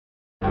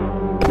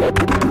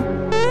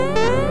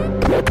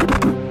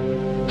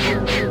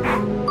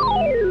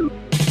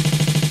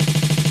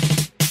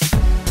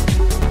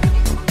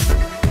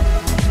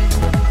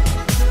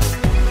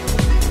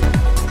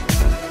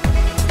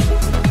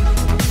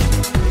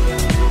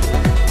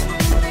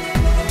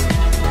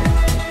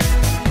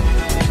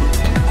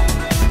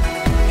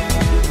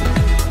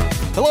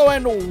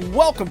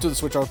Welcome to the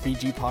Switch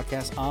RPG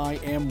Podcast. I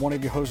am one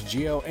of your hosts,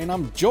 Gio, and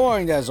I'm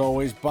joined, as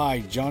always, by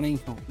Johnny.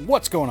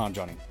 What's going on,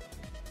 Johnny?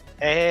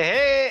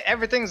 Hey,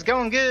 everything's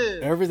going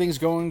good. Everything's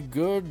going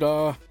good.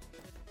 Man,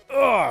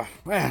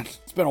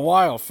 it's been a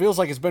while. Feels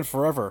like it's been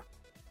forever.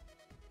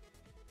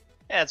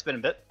 Yeah, it's been a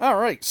bit. All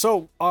right,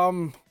 so,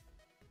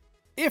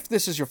 if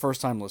this is your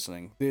first time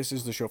listening, this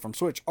is the show from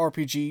Switch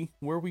RPG,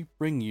 where we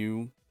bring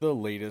you the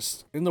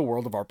latest in the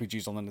world of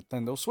RPGs on the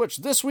Nintendo Switch.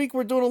 This week,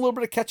 we're doing a little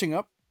bit of catching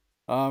up.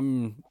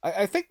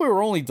 I think we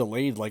were only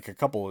delayed like a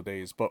couple of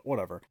days, but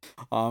whatever.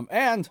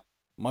 And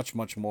much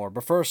more.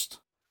 But first,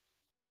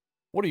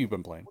 what have you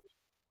been playing?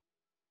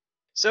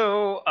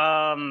 So,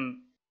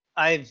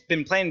 I've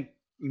been playing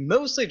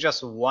mostly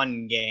just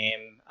one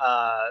game.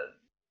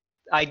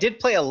 I did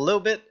play a little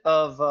bit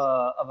of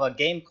a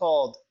game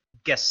called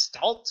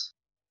Gestalt.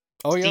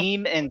 Oh, yeah.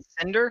 Steam and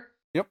Cinder.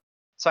 Yep.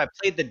 So I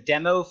played the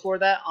demo for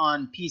that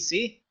on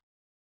PC.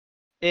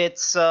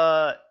 It's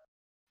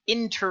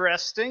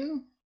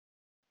interesting.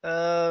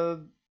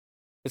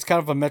 It's kind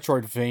of a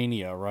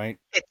Metroidvania, right?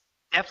 It's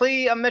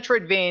definitely a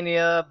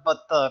Metroidvania,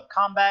 but the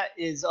combat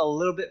is a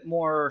little bit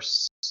more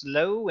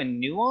slow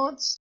and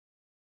nuanced.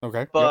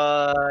 Okay.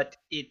 But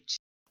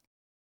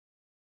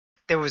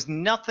there was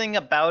nothing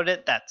about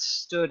it that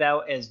stood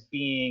out as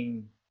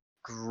being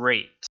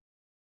great.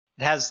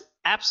 It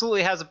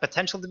absolutely has a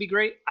potential to be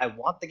great. I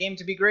want the game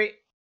to be great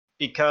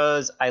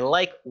because I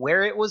like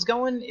where it was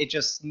going. It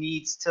just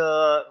needs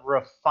to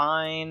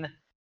refine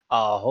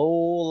a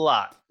whole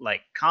lot,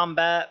 like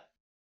combat,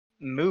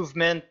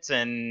 movement,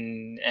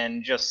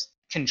 and just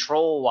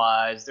control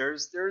wise.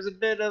 There's a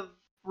bit of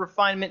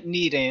refinement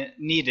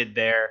needed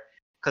there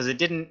because it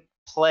didn't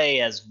play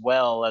as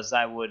well as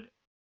I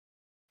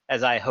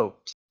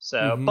hoped.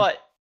 So, but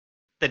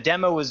the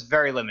demo was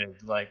very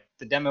limited. Like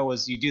the demo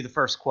was you do the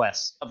first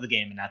quest of the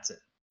game and that's it.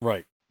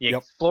 Right. You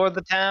explore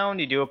the town,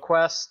 you do a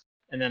quest,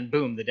 and then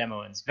boom, the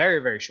demo ends. Very,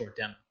 very short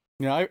demo.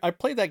 Yeah, I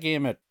played that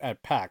game at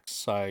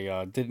PAX.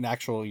 I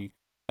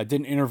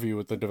didn't interview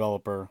with the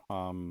developer.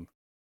 And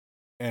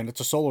it's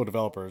a solo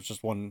developer. It's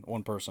just one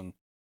person.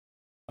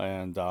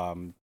 And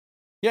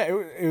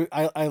yeah,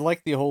 I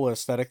like the whole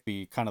aesthetic,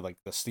 the kind of like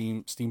the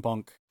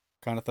steampunk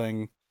kind of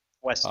thing.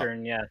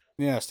 Western, yeah.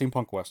 Yeah,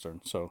 steampunk Western.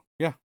 So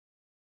yeah,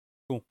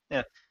 cool.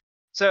 Yeah.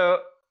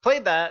 So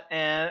played that,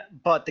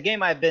 but the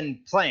game I've been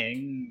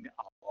playing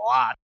a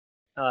lot,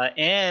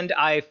 and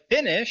I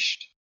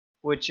finished,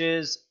 which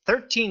is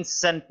 13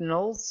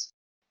 Sentinels,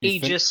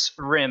 Aegis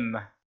Rim.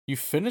 You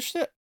finished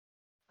it?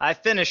 I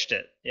finished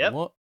it.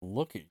 Yep.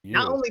 Look at you.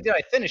 Not only did I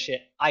finish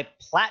it, I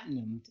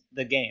platinumed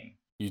the game.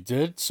 You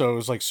did? So it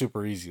was like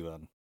super easy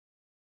then.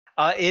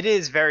 It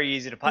is very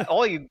easy to play.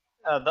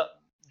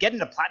 Getting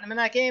the platinum in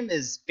that game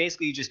is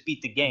basically you just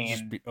beat the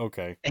game.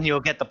 Okay. And you'll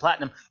get the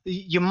platinum.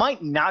 You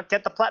might not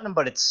get the platinum,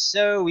 but it's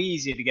so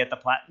easy to get the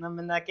platinum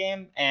in that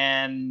game.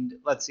 And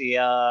let's see,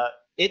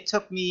 it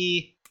took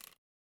me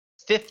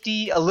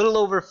a little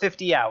over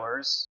 50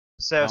 hours.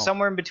 So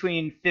somewhere in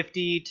between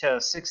 50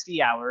 to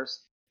 60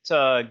 hours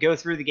to go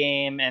through the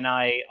game, and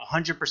I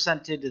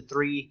 100%ed the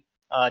 3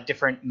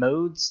 different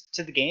modes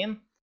to the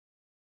game.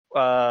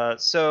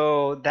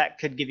 So that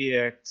could give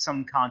you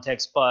some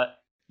context, but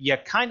you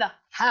kind of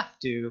have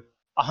to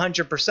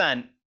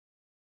 100%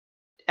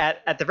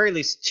 at the very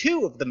least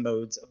 2 of the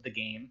modes of the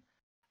game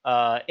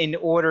in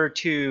order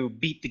to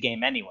beat the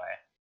game anyway.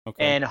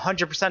 Okay. And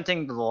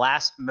 100%ing the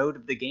last mode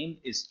of the game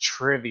is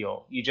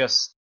trivial. You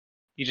just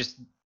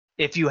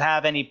if you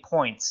have any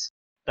points,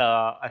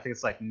 I think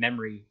it's like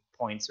memory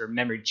points or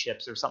memory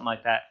chips or something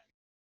like that,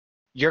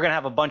 you're gonna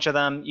have a bunch of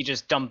them. You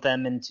just dump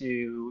them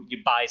you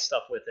buy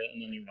stuff with it,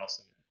 and then you're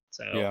also good.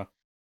 So yeah,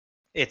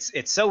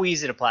 it's so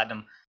easy to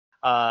platinum.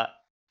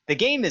 The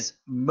game is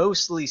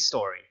mostly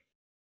story.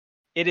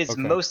 It is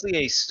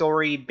mostly a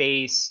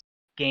story-based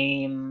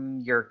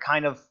game. You're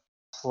kind of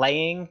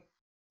playing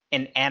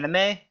an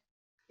anime,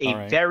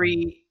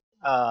 very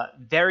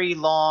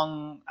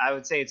long. I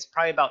would say it's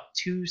probably about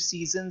 2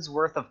 seasons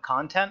worth of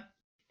content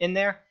in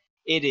there.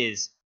 It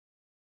is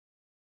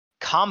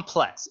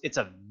complex. It's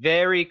a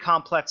very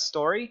complex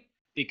story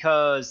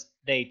because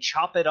they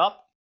chop it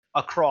up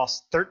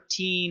across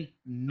 13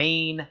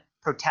 main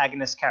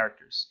protagonist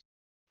characters.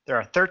 There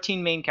are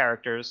 13 main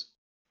characters.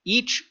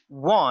 Each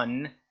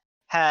one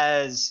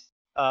has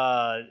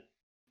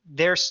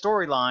their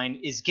storyline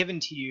is given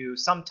to you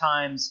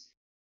sometimes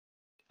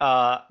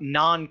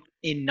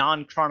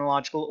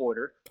non-chronological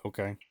order.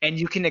 Okay. And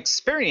you can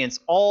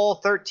experience all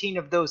 13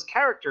 of those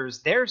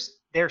characters, their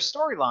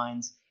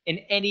storylines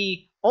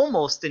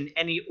almost in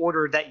any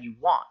order that you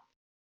want.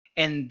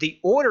 And the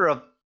order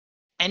of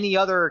any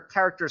other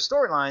character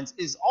storylines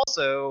is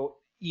also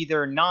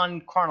either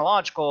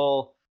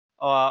non-chronological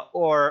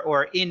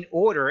or in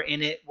order,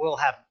 and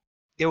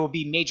there will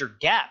be major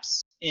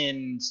gaps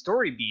in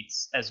story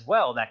beats as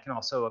well that can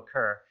also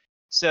occur.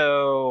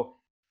 So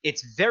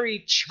it's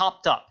very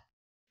chopped up.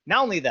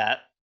 Not only that,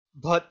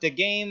 but the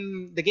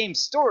game's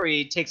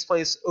story takes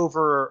place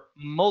over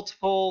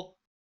multiple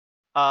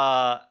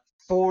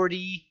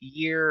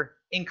 40-year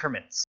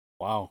increments.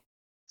 Wow.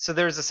 So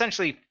there's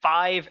essentially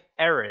 5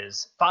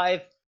 eras,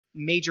 5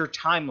 major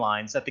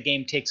timelines that the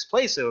game takes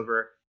place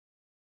over,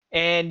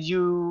 and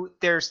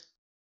there's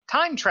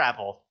time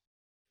travel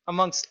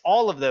amongst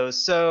all of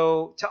those.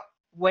 So to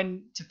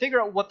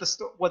figure out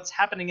what's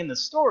happening in the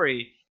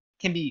story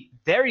can be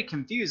very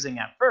confusing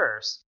at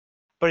first,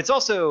 but it's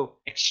also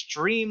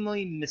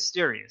extremely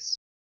mysterious.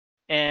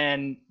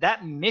 And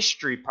that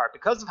mystery part,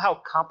 because of how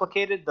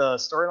complicated the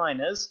storyline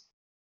is,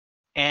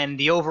 and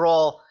the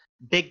overall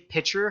big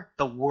picture,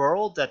 the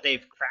world that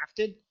they've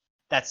crafted,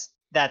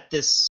 that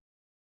this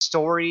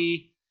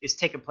story is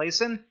taking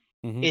place in,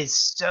 is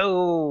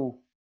so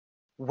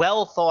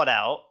well thought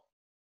out,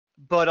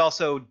 but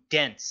also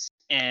dense,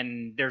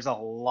 and there's a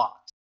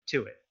lot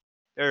to it.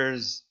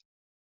 There's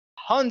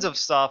tons of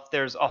stuff.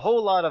 There's a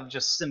whole lot of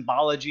just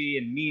symbology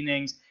and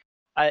meanings.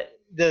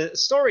 The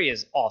story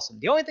is awesome.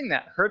 The only thing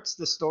that hurts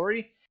the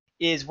story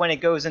is when it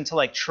goes into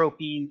like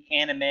tropey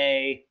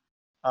anime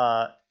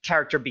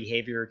character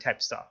behavior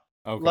type stuff.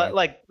 Okay.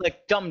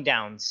 Like dumbed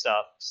down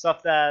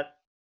stuff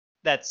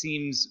that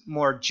seems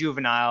more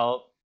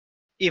juvenile,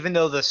 even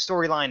though the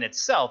storyline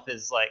itself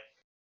is like,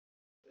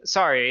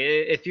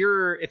 sorry, if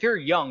you're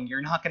young,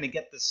 you're not going to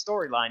get this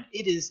storyline.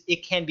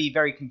 It can be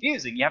very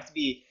confusing. You have to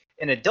be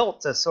an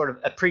adult to sort of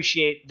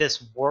appreciate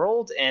this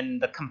world and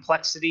the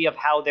complexity of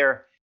how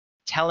they're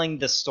telling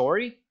the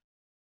story.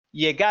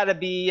 You got to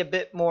be a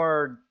bit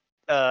more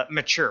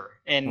mature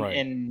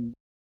and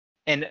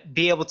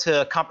be able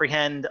to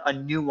comprehend a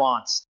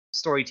nuanced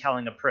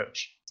storytelling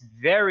approach. It's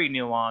very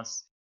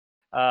nuanced,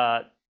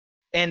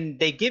 and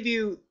they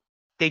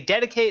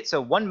dedicate.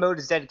 So one mode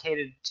is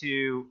dedicated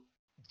to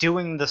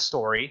doing the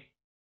story.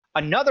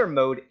 Another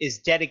mode is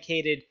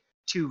dedicated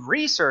to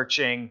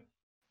researching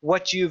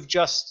what you've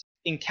just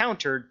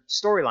encountered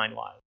storyline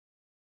wise.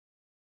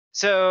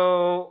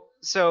 So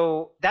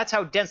that's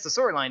how dense the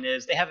storyline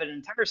is. They have an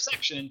entire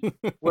section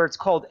where it's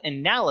called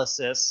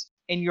analysis,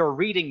 and you're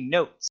reading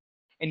notes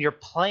and you're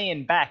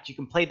playing back. You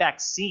can play back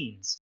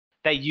scenes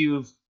that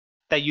you've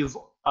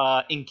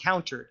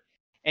encountered,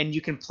 and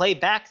you can play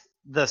back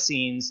the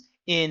scenes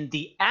in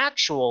the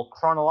actual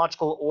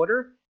chronological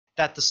order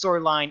that the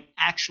storyline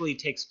actually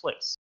takes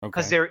place.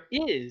 Because there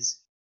is,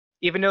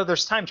 even though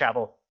there's time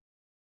travel,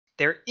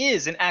 there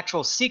is an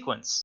actual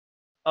sequence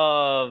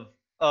of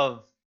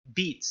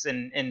beats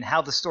and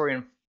how the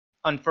story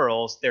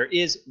unfurls. There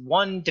is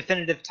one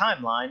definitive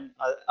timeline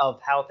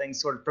of how things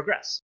sort of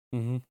progress.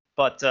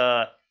 But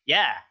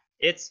yeah,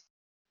 it's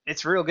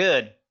real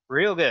good.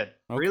 Really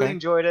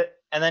enjoyed it.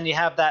 And then you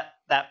have that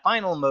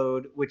final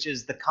mode, which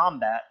is the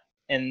combat,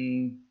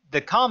 and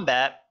the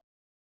combat's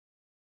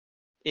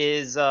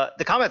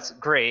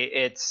great.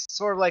 It's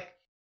sort of like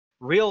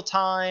real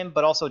time,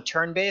 but also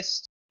turn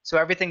based. So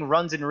everything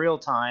runs in real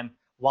time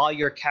while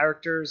your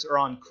characters are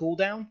on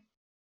cooldown.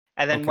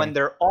 And then when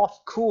they're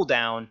off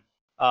cooldown,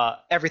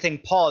 everything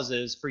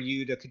pauses for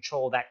you to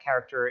control that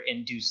character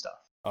and do stuff.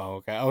 Oh,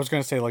 okay. I was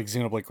gonna say like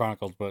Xenoblade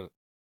Chronicles, but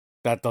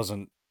that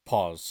doesn't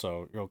pause,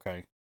 so you're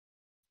okay.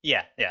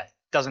 Yeah,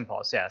 doesn't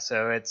pause. Yeah,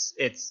 so it's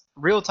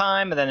real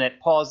time, and then it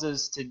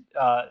pauses to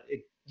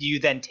you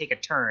then take a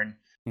turn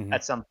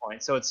at some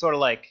point. So it's sort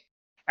of like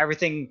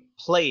everything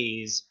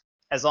plays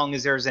as long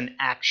as there's an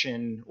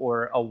action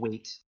or a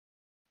wait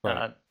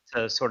to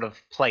sort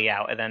of play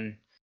out, and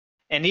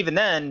even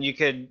then you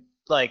could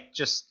like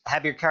just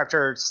have your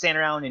character stand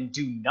around and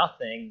do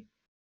nothing.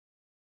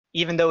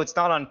 Even though it's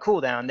not on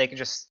cooldown, they can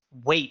just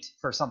wait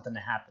for something to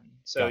happen.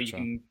 So you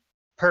can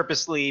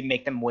purposely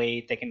make them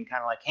wait. They can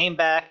kind of like aim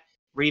back,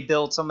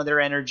 rebuild some of their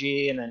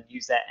energy, and then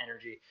use that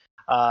energy.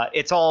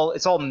 It's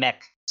all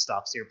mech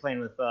stuff. So you're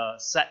playing with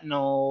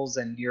sentinels,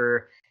 and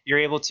you're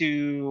able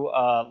to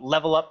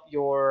level up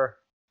your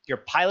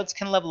pilots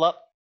can level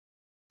up.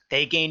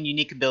 They gain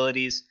unique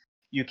abilities.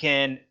 You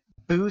can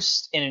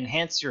boost and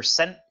enhance your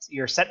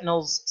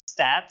sentinels'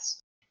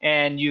 stats,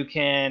 and you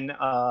can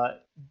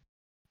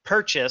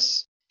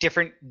purchase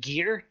different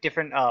gear,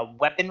 different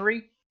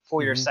weaponry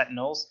for your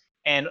sentinels,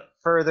 and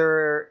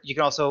further, you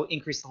can also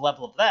increase the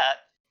level of that.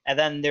 And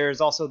then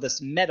there's also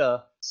this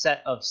meta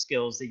set of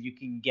skills that you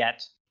can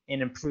get and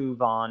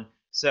improve on.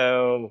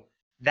 So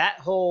that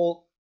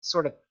whole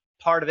sort of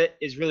part of it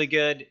is really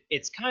good.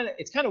 It's kind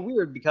of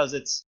weird because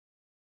it's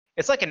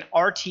like an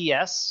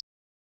RTS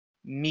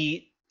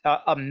meet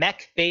a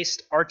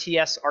mech-based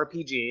RTS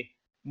RPG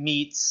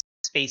meets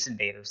Space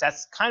Invaders.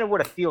 That's kind of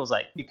what it feels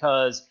like,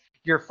 because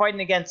you're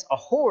fighting against a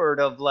horde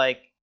of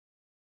like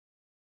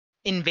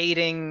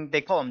invading.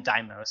 They call them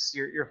Deimos.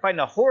 You're fighting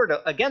a horde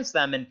against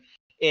them, and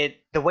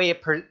the way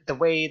it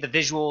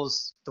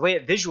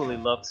visually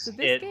looks. So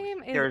this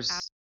game is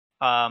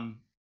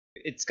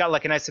It's got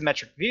like an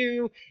isometric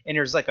view, and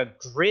there's like a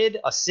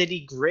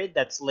city grid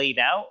that's laid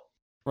out,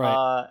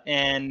 Right.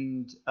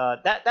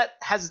 That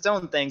has its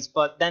own things.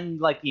 But then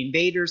like the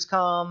invaders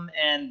come,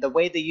 and the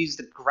way they use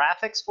the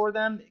graphics for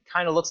them, it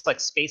kind of looks like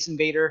Space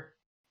Invader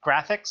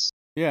graphics.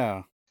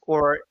 Yeah.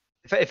 Or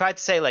if I'd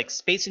say like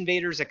Space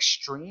Invaders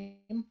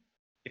Extreme,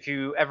 if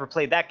you ever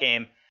played that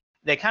game,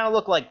 they kind of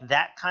look like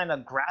that kind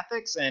of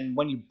graphics. And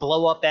when you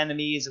blow up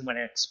enemies and when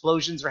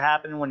explosions are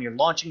happening, when you're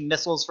launching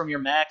missiles from your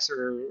mechs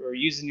or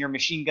using your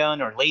machine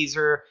gun or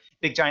laser,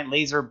 big giant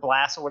laser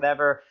blast or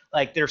whatever,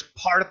 like there's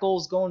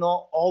particles going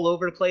all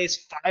over the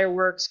place,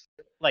 fireworks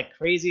like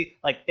crazy.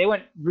 Like they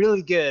went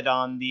really good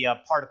on the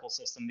particle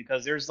system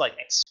because there's like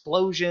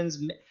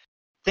explosions,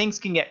 things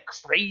can get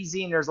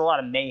crazy and there's a lot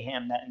of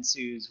mayhem that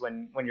ensues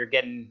when you're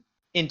getting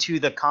into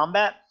the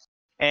combat.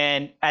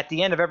 And at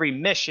the end of every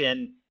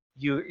mission,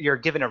 you're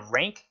given a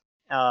rank,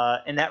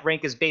 and that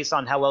rank is based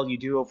on how well you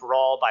do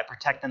overall by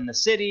protecting the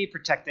city,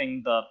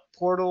 protecting the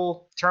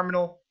portal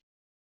terminal,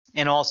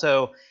 and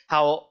also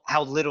how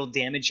little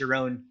damage your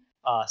own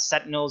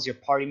sentinels, your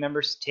party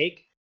members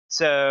take.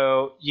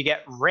 So you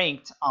get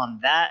ranked on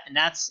that, and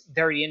that's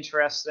very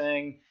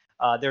interesting.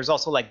 There's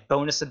also like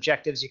bonus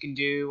objectives you can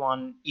do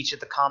on each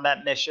of the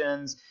combat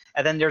missions,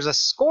 and then there's a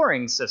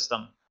scoring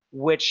system,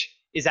 which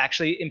is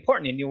actually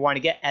important, and you want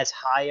to get as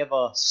high of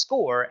a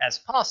score as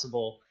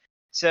possible.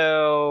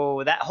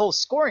 So that whole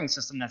scoring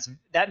system,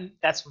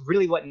 that's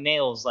really what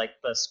nails like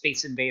the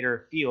Space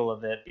Invader feel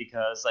of it,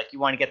 because like you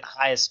want to get the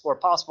highest score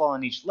possible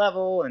on each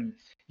level, and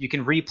you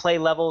can replay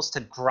levels to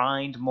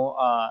grind more,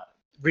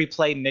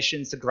 replay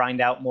missions to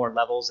grind out more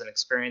levels and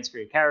experience for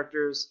your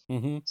characters.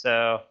 Mm-hmm.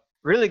 So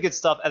really good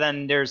stuff. And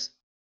then there's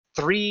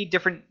 3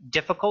 different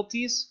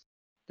difficulties.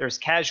 There's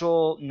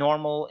casual,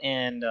 normal,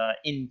 and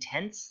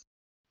intense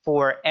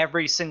for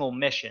every single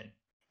mission,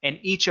 and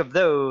each of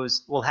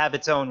those will have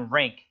its own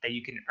rank that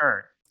you can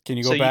earn. Can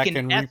you go back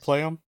and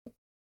replay them?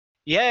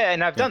 Yeah,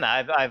 and I've done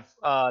that.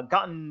 I've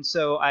gotten,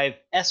 so I've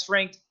S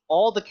ranked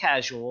all the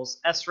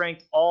casuals, S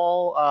ranked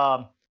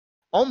all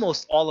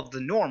almost all of the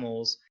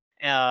normals,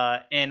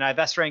 and I've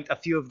S ranked a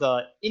few of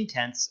the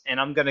intense. And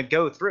I'm gonna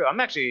go through.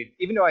 I'm actually,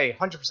 even though I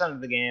 100%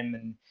 of the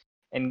game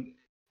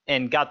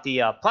and got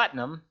the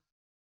platinum,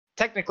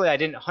 technically I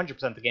didn't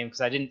 100% the game because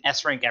I didn't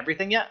S rank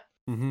everything yet.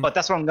 Mm-hmm. But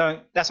that's what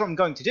I'm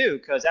going to do,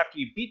 because after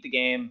you beat the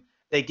game,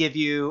 they give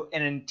you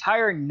an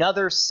entire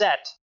another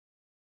set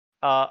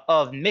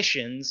of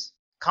missions,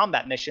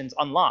 combat missions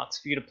unlocked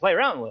for you to play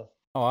around with.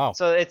 Oh wow!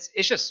 So it's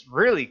just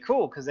really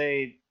cool because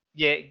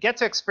you get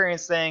to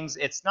experience things.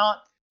 It's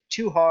not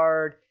too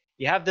hard.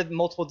 You have the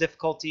multiple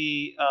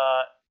difficulty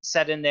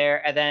set in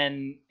there, and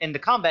then in the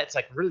combat, it's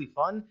like really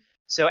fun.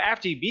 So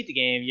after you beat the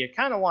game, you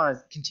kind of want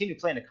to continue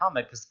playing the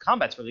combat because the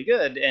combat's really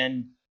good,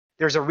 and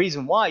there's a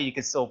reason why you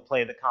can still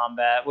play the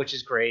combat, which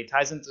is great. It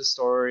ties into the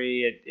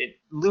story. It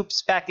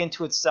loops back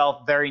into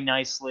itself very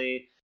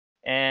nicely.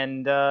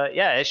 And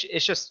yeah,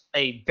 it's just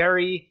a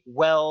very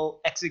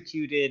well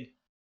executed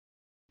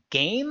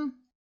game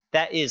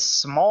that is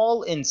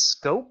small in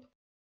scope,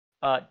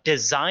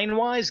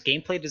 design-wise,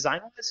 gameplay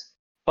design-wise,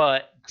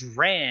 but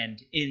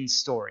grand in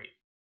story.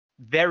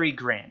 Very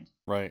grand.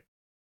 Right.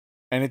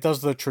 And it does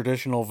the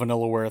traditional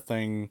Vanillaware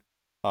thing,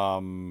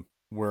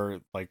 where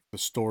like the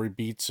story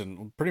beats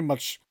and pretty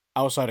much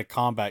outside of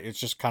combat, it's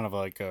just kind of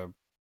like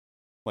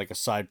a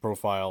side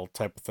profile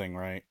type of thing,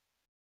 right?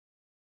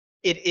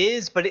 It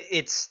is, but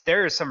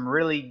there are some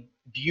really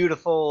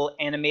beautiful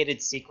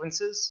animated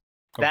sequences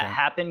that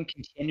happen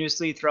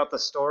continuously throughout the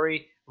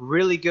story.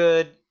 Really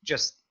good.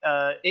 Just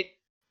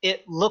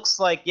it looks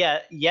like,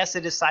 yes,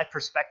 it is side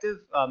perspective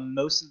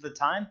most of the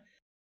time,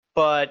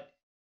 but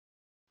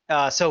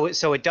so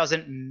it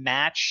doesn't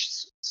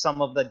match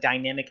some of the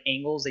dynamic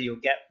angles that you'll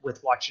get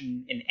with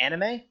watching an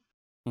anime.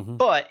 Mm-hmm.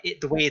 But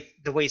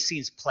the way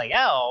scenes play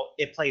out,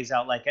 it plays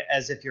out like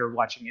as if you're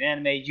watching an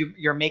anime.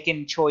 You're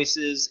making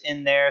choices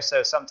in there.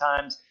 So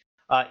sometimes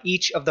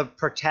each of the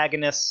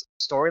protagonists'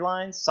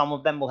 storylines, some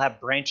of them will have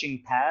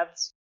branching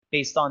paths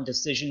based on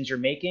decisions you're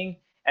making,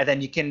 and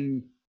then you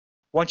can,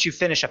 once you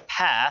finish a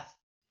path,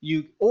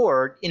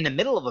 or in the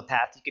middle of a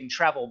path, you can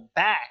travel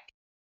back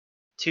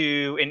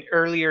to an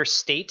earlier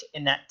state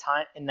in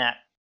that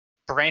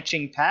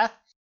branching path.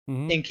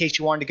 Mm-hmm. In case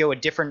you wanted to go a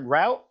different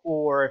route,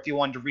 or if you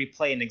wanted to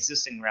replay an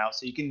existing route.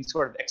 So you can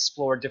sort of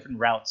explore different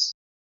routes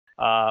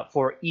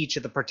for each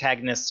of the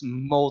protagonists'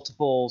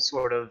 multiple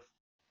sort of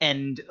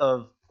end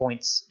of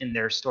points in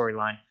their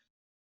storyline.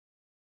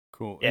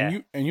 Cool. Yeah.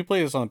 And you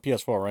play this on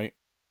PS4, right?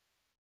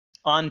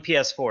 On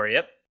PS4,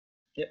 yep.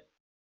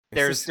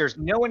 There's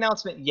no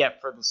announcement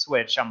yet for the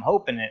Switch. I'm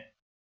hoping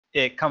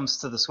it comes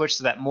to the Switch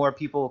so that more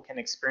people can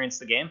experience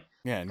the game.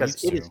 Yeah,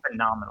 because it is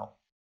phenomenal.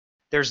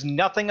 There's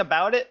nothing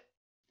about it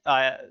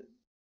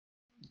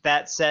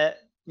that said,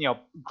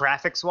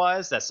 graphics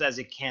wise, that says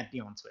it can't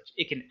be on Switch.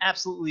 It can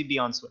absolutely be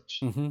on Switch.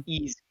 Mm-hmm.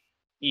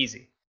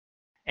 Easy.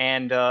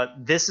 And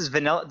this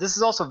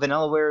is also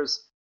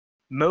Vanillaware's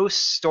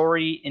most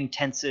story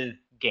intensive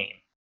game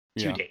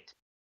to date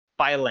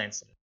by a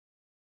landslide.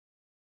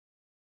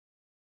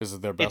 Is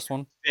it their best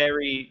one?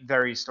 Very,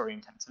 very story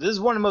intensive. This is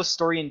one of the most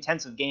story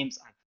intensive games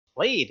I've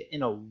played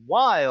in a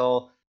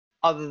while,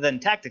 other than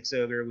Tactics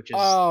Ogre, which is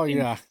Oh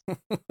yeah.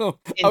 I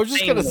was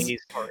just gonna insanely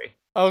story.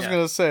 I was Yeah.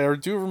 gonna say, or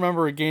do you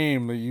remember a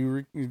game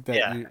that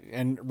Yeah.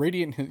 and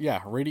Radiant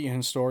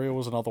Historia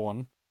was another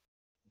one.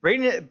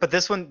 Radiant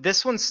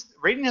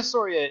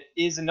Historia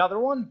is another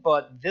one,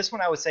 but this one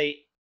I would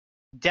say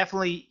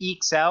definitely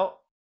ekes out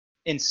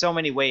in so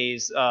many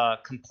ways.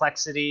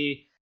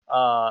 Complexity,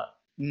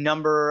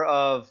 number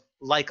of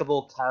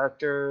likable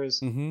characters.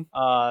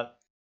 Mm-hmm.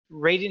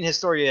 Radiant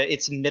Historia,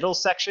 its middle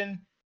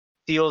section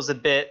feels a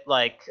bit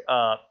like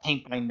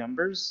paint by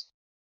numbers,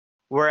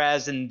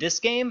 whereas in this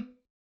game,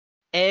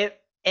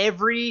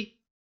 every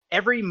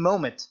every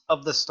moment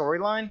of the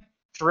storyline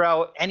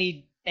throughout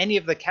any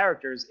of the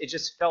characters, it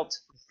just felt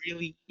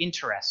really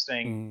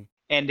interesting, Mm-hmm.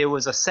 and there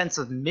was a sense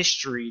of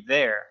mystery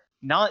there.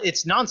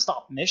 It's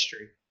nonstop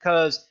mystery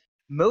because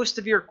most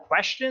of your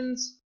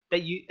questions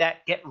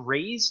that get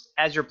raised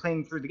as you're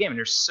playing through the game, and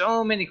there's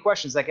so many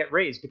questions that get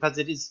raised because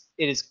it is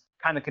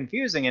kind of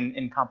confusing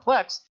and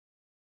complex,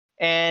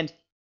 and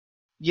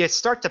you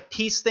start to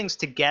piece things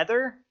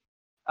together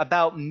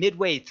about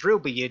midway through,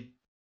 but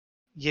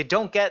you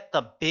don't get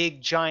the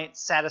big giant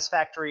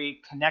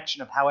satisfactory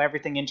connection of how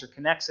everything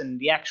interconnects and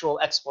the actual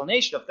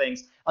explanation of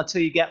things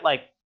until you get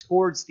like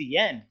towards the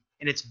end,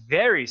 and it's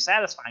very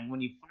satisfying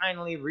when you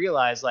finally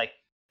realize like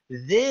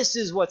this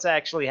is what's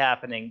actually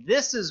happening,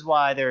 this is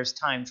why there's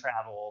time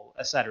travel,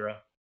 etc.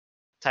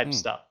 type Mm.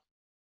 stuff.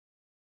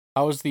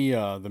 How was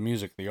the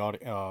music, the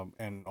audio,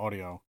 and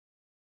audio?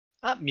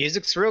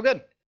 Music's real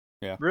good.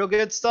 Yeah. Real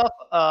good stuff.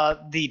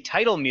 The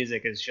title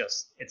music is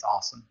just, it's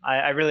awesome.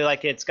 I really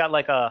like it. It's got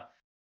like a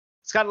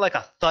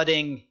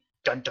thudding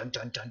dun dun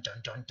dun dun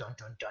dun dun dun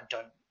dun dun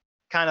dun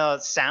kind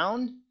of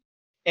sound,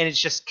 and it's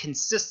just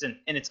consistent,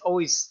 and it's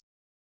always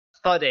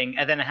thudding,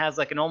 and then it has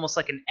like an almost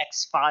like an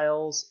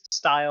X-Files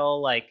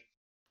style like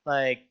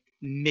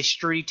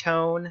mystery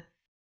tone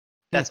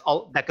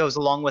that goes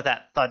along with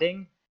that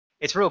thudding.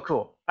 It's real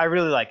cool. I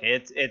really like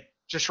it. It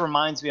just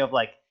reminds me of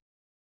like,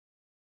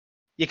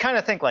 you kind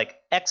of think like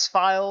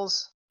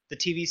X-Files, the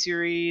TV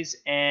series,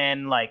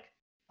 and like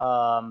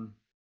um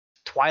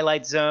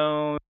Twilight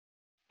Zone,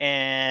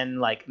 and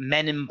like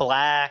Men in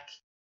Black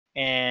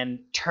and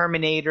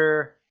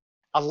Terminator.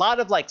 A lot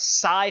of like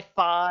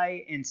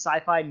sci-fi and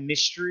sci-fi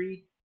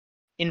mystery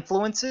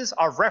influences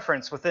are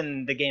referenced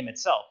within the game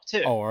itself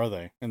too. Oh, are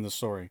they in the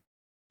story?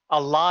 A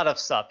lot of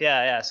stuff,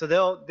 yeah, yeah. So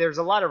there's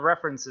a lot of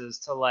references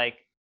to like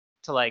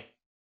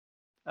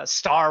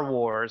Star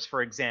Wars,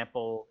 for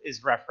example,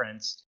 is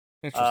referenced.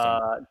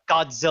 Interesting.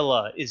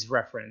 Godzilla is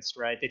referenced,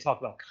 right? They talk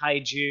about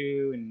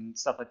kaiju and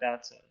stuff like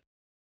that. So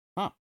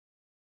Huh.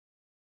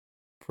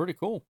 Pretty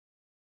cool.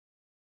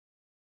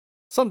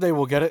 Someday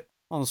we'll get it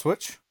on the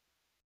Switch.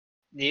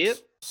 yep.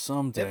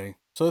 Someday.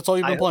 So that's all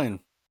you've I been hope playing.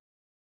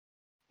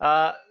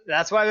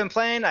 That's what I've been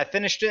playing. I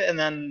finished it, and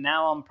then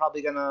now I'm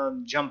probably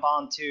gonna jump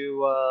on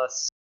to.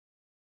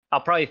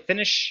 I'll probably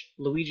finish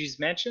Luigi's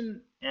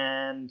Mansion,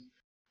 and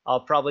I'll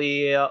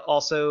probably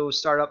also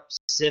start up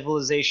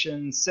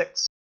Civilization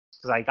 6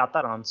 because I got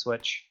that on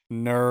Switch.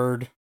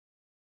 Nerd.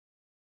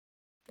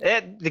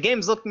 The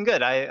game's looking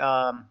good.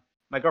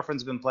 My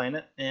girlfriend's been playing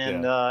it,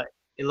 and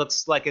it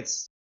looks like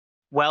it's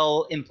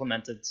well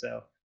implemented.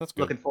 So That's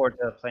good. looking forward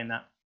to playing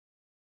that.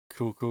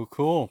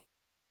 Cool.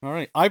 All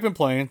right. I've been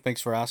playing.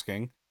 Thanks for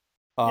asking.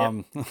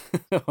 Win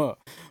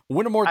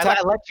More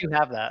I let you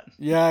have that.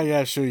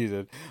 Yeah, sure you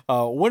did.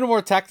 Win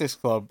More Tactics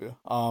Club.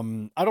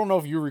 I don't know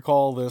if you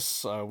recall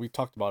this. We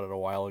talked about it a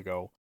while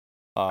ago.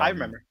 I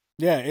remember.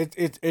 Yeah, it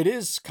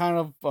is kind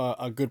of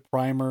a good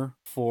primer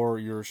for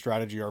your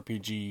strategy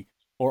RPG,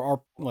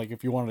 or like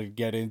if you wanted to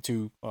get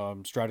into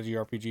strategy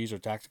RPGs or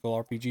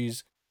tactical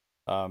RPGs.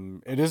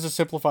 It is a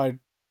simplified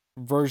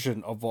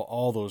version of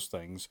all those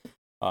things.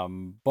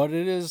 But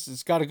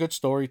it's got a good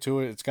story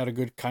to it. It's got a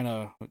good kind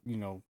of,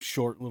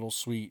 short little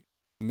sweet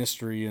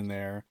mystery in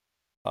there.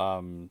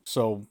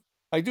 So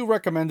I do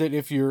recommend it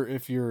if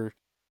you're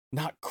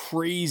not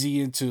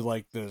crazy into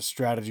like the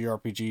strategy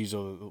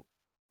RPGs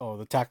or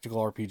the tactical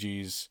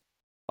RPGs.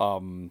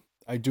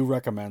 I do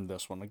recommend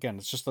this one. Again,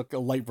 it's just like a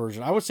light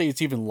version. I would say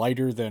it's even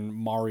lighter than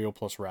Mario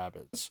plus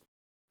Rabbids.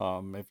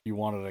 If you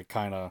wanted to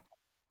kind of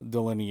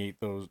delineate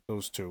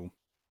those two.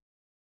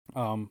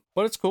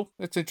 But it's cool.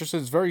 It's interesting.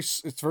 It's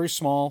very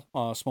small,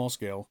 small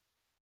scale.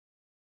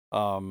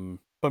 Been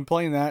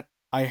playing that.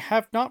 I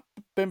have not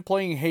been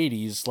playing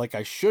Hades like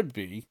I should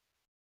be.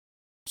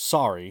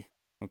 Sorry.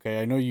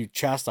 Okay, I know you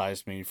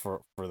chastised me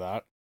for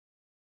that.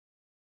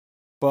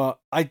 But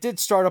I did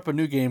start up a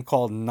new game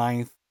called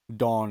Ninth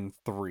Dawn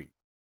 3.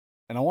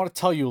 And I want to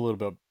tell you a little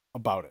bit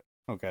about it,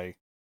 okay?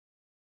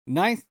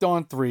 Ninth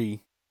Dawn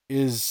 3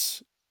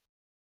 is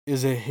a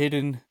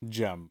hidden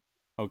gem,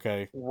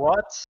 okay?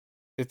 What?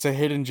 It's a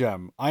hidden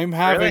gem. I'm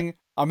having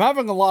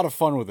a lot of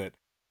fun with it.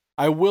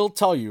 I will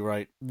tell you,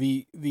 right?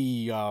 The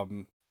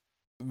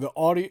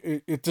audio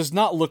it does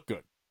not look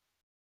good.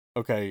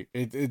 Okay,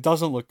 it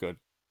doesn't look good.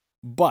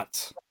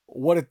 But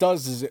what it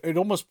does is it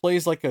almost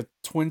plays like a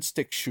twin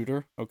stick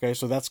shooter. Okay,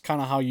 so that's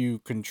kind of how you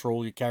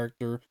control your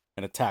character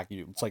and attack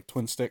you. It's like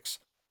twin sticks.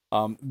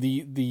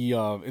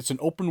 It's an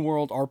open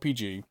world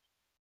RPG,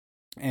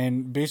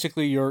 and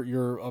basically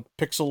you're a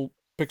pixel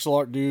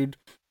art dude.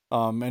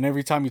 And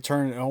every time you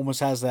turn, it almost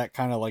has that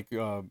kind of like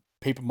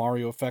Paper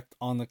Mario effect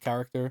on the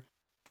character.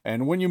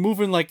 And when you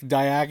move in like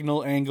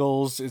diagonal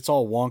angles, it's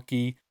all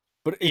wonky.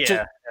 But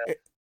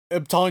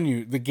I'm telling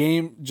you, the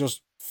game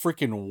just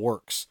freaking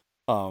works.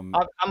 I'm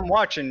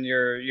watching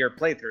your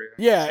playthrough.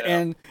 Yeah,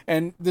 so.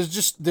 and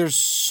there's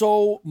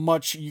so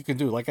much you can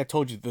do. Like I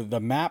told you, the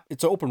map,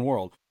 it's an open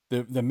world.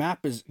 The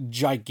map is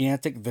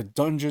gigantic. The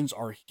dungeons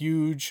are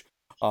huge.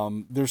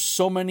 There's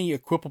so many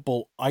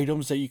equipable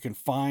items that you can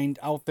find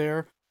out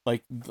there.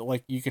 Like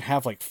you can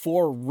have like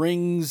 4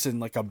 rings and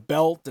like a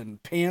belt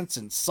and pants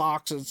and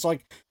socks. It's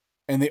like,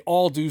 and they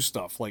all do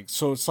stuff. Like,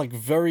 so it's like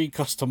very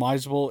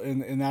customizable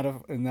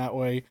in that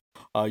way.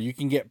 You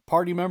can get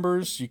party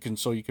members. You can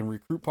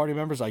recruit party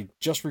members. I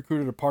just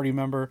recruited a party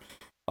member.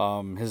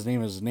 His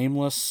name is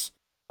Nameless.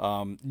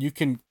 You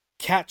can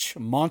catch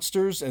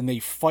monsters and they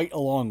fight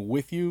along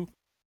with you.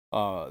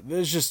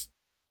 There's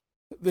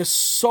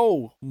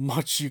so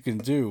much you can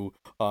do.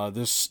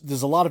 There's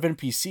a lot of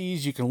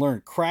NPCs. You can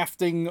learn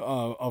crafting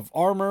of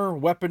armor,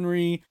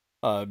 weaponry,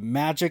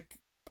 magic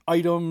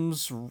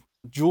items,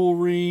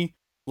 jewelry.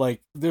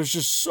 Like, there's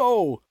just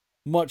so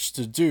much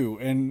to do.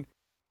 And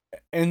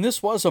I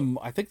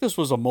think this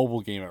was a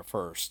mobile game at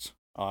first.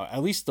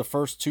 At least the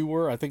first 2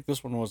 were. I think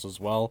this one was as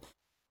well.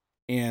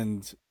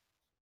 And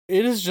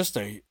it is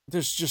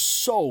there's just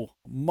so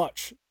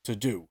much to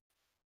do.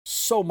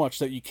 So much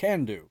that you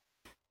can do.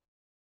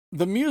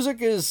 The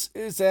music is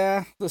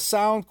the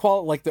sound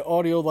quality, like the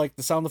audio, like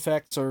the sound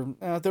effects are,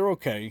 they're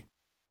okay.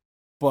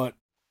 But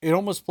it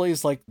almost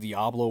plays like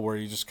Diablo, where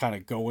you just kind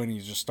of go in and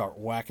you just start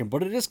whacking.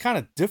 But it is kind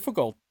of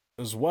difficult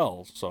as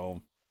well,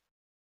 so.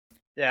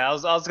 Yeah, I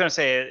was gonna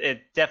say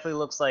it definitely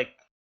looks like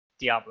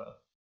Diablo.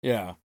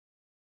 Yeah.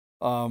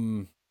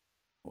 What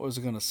was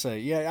I gonna say?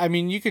 Yeah, I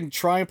mean, you can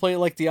try and play it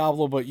like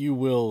Diablo, but you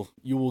will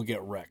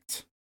get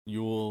wrecked.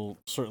 You will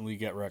certainly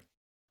get wrecked.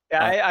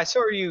 Yeah, I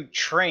saw you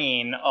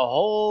train a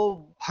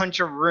whole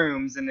bunch of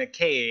rooms in a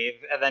cave,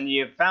 and then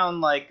you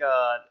found like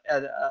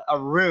a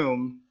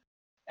room,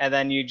 and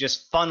then you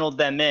just funneled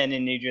them in,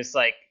 and you just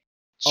like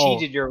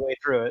cheated your way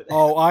through it.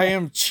 Oh, I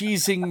am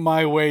cheesing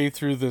my way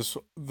through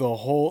the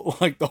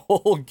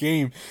whole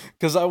game,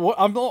 because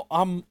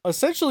I'm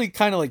essentially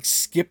kind of like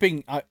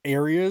skipping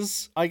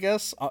areas, I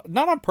guess,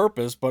 not on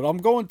purpose, but I'm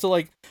going to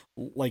like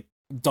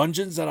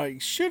dungeons that I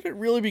shouldn't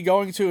really be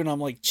going to, and I'm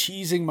like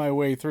cheesing my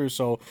way through.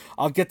 So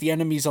I'll get the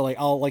enemies,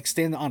 I'll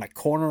stand on a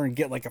corner and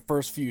get like a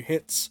first few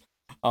hits,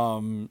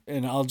 and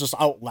I'll just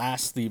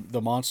outlast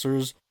the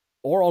monsters,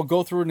 or I'll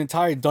go through an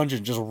entire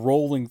dungeon just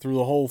rolling through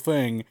the whole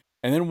thing,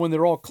 and then when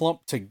they're all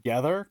clumped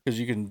together, because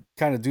you can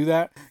kind of do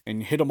that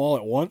and hit them all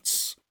at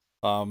once,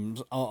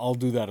 I'll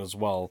do that as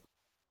well.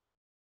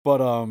 But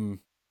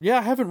yeah,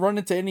 I haven't run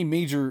into any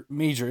major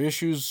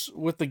issues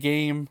with the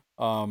game.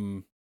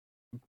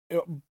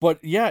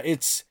 But yeah,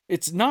 it's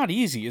not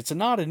easy. It's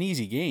not an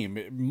easy game.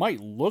 It might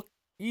look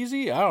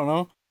easy, I don't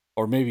know,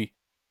 or maybe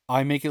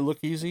I make it look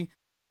easy,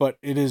 but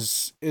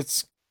it's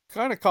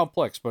kind of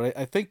complex. But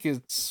I think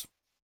it's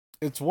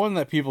one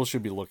that people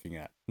should be looking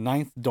at.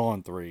 Ninth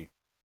Dawn 3.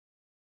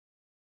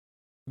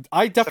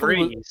 I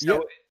definitely 3.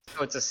 So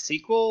it's a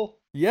sequel.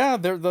 Yeah,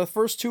 the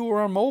first 2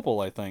 were on mobile,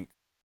 I think.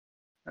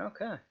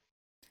 Okay.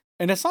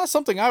 And it's not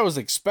something I was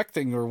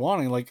expecting or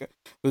wanting. Like,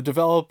 the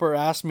developer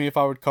asked me if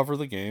I would cover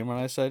the game, and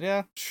I said,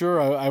 yeah,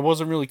 sure. I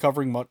wasn't really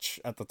covering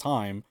much at the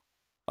time.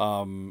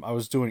 I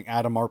was doing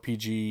Atom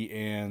RPG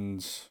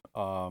and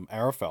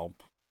Arafel.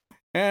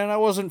 And I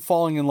wasn't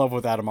falling in love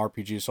with Atom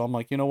RPG, so I'm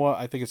like, you know what?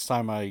 I think it's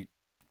time I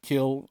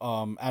kill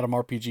Atom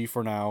RPG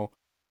for now.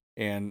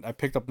 And I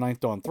picked up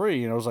Ninth Dawn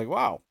 3, and I was like,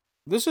 wow,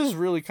 this is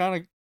really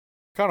kind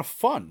of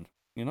fun,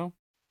 you know?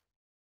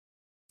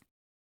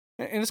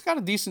 And it's got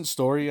a decent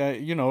story.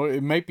 You know,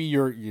 it might be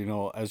your, you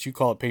know, as you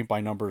call it, paint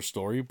by numbers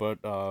story, but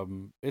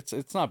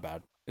it's not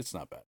bad. It's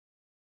not bad.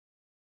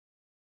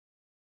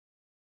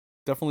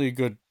 Definitely a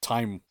good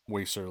time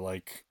waster.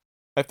 Like,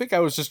 I think I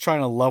was just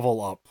trying to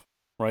level up,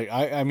 right?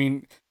 I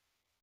mean,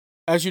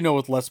 as you know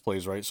with Let's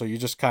Plays, right? So you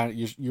just kind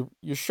of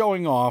you're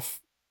showing off,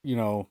 you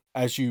know,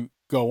 as you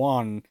go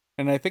on.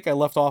 And I think I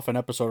left off an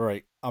episode,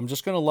 right? I'm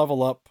just gonna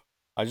level up.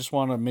 I just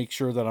want to make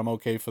sure that I'm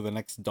okay for the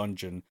next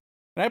dungeon.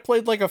 And I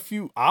played like a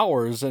few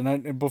hours,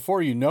 and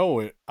before you know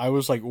it, I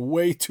was like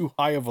way too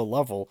high of a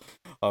level,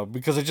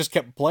 because I just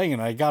kept playing,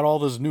 and I got all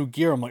this new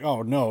gear. I'm like,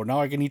 oh no,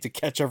 now I need to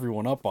catch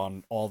everyone up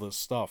on all this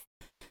stuff.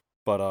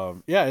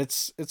 But yeah,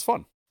 it's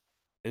fun.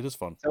 It is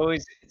fun.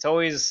 It's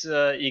always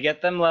you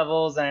get them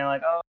levels, and you're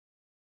like, oh,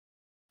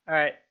 all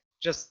right,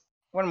 just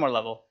one more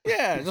level.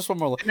 Yeah, just one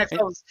more level. Next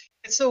level,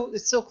 it's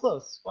so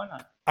close. Why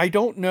not? I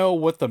don't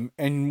know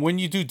and when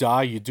you do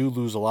die, you do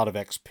lose a lot of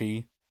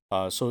XP.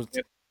 So it's,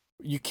 yep.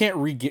 You can't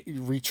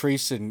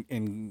retrace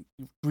and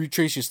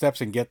retrace your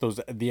steps and get the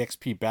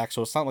XP back.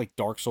 So it's not like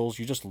Dark Souls.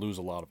 You just lose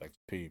a lot of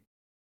XP.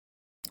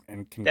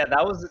 Yeah,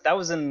 that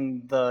was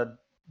in the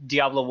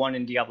Diablo 1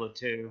 and Diablo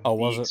 2. Oh, The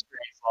was it?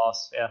 experience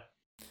loss. Yeah.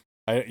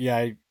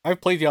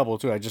 I've played Diablo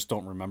 2. I just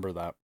don't remember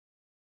that.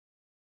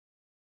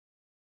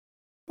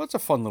 But it's a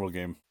fun little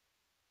game.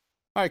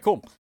 All right,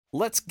 cool.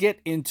 Let's get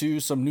into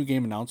some new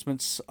game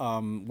announcements.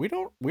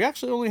 We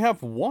actually only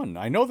have one.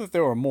 I know that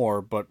there are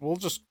more, but we'll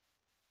just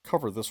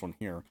cover this one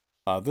here.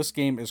 This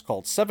game is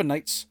called Seven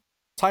Nights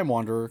Time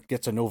Wanderer,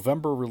 gets a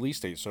November release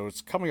date, so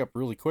it's coming up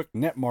really quick.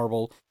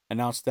 Netmarble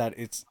announced that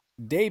its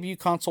debut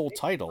console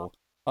title.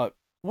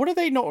 What are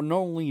they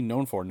normally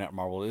known for,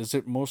 Netmarble? Is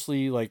it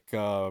mostly like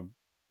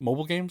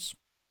mobile games?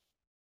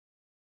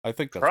 I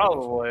think that's what it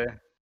is. Probably.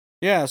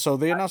 Yeah, so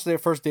they announced their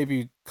first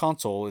debut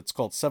console. It's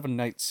called Seven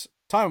Nights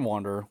Time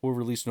Wanderer. Will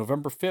release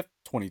November 5th,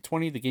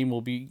 2020. The game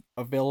will be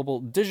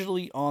available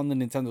digitally on the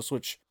Nintendo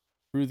Switch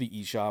through the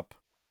eShop.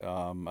 A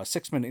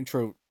 6-minute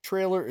intro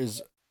trailer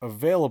is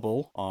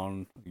available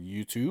on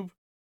YouTube,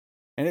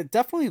 and it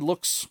definitely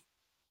looks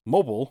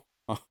mobile.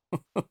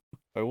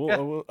 I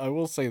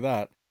will say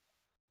that.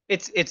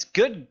 It's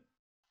good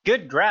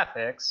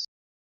graphics.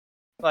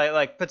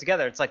 Like put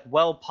together. It's like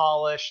well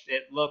polished.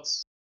 It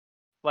looks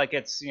like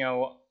it's,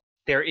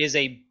 there is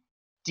a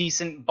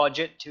decent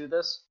budget to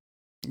this.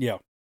 Yeah.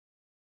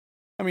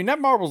 I mean,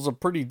 Netmarble's a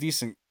pretty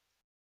decently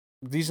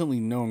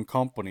known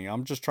company.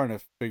 I'm just trying to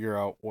figure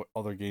out what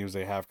other games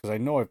they have, because I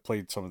know I've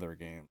played some of their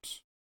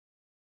games.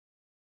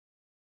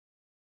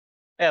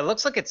 Yeah, it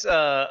looks like it's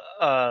a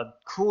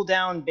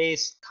cooldown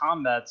based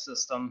combat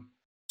system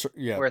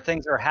Yeah. where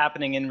things are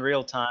happening in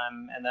real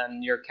time, and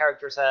then your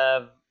characters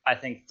have, I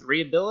think,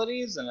 3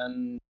 abilities, and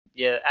then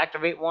you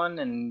activate one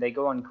and they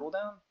go on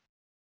cooldown.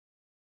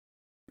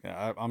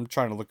 Yeah, I'm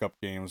trying to look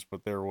up games,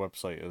 but their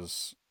website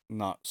is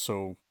not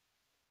so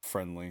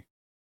friendly.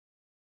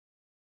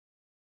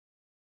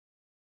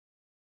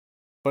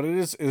 But it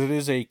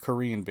is a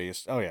Korean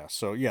based. Oh yeah,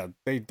 so yeah,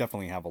 they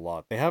definitely have a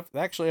lot. They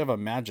actually have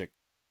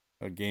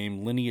a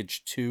game,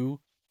 Lineage 2.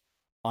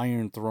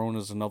 Iron Throne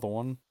is another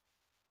one.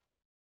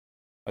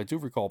 I do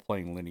recall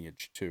playing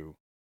Lineage 2.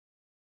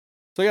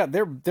 So yeah,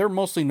 they're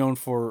mostly known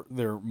for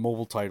their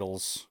mobile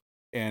titles,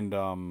 and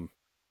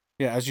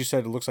yeah, as you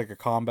said, it looks like a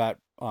cooldown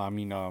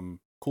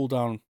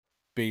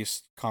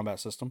based combat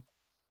system.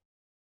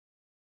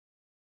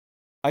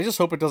 I just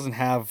hope it doesn't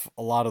have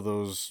a lot of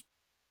those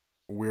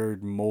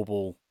weird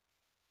mobile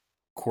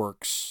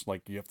quirks,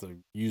 like you have to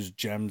use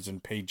gems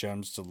and pay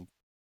gems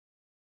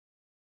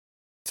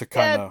to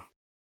kind of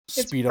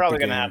speed up the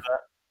game. Have that.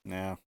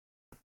 Yeah.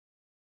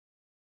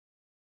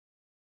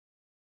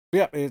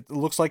 Yeah, it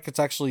looks like it's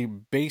actually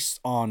based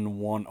on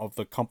one of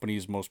the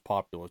company's most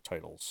popular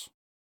titles.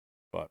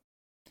 But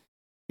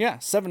yeah,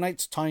 Seven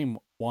Nights Time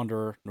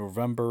Wanderer,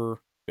 November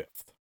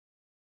 5th.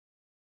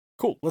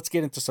 Cool, let's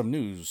get into some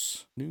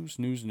news.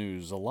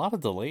 News. A lot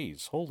of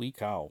delays. Holy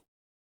cow.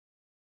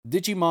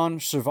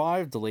 Digimon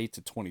Survive delayed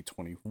to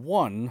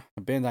 2021.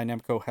 Bandai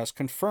Namco has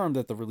confirmed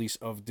that the release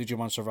of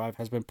Digimon Survive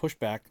has been pushed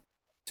back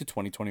to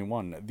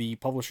 2021. The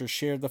publisher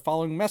shared the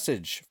following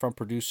message from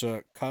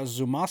producer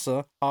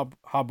Kazumasa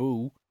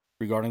Habu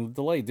regarding the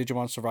delay.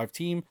 Digimon Survive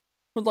team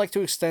would like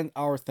to extend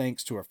our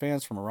thanks to our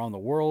fans from around the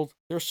world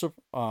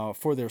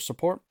for their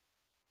support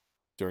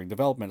during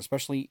development,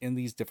 especially in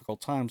these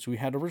difficult times. We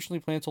had originally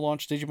planned to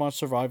launch Digimon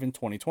Survive in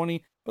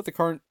 2020, but the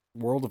current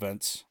world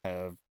events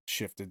have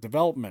shifted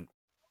development.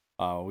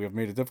 We have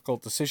made a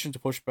difficult decision to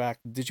push back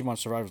Digimon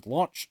Survive's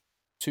launch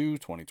to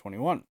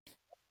 2021.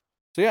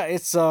 So yeah,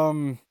 it's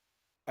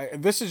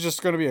this is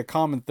just going to be a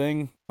common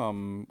thing.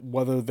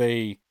 Whether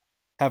they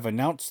have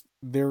announced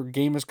their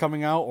game is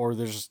coming out or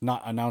they're just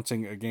not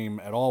announcing a game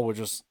at all, we're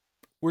just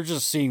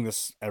seeing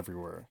this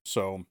everywhere.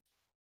 So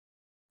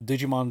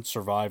Digimon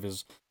Survive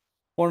is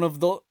one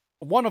of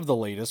the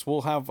latest.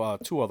 We'll have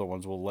 2 other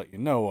ones we'll let you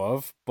know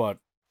of, but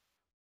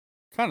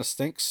kind of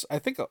stinks. I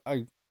think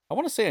I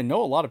want to say I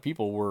know a lot of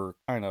people were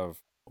kind of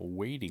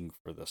waiting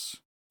for this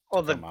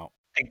to come out.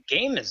 The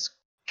game is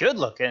good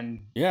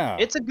looking. Yeah.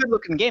 It's a good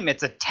looking game.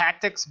 It's a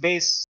tactics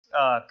based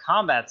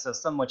combat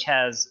system, which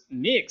has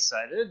me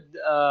excited.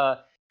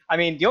 I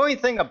mean, the only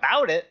thing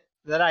about it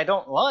that I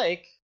don't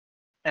like,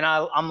 and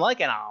I'm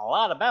liking a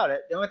lot about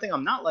it, the only thing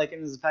I'm not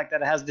liking is the fact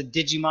that it has the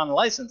Digimon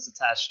license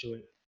attached to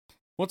it.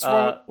 What's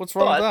wrong with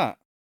that?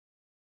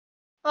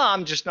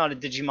 I'm just not a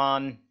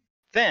Digimon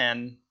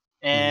fan,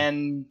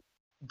 and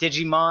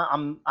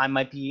Digimon, I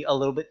might be a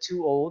little bit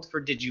too old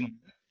for Digimon,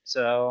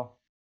 so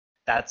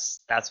that's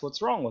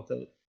what's wrong with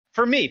it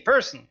for me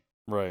personally.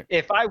 Right.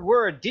 If I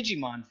were a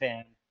Digimon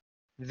fan,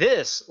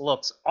 this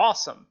looks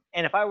awesome,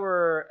 and if I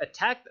were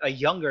a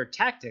younger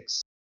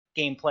tactics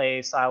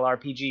gameplay style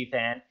RPG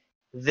fan,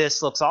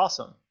 this looks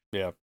awesome.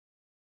 Yeah.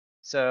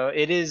 So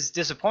it is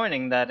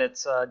disappointing that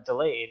it's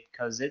delayed,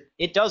 because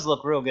it does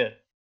look real good.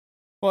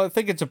 Well, I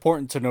think it's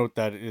important to note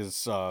that it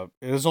is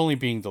only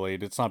being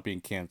delayed. It's not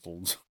being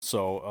canceled.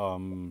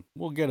 So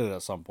we'll get it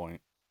at some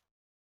point.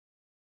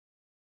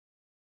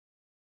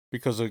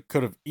 Because it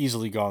could have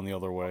easily gone the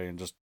other way and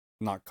just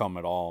not come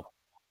at all.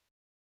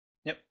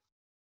 Yep.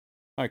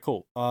 All right,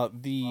 cool.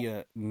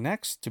 The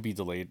next to be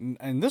delayed,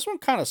 and this one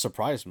kind of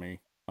surprised me,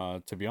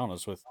 to be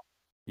honest, with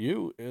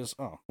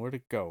Where'd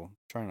it go?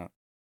 Trying to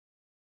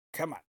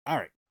come on. All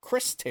right,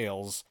 Chris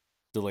Tales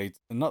delayed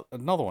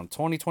another one.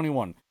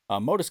 2021.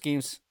 Modus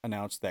Games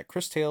announced that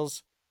Chris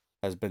Tales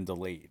has been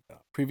delayed.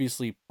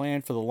 Previously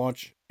planned for the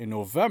launch in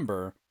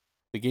November,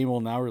 the game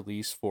will now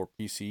release for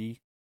PC,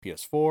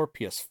 PS4,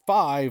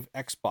 PS5,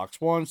 Xbox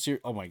One.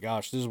 Oh my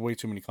gosh, this is way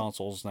too many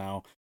consoles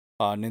now.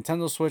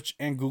 Nintendo Switch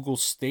and Google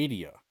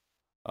Stadia.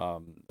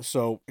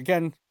 So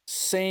again,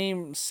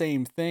 same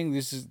thing.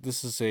 This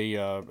is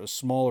a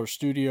smaller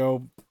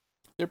studio.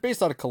 They're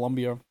based out of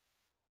Colombia.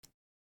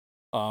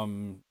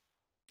 And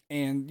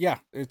yeah,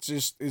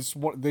 it's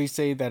what they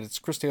say that it's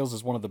Chris Tales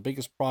is one of the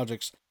biggest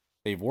projects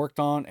they've worked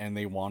on, and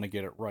they want to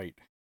get it right.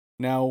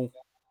 Now,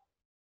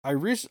 I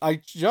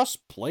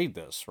just played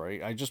this,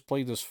 right? I just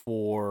played this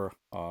for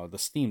the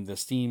Steam. The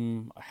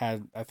Steam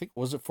had, I think,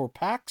 was it for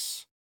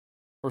PAX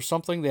or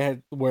something? They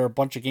had where a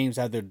bunch of games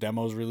had their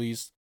demos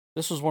released.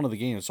 This was one of the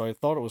games, so I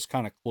thought it was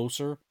kind of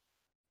closer.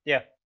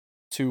 Yeah.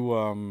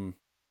 To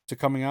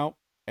coming out,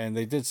 and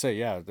they did say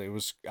it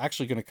was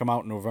actually going to come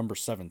out November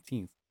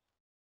 17th,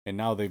 and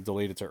now they've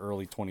delayed it to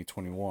early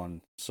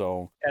 2021.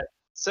 So yeah.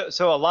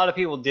 So a lot of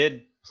people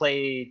did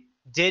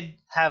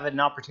have an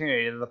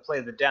opportunity to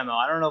play the demo.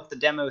 I don't know if the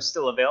demo is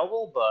still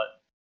available,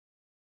 but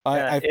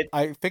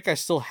I think I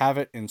still have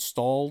it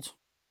installed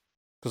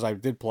because I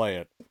did play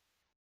it.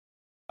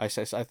 I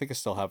think I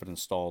still have it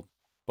installed,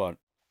 but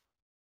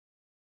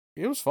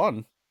it was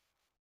fun.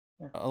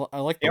 I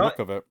like the look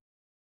of it.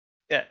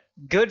 Yeah,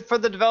 good for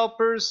the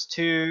developers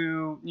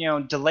to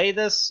delay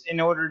this in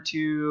order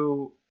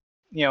to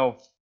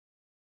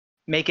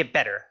make it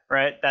better,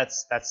 right?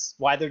 That's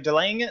why they're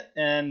delaying it.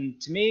 And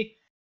to me,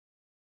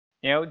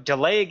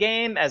 delay a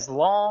game as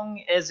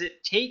long as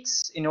it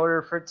takes in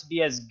order for it to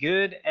be as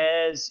good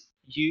as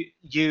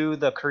you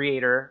the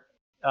creator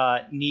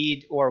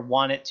need or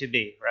want it to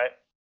be, right?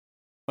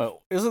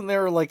 Well, isn't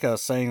there like a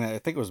saying that I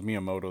think it was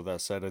Miyamoto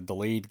that said a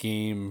delayed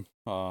game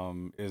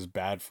is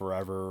bad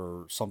forever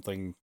or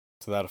something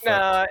to that effect?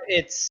 No,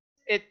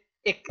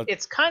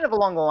 it's kind of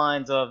along the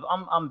lines of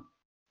I'm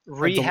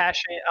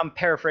rehashing, I'm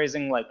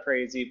paraphrasing like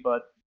crazy,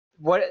 but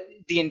what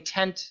the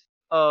intent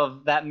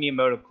of that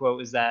Miyamoto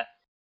quote is that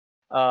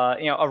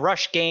a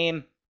rush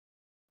game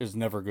is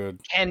never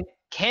good.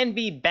 Can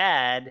be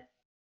bad,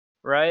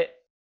 right?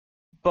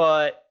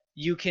 But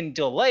you can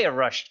delay a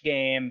rushed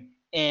game,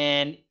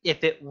 and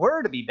if it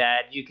were to be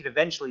bad, you could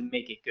eventually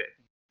make it good.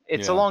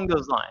 It's along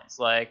those lines.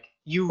 Like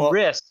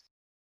risk.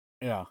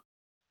 Yeah.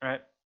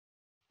 Right.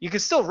 You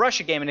could still rush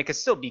a game and it could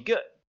still be good.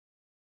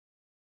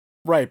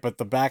 Right, but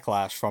the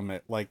backlash from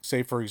it, like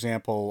say for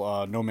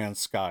example, No Man's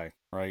Sky,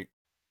 right?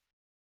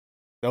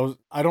 That was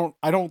I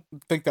don't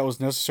think that was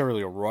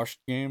necessarily a rushed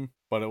game,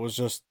 but it was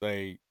just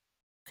a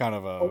kind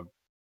of a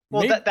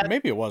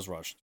maybe it was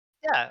rushed.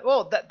 Yeah,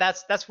 well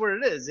that's what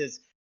it is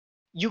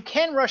you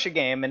can rush a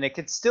game and it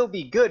could still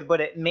be good,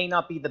 but it may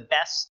not be the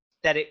best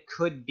that it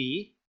could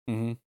be.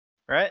 Mm-hmm.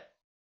 Right?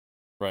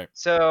 Right.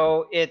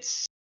 So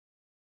it's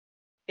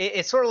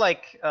sort of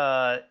like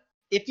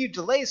if you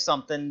delay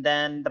something,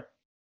 then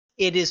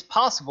it is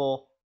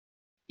possible,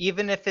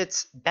 even if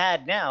it's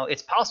bad now,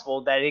 it's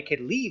possible that it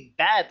could leave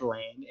bad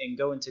lane and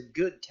go into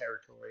good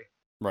territory.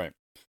 Right.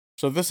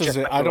 So this is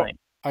it. I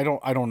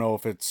don't know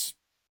if it's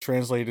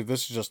translated.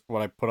 This is just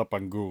what I put up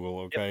on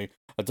Google, okay? Yep.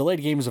 A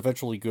delayed game is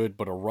eventually good,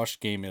 but a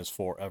rushed game is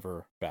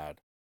forever bad.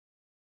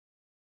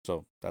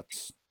 So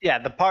that's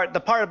the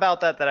part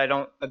about that I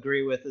don't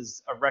agree with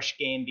is a rush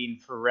game being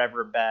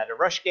forever bad. A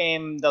rush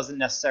game doesn't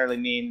necessarily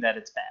mean that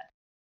it's bad.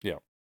 Yeah.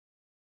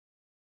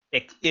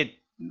 It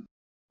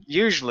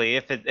usually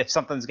if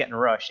something's getting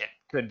rushed, it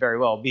could very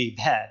well be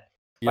bad.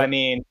 Yep. I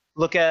mean,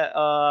 look at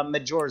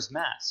Majora's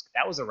Mask.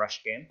 That was a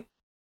rush game.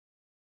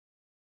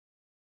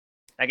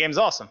 That game's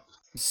awesome.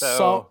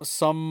 So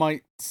some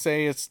might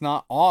say it's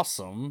not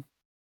awesome.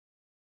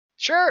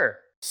 Sure.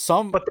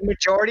 But the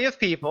majority of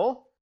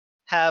people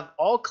have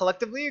all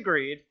collectively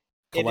agreed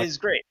it is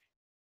great.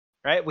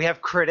 Right? We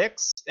have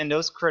critics, and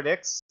those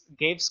critics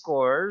gave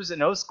scores,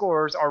 and those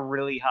scores are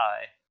really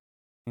high.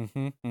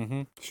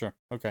 Sure.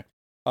 Okay.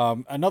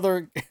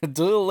 Another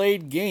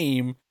delayed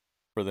game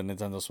for the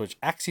Nintendo Switch,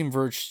 Axiom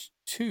Verge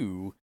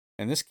 2,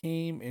 and this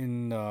came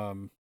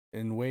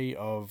in way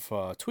of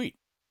tweet.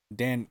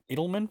 Dan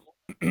Edelman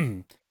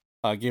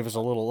gave us a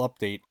little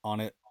update on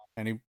it,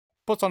 and he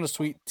puts on his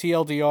tweet,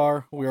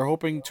 TLDR, we are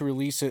hoping to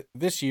release it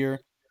this year,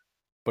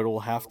 but it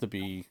will have to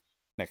be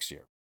next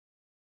year.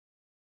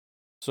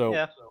 So,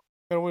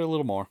 gotta wait a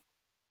little more.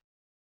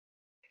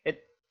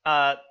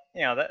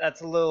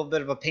 That's a little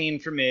bit of a pain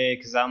for me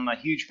because I'm a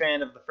huge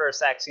fan of the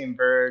first Axiom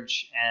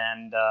Verge,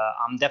 and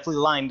I'm definitely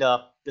lined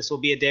up. This will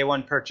be a day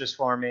one purchase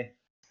for me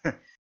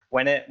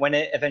when it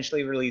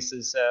eventually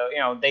releases. So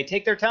they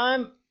take their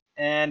time,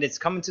 and it's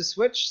coming to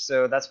Switch,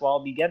 so that's why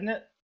I'll be getting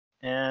it.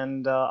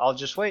 And I'll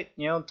just wait.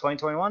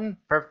 2021,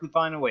 perfectly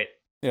fine to wait.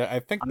 Yeah, I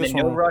think I'm in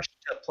no rush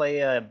to play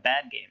a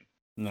bad game.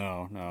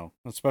 No,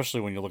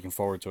 especially when you're looking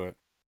forward to it.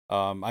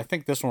 I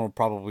think this one will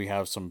probably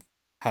have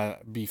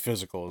be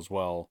physical as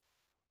well.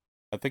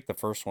 I think the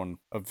first one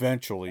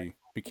eventually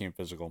became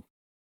physical.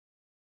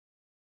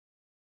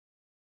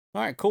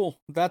 All right, cool.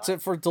 That's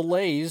it for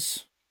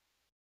delays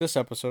this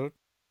episode.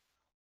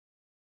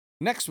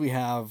 Next, we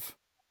have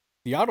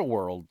the Outer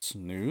Worlds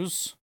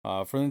news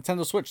for the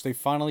Nintendo Switch. They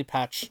finally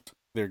patched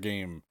their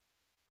game.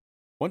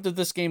 When did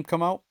this game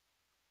come out?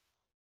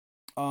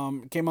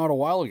 It came out a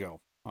while ago,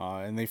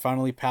 and they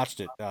finally patched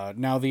it.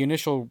 Now, the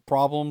initial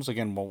problems,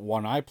 again,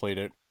 when I played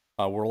it,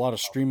 were a lot of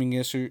streaming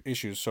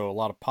issues, so a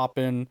lot of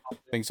pop-in,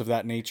 things of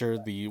that nature.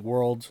 The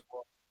world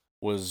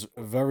was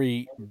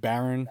very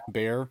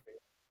bare.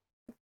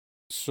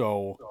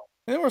 So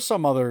there were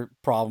some other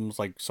problems,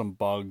 like some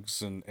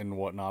bugs and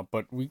whatnot,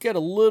 but we get a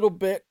little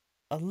bit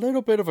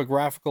of a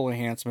graphical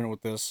enhancement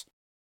with this.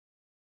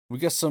 We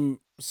get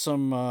some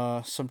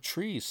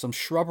trees, some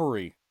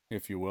shrubbery,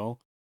 if you will.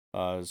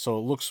 So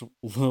it looks a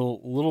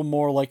little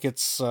more like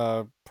its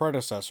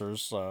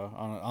predecessors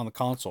on the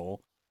console.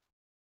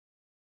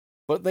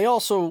 But they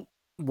also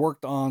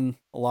worked on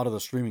a lot of the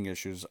streaming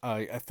issues.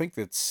 I think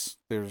there's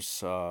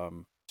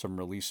some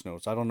release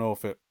notes. I don't know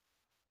if it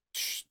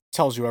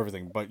tells you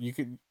everything, but you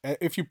could,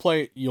 if you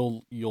play it,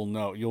 you'll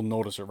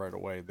notice it right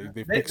away.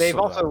 They've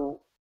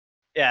also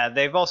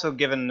they've also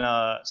given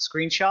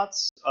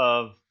screenshots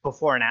of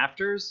before and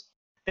afters.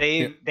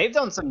 They've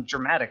done some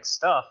dramatic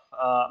stuff.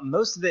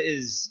 Most of it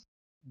is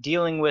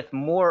dealing with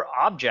more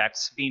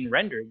objects being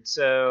rendered.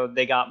 So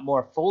they got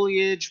more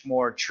foliage,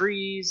 more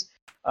trees.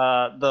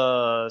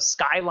 The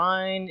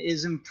skyline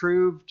is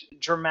improved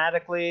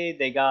dramatically.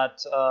 They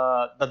got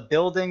the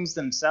buildings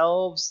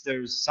themselves.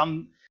 There's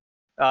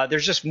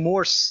just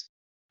more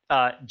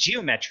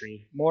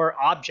geometry, more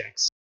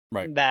objects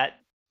that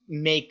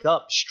make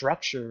up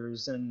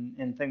structures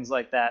and things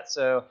like that.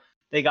 So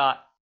they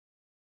got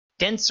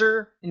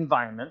denser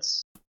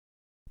environments,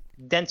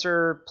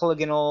 denser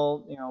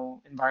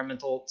polygonal,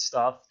 environmental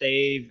stuff.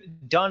 They've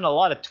done a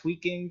lot of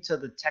tweaking to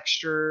the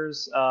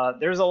textures.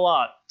 There's a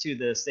lot to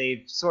this.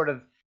 They've sort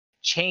of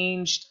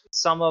changed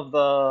some of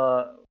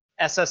the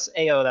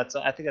SSAO.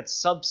 I think that's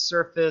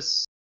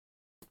subsurface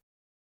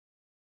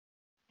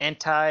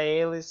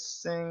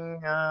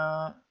anti-aliasing.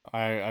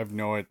 I've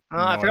no idea.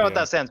 I forgot what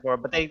that stands for,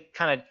 but they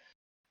kind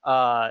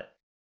of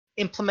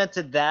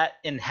implemented that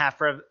in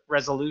half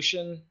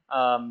resolution.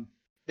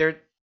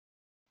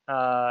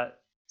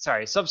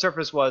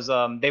 Subsurface was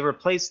they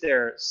replaced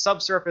their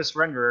subsurface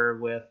renderer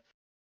with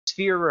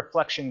sphere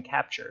reflection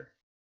capture.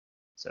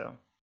 So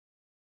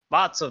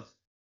lots of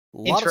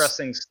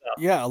interesting stuff.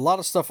 Yeah, a lot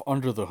of stuff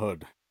under the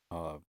hood,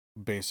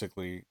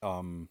 basically.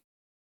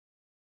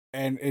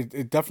 And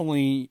it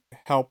definitely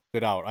helped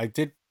it out. I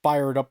did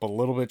fire it up a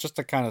little bit just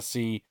to kind of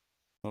see,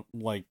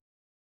 like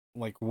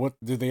what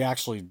did they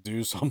actually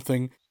do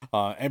something.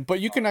 But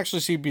you can actually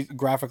see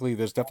graphically,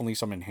 there's definitely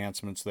some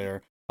enhancements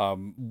there.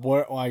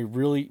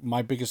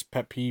 My biggest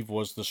pet peeve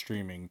was the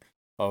streaming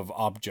of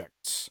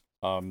objects.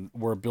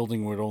 Where a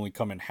building would only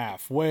come in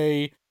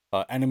halfway,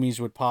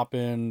 enemies would pop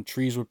in,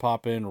 trees would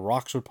pop in,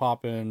 rocks would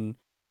pop in,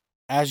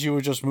 as you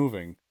were just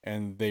moving,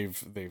 and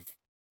they've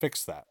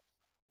fixed that,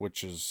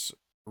 which is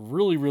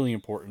really, really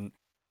important.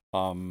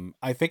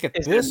 I think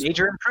is it a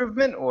major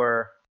improvement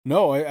or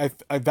no? I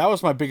that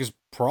was my biggest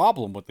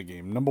problem with the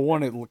game. Number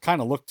one, it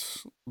kind of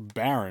looked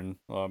barren.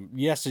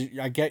 Yes,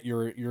 I get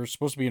you're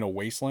supposed to be in a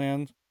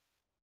wasteland,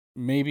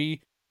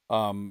 maybe,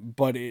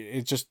 but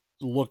it just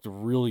looked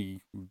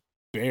really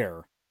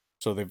bare.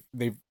 So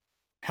they've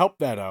helped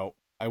that out.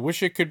 I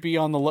wish it could be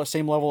on the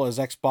same level as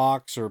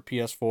Xbox or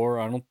PS4.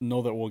 I don't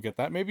know that we'll get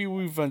that. Maybe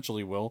we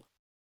eventually will.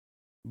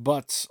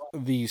 But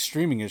the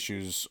streaming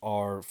issues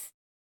are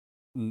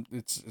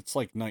it's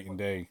like night and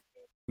day.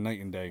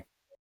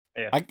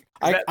 Yeah.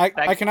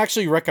 I can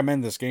actually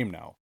recommend this game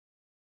now.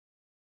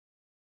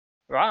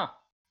 Wow.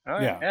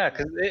 Yeah,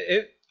 because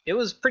it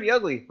was pretty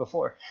ugly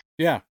before.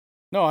 Yeah.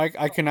 No,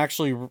 I can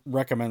actually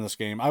recommend this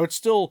game. I would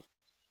still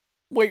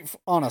wait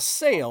on a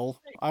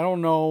sale. I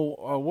don't know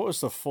what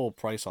was the full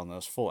price on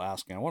this, full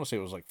asking. I want to say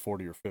it was like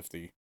 40 or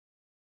 50.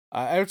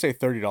 I would say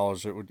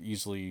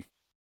 $30.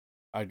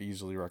 I'd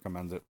easily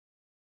recommend it.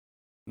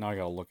 Now I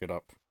gotta look it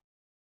up.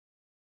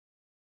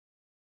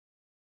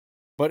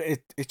 But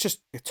it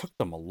took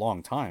them a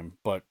long time.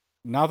 But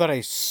now that I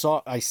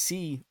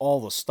see all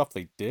the stuff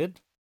they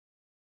did,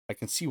 I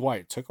can see why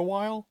it took a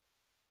while.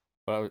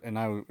 But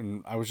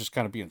I was just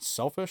kind of being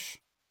selfish.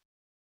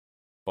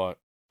 But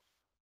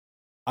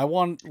I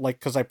want,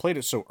 because I played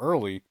it so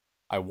early,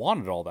 I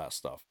wanted all that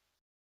stuff.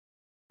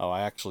 Oh,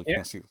 I actually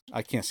can't see.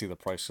 I can't see the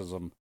price because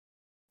I'm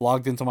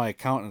logged into my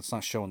account and it's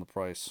not showing the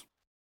price.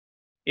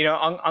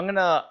 I'm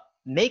gonna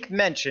make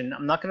mention.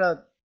 I'm not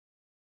gonna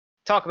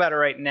talk about it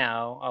right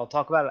now. I'll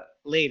talk about it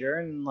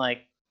later in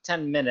like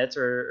 10 minutes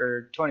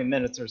or 20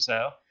 minutes or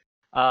so.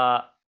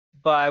 But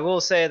I will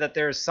say that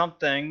there's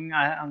something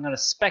I'm gonna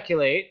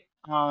speculate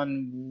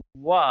on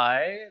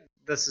why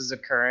this is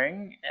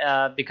occurring,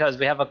 because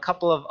we have a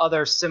couple of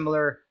other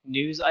similar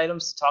news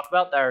items to talk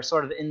about that are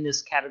sort of in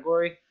this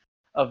category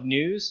of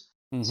news.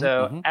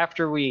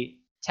 After we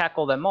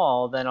tackle them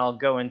all, then I'll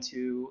go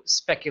into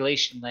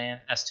speculation land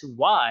as to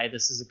why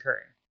this is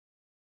occurring.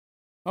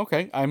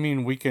 Okay, I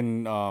mean we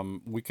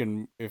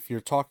can if you're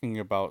talking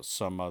about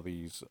some of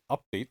these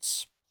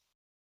updates,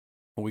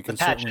 we The can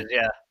certainly patches,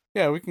 yeah.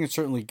 yeah, we can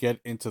certainly get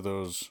into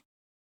those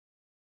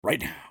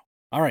right now.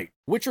 All right,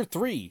 Witcher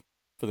 3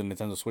 for the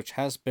Nintendo Switch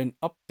has been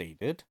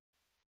updated.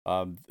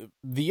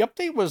 The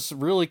update was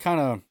really kind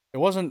of it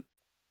wasn't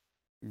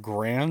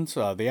grand.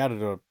 They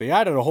added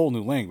a whole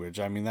new language.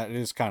 I mean that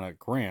is kind of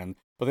grand,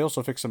 but they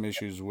also fixed some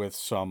issues with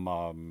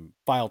some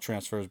file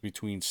transfers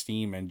between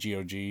Steam and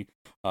GOG.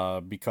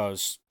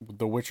 Because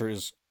The Witcher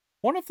is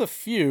one of the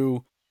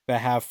few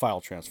that have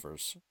file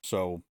transfers.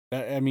 So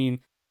I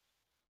mean,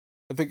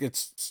 I think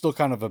it's still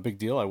kind of a big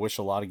deal. I wish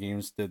a lot of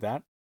games did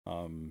that.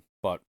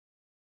 But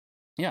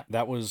yeah,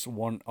 that was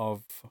one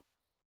of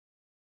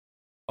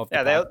the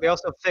Yeah, patch. they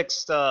also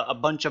fixed a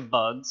bunch of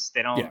bugs.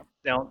 Yeah,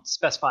 They don't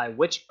specify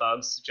which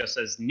bugs, just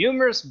as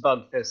numerous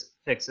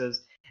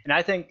fixes. And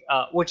I think,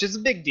 which is a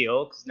big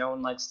deal because no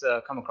one likes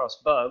to come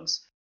across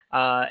bugs.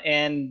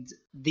 And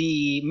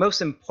the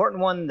most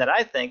important one that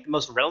I think, the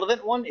most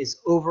relevant one, is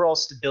overall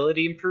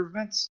stability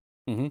improvements.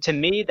 hmm To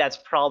me, that's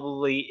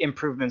probably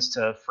improvements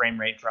to frame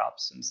rate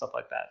drops and stuff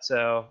like that.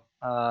 So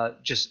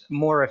just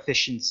more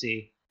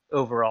efficiency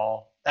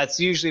overall.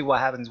 That's usually what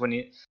happens when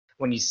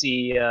you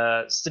see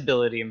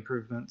stability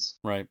improvements.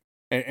 right.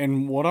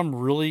 And what I'm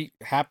really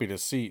happy to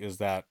see is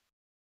that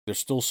they're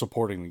still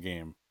supporting the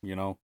game. We-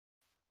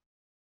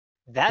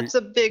 That's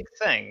a big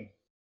thing.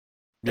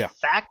 The yeah.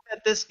 fact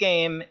that this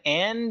game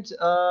and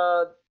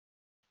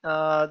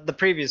the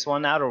previous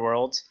one, Outer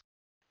Worlds,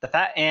 the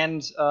fact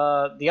and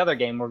the other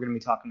game we're going to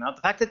be talking about,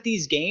 the fact that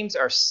these games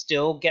are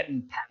still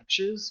getting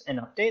patches and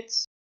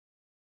updates,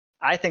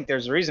 I think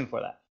there's a reason for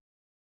that.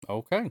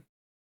 Okay.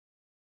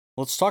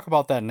 Let's talk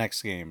about that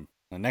next game.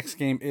 The next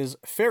game is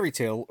Fairy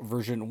Tale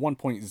version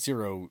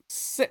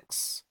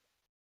 1.06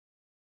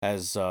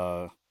 has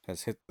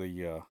hit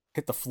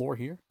the floor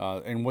here.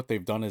 And what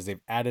they've done is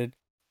they've added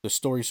the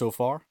story so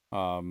far.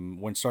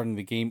 When starting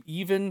the game,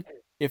 even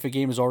if a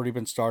game has already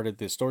been started,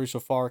 the story so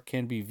far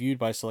can be viewed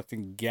by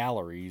selecting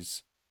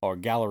galleries or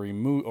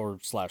or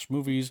slash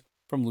movies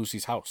from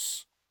Lucy's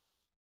house.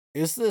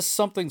 Is this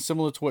something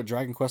similar to what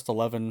Dragon Quest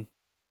XI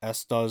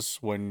S does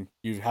when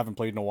you haven't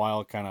played in a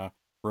while? It kind of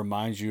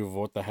reminds you of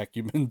what the heck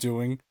you've been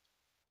doing.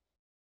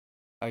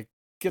 I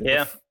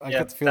Yeah, I yeah, get the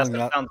that's feeling what it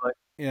that sounds like.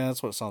 yeah,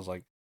 that's what it sounds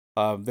like.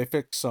 They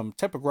fixed some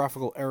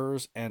typographical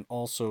errors and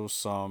also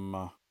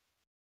some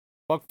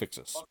bug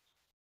fixes.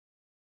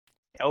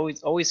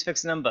 Always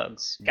fixing them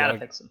bugs. Gotta Gotta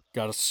fix them.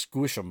 gotta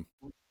squish them.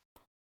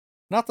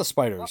 Not the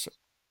spiders.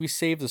 We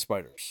save the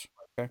spiders.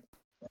 Okay.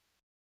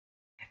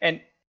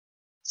 And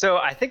so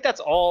I think that's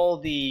all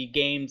the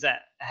games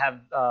that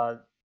have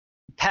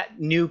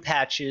new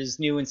patches,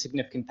 new and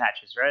significant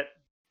patches, right?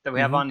 That we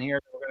have Mm-hmm. on here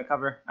that we're going to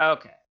cover.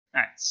 Okay,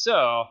 all right.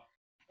 So,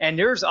 and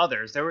there's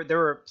others. There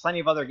were plenty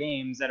of other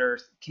games that are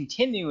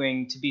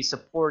continuing to be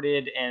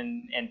supported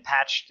and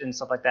patched and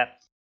stuff like that.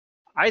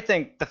 I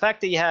think the fact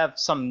that you have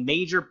some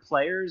major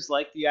players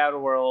like the Outer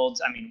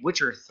Worlds, I mean,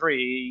 Witcher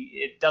 3,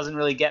 it doesn't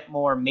really get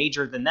more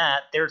major than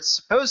that. They're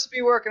supposed to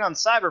be working on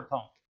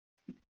Cyberpunk,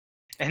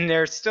 and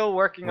they're still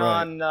working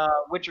Right. on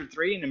Witcher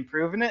 3 and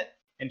improving it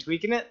and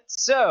tweaking it.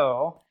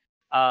 So,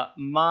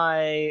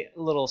 my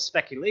little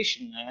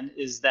speculation then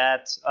is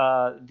that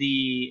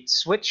the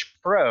Switch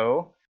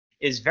Pro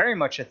is very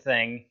much a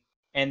thing,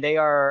 and they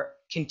are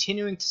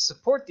continuing to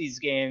support these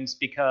games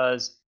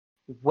because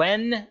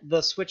when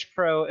the Switch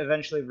Pro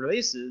eventually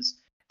releases,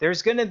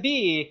 there's going to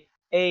be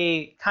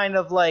a kind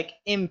of like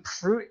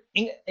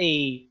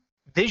a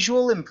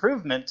visual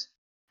improvement,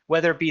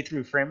 whether it be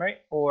through frame rate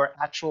or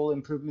actual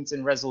improvements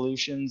in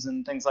resolutions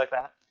and things like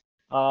that.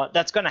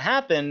 That's going to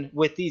happen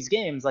with these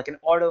games, like an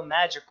auto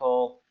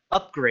magical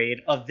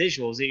upgrade of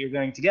visuals that you're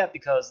going to get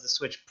because the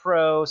Switch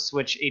Pro,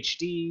 Switch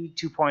HD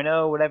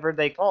 2.0, whatever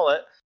they call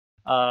it,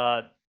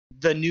 uh,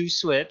 the new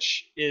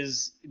Switch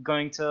is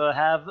going to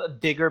have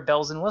bigger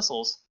bells and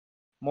whistles,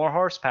 more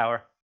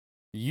horsepower.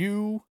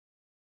 You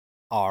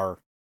are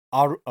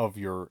out of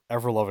your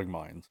ever loving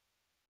mind.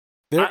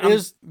 There I'm.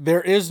 is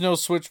there is no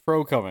Switch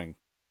Pro coming.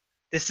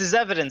 This is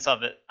evidence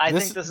of it. I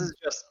think This this is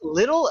just a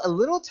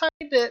little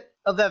tiny bit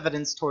of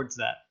evidence towards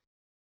that.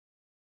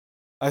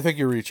 I think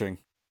you're reaching.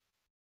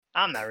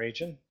 I'm not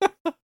reaching.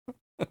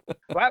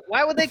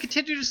 Why would they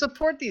continue to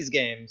support these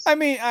games? I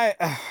mean,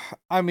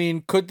 I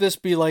mean, could this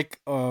be like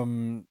I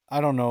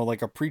don't know,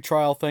 like a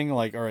pre-trial thing?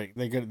 Like, all right,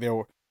 they're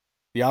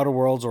the Outer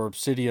Worlds or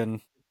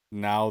Obsidian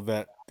now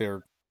that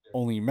they're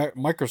only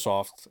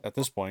Microsoft at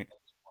this point.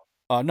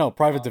 No,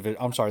 Private Division.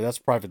 I'm sorry, that's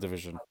Private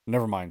Division.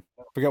 Never mind.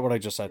 Forget what I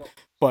just said.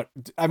 But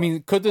I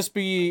mean, could this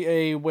be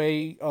a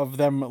way of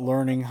them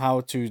learning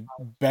how to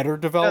better No,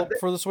 develop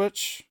for the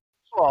Switch?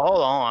 well,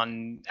 hold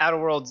on. Outer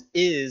Worlds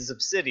is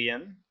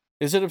Obsidian.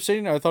 Is it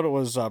Obsidian? I thought it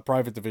was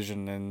Private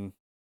Division and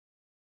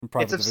It's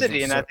Private Division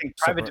Obsidian. I think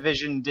Private separate.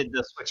 Division did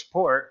the Switch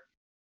port.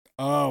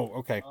 Oh,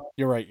 okay.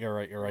 You're right. You're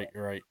right. You're right.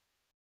 You're right.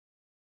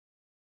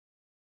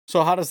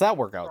 So how does that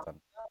work out then?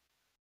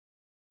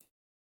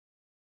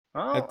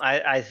 Well,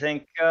 That, I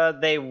think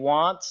they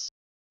want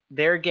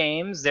their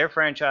games, their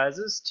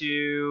franchises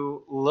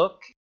to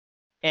look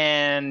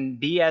and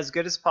be as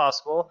good as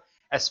possible,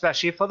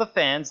 especially for the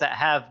fans that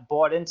have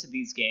bought into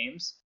these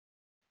games.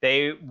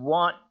 They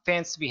want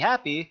fans to be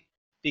happy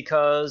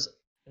because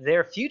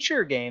their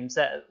future games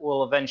that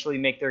will eventually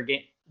make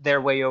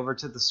their way over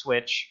to the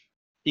Switch,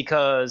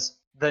 because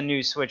the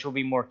new Switch will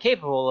be more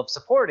capable of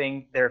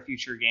supporting their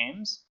future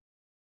games.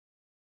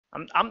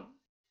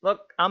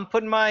 I'm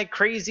putting my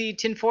crazy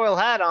tinfoil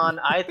hat on.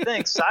 I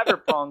think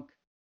Cyberpunk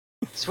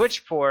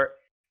Switch port,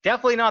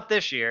 definitely not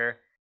this year,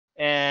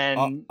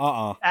 and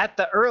at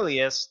the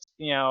earliest,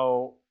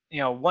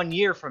 1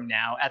 year from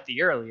now at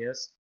the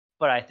earliest,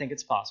 but I think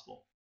it's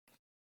possible.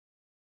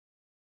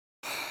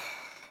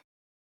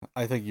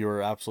 I think you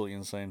are absolutely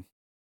insane.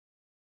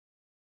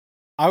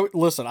 I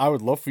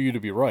would love for you to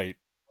be right.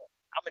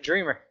 I'm a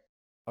dreamer.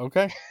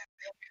 Okay.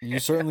 You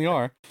certainly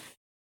are.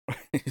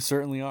 You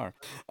certainly are.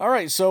 All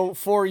right, so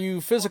for you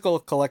physical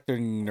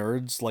collecting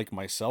nerds like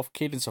myself,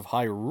 Cadence of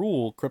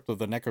Hyrule, Crypt of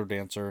the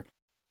Necrodancer,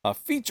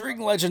 featuring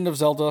Legend of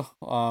Zelda,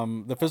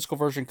 the physical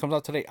version comes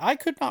out today. I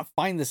could not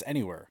find this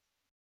anywhere.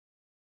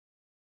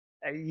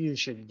 You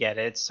should get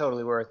it. It's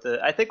totally worth it.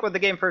 I think when the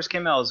game first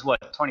came out, it was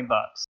what, $20,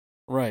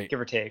 right? Give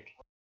or take.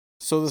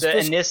 So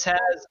and this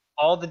has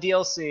all the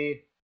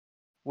DLC,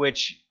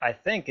 which I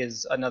think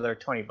is another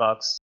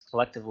 $20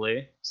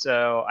 collectively.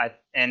 So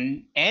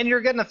and you're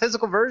getting a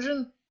physical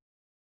version.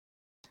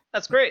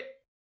 That's great.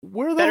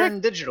 Better than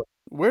digital.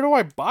 Where do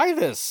I buy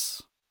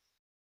this?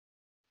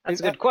 That's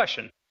a good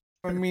question.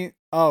 I mean,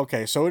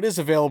 okay, so it is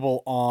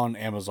available on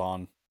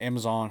Amazon.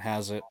 Amazon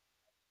has it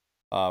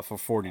for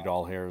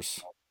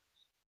 $40.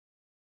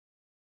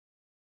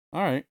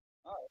 All right.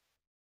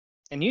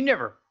 And you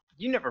never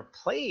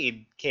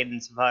played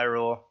Cadence of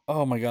Hyrule.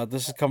 Oh my god,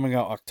 this is coming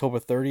out October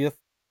 30th.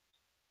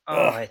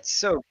 Oh, it's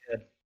so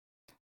good.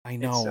 I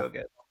know. It's so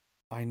good.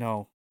 I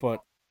know,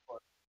 but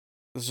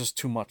it's just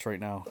too much right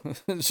now.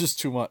 It's just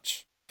too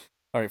much.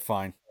 All right,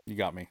 fine. You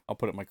got me. I'll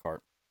put it in my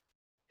cart.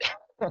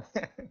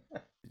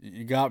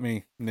 You got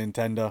me,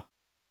 Nintendo.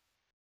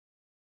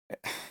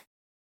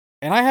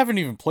 And I haven't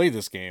even played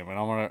this game, and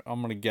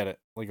I'm gonna get it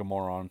like a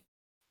moron.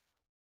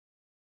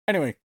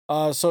 Anyway,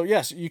 so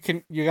yes, you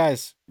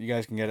guys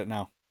can get it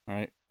now. All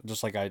right,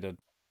 just like I did.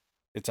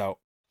 It's out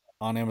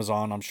on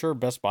Amazon. I'm sure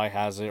Best Buy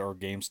has it, or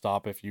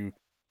GameStop if you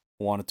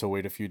wanted to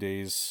wait a few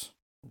days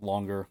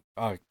longer.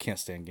 I can't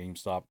stand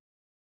GameStop.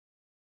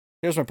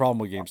 Here's my problem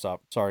with GameStop.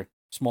 Sorry.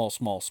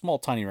 Small,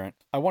 tiny rant.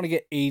 I want to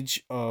get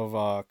Age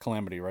of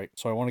Calamity, right?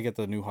 So I want to get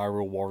the new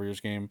Hyrule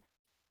Warriors game.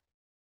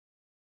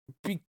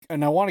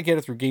 And I want to get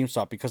it through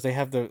GameStop because they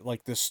have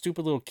this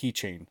stupid little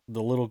keychain,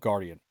 the little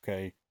Guardian,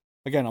 okay?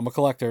 Again, I'm a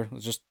collector.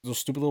 It's just those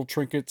stupid little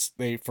trinkets,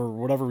 for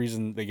whatever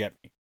reason, they get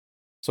me.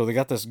 So they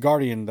got this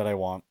Guardian that I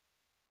want.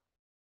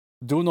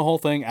 Doing the whole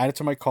thing, add it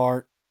to my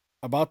cart,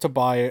 about to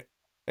buy it,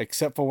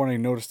 except for when I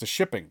notice the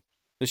shipping.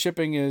 The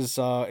shipping is,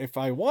 if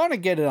I want to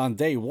get it on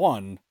day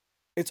one,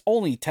 it's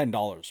only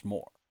 $10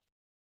 more.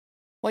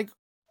 Like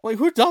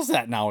who does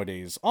that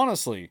nowadays?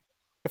 Honestly,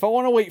 if I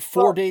want to wait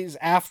 4 days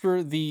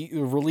after the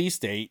release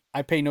date,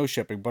 I pay no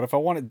shipping. But if I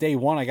want it day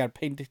one, I got to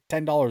pay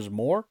 $10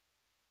 more.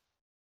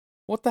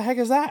 What the heck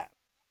is that?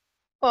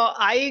 Well,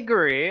 I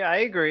agree.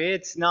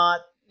 It's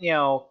not,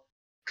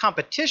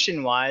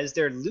 competition-wise,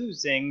 they're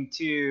losing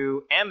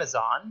to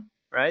Amazon,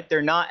 right?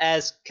 They're not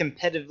as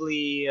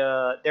competitively,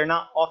 they're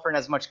not offering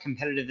as much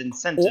competitive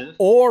incentive.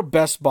 Or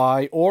Best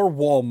Buy, or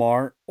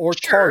Walmart, or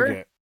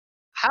Target.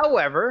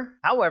 However,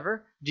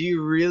 do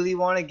you really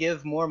want to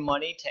give more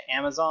money to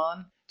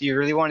Amazon? Do you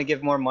really want to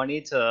give more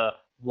money to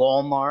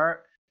Walmart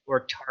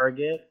or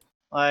Target?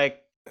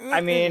 Like,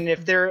 I mean,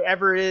 if there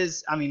ever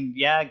is,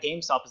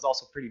 GameStop is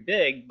also pretty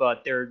big,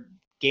 but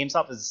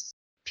GameStop is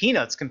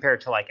peanuts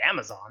compared to like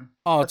Amazon.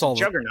 Oh, it's all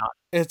juggernaut.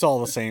 It's all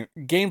the same.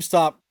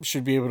 GameStop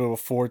should be able to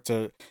afford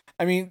to.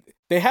 I mean,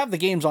 they have the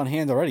games on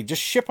hand already.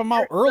 Just ship them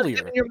out earlier.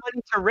 You're giving your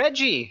money to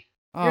Reggie.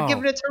 You're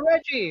giving it to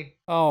Reggie.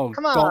 Oh,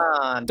 come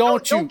on!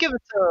 Don't give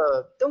it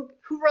to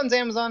Who runs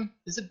Amazon?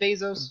 Is it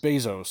Bezos?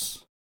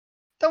 Bezos.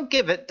 Don't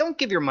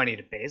give your money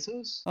to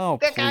Bezos. Oh,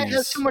 that guy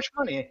has too much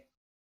money.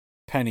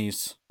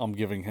 Pennies, I'm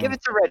giving him. Give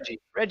it to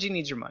Reggie. Reggie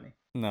needs your money.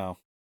 No.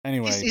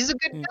 Anyway, he's a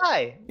good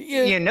guy.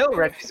 Yeah.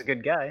 Reggie's a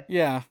good guy.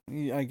 Yeah,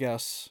 I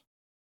guess.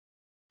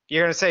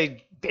 You're gonna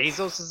say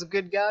Bezos is a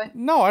good guy?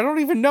 No, I don't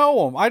even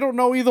know him. I don't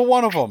know either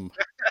one of them.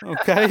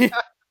 Okay.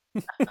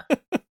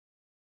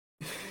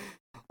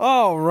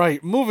 All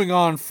right, moving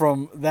on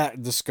from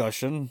that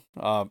discussion.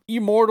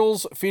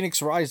 Immortals: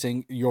 Phoenix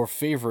Rising, your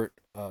favorite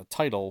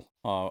title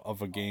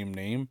of a game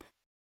name.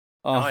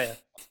 Oh yeah.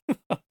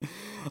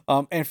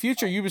 And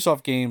future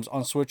Ubisoft games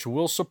on Switch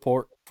will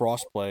support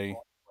crossplay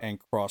and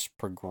cross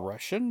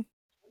progression.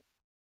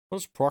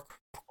 What's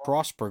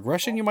cross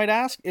progression, you might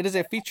ask? It is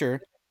a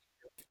feature.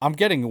 I'm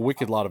getting a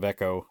wicked lot of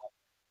echo.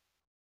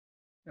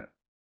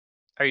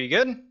 Are you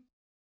good?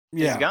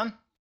 Yeah. Is it gone?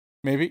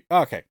 Maybe.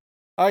 Okay.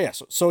 Oh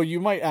yes. So you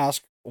might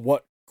ask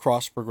what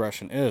cross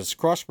progression is.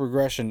 Cross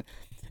progression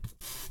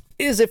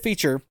is a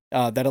feature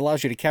that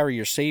allows you to carry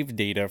your save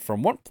data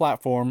from one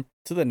platform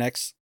to the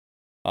next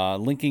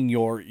Linking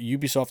your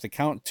Ubisoft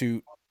account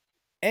to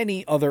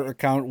any other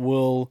account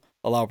will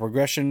allow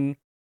progression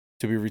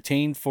to be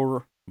retained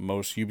for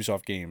most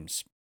Ubisoft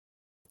games.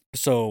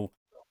 So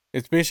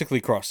it's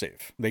basically cross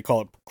save. They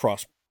call it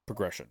cross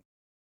progression.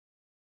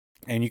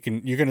 And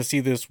you're gonna see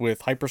this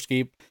with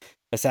Hyperscape,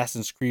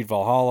 Assassin's Creed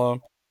Valhalla,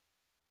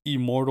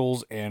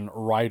 Immortals, and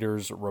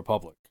Riders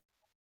Republic.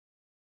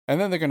 And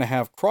then they're gonna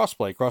have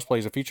crossplay. Crossplay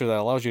is a feature that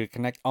allows you to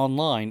connect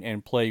online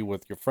and play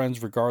with your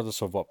friends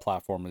regardless of what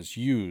platform is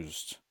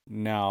used.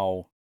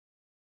 Now,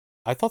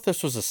 I thought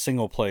this was a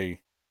single player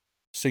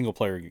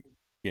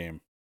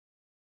game.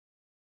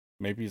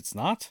 Maybe it's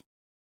not?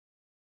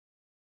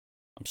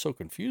 I'm so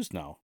confused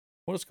now.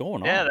 What is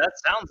going on? Yeah, that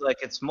sounds like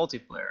it's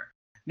multiplayer.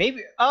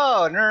 Maybe.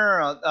 Oh,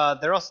 no.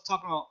 They're also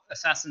talking about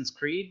Assassin's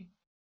Creed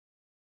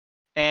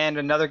and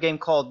another game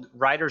called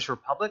Riders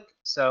Republic.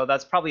 So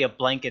that's probably a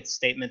blanket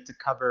statement to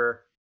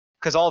cover,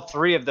 because all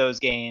three of those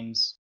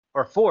games,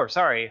 or four,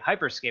 sorry,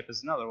 Hyperscape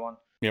is another one.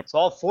 Yep. So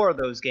all four of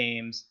those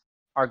games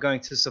are going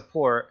to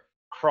support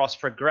cross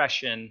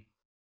progression,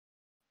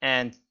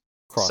 and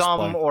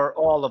some or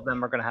all of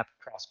them are going to have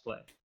crossplay.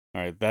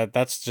 All right,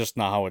 that's just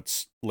not how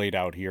it's laid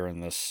out here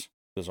in this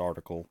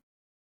article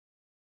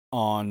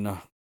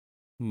on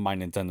My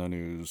Nintendo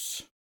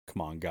News.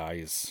 Come on,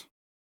 guys.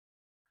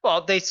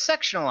 Well, they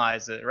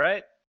sectionalize it,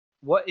 right?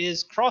 What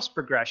is cross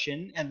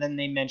progression? And then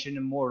they mention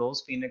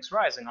Immortals, Phoenix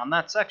Rising on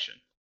that section.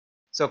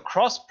 So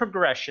cross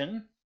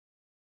progression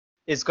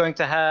is going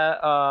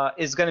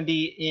to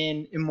be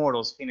in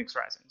Immortals, Phoenix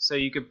Rising. So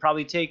you could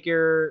probably take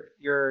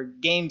your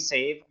game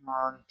save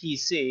on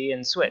PC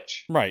and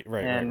Switch. Right.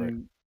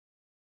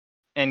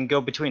 And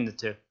go between the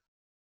two.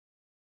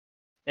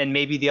 And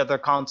maybe the other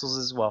consoles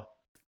as well.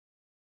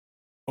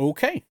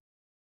 Okay.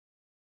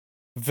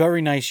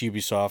 Very nice,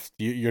 Ubisoft.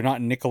 You're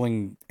not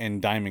nickeling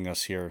and diming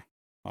us here.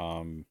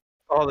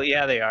 Oh,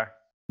 yeah, they are.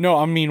 No,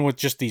 I mean with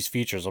just these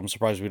features. I'm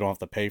surprised we don't have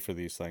to pay for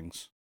these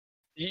things.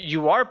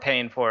 You are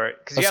paying for it,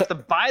 because you have to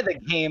buy the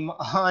game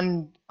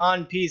on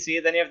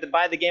PC, then you have to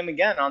buy the game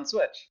again on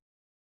Switch.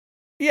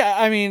 Yeah,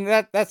 I mean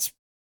that's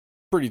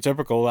pretty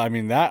typical. I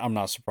mean, that I'm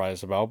not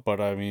surprised about, but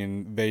I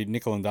mean, they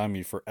nickel and dime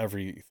you for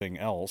everything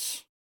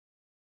else.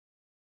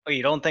 Oh,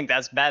 you don't think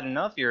that's bad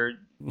enough? A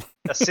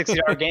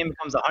 $60 game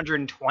becomes a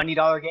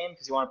 $120 game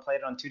because you want to play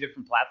it on two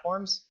different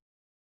platforms?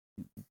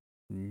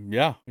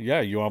 Yeah,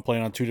 you want to play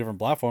it on two different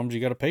platforms,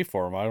 you got to pay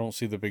for them. I don't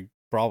see the big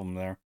problem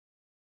there.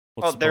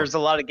 Well, there's a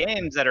lot of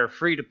games that are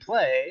free to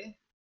play,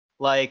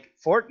 like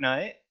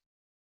Fortnite.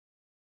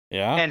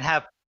 Yeah. And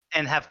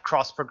have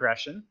cross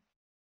progression.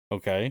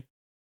 Okay.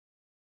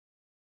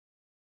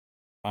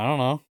 I don't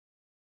know.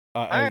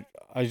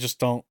 I just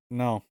don't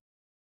know.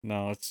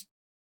 No, it's.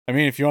 I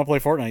mean, if you want to play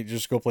Fortnite,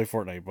 just go play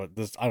Fortnite. But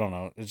this, I don't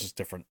know. It's just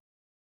different.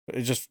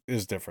 It just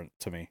is different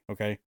to me.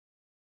 Okay,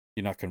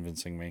 you're not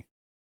convincing me.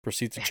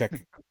 Proceed to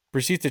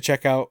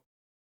check out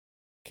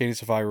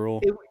Cadence of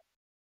Hyrule.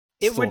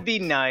 It would be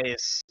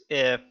nice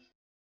if,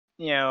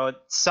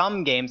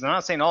 some games. I'm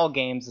not saying all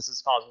games this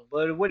is possible,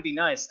 but it would be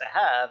nice to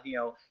have.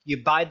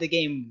 You buy the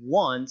game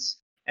once,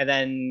 and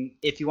then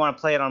if you want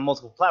to play it on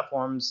multiple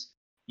platforms,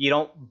 you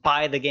don't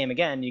buy the game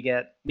again. You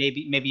get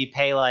maybe you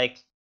pay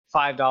like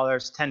 $5,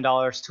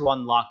 $10 to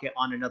unlock it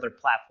on another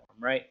platform,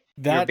 right?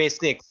 You're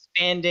basically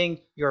expanding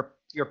your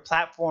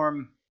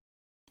platform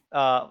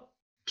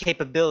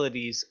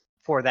capabilities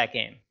for that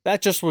game.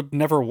 That just would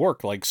never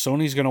work. Like,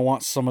 Sony's going to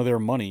want some of their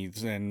money,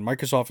 and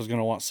Microsoft is going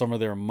to want some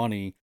of their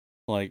money.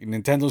 Like,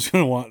 Nintendo's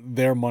going to want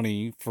their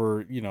money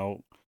for,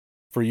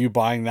 for you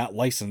buying that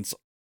license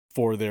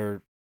for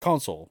their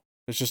console.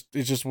 It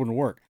just wouldn't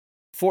work.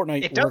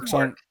 Fortnite works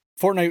on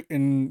Fortnite,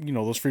 and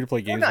those free to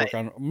play games work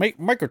on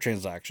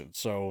microtransactions.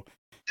 So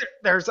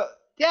there's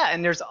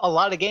a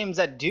lot of games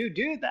that do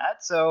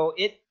that. So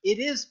it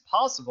is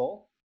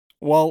possible.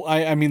 Well,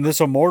 I mean, this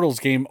Immortals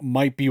game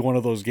might be one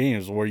of those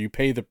games where you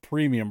pay the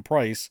premium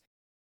price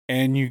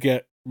and you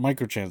get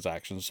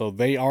microtransactions. So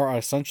they are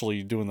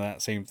essentially doing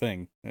that same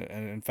thing.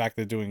 And in fact,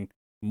 they're doing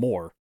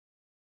more.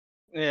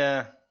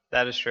 Yeah,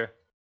 that is true.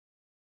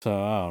 So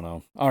I don't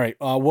know. All right.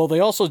 Well, they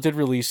also did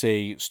release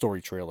a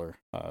story trailer,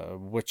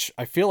 which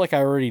I feel like I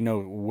already know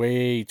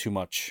way too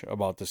much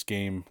about this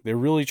game. They're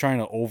really trying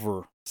to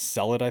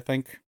oversell it, I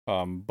think.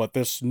 But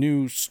this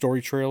new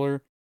story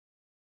trailer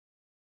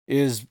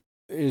is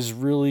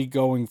really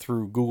going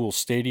through Google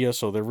Stadia,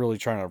 so they're really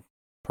trying to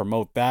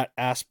promote that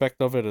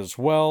aspect of it as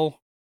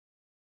well.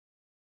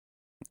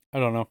 I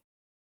don't know.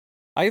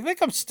 I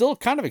think I'm still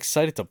kind of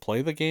excited to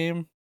play the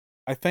game.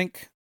 I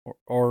think,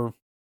 or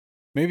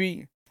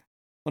maybe.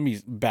 Let me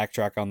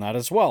backtrack on that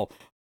as well.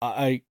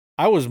 I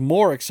was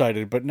more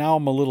excited, but now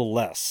I'm a little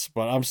less.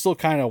 But I'm still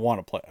kind of want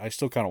to play. I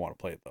still kind of want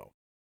to play it though.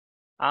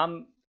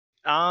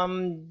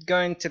 I'm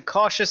going to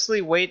cautiously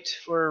wait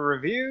for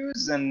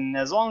reviews, and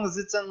as long as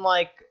it's in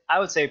I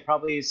would say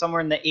probably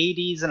somewhere in the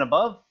 80s and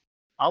above,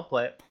 I'll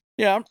play it.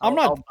 Yeah, I'll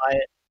buy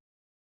it.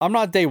 I'm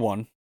not day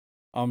one.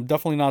 I'm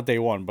definitely not day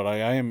one, but I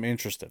am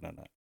interested in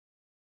it.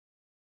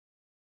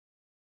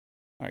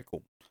 All right,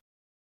 cool.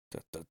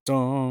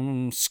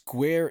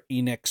 Square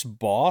Enix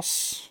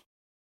boss.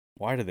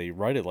 Why do they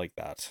write it like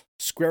that?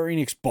 Square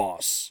Enix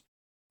boss.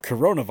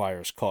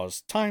 Coronavirus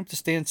caused time to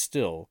stand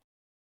still,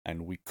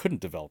 and we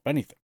couldn't develop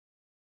anything.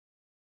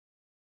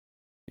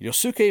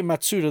 Yosuke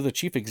Matsuda, the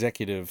chief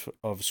executive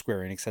of Square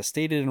Enix, has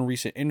stated in a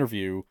recent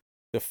interview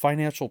the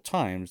Financial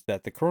Times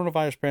that the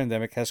coronavirus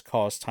pandemic has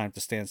caused time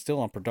to stand still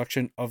on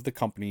production of the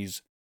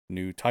company's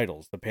new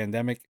titles. The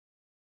pandemic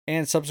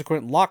and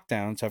subsequent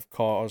lockdowns have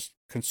caused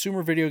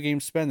consumer video game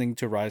spending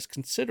to rise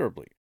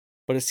considerably,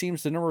 but it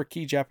seems the number of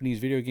key Japanese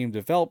video game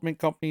development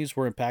companies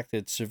were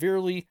impacted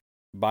severely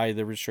by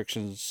the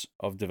restrictions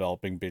of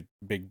developing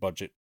big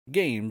budget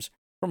games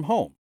from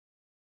home.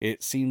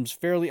 It seems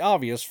fairly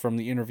obvious from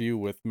the interview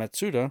with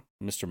Matsuda,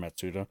 Mr.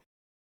 Matsuda,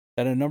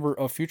 that a number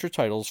of future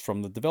titles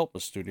from the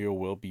development studio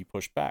will be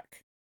pushed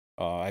back.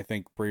 I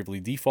think Bravely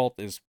Default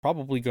is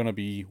probably going to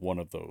be one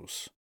of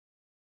those.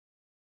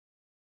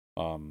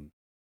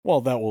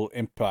 Well, that will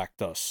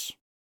impact us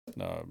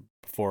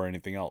before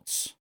anything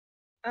else.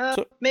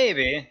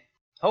 Maybe.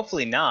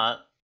 Hopefully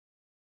not.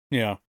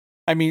 Yeah.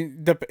 I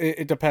mean,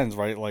 it depends,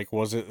 right? Like,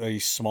 was it a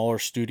smaller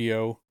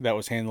studio that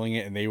was handling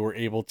it and they were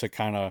able to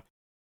kind of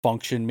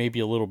function maybe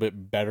a little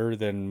bit better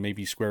than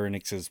maybe Square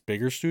Enix's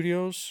bigger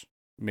studios?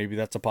 Maybe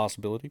that's a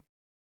possibility.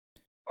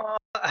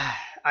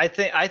 I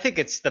think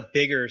it's the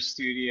bigger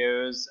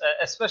studios,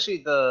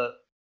 especially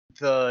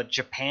the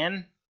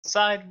Japan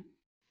side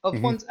of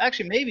ones.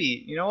 Actually,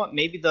 maybe, you know what?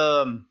 Maybe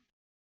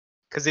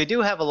because they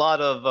do have a lot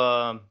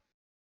of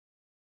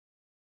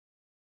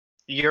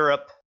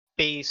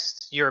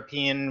Europe-based,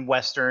 European,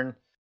 Western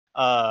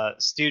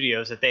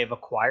studios that they've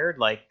acquired.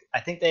 Like, I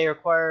think they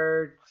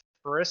acquired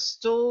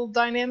Crystal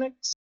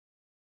Dynamics.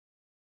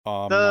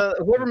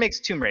 Whoever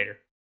makes Tomb Raider.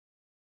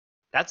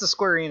 That's a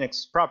Square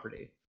Enix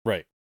property.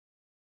 Right.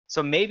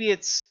 So maybe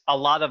it's a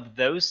lot of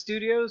those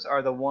studios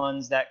are the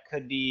ones that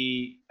could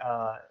be,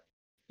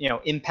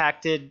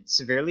 impacted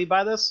severely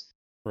by this.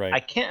 Right. I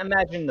can't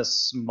imagine the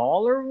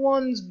smaller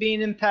ones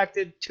being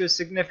impacted to a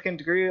significant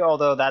degree,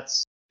 although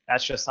that's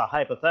just a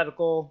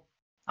hypothetical.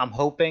 I'm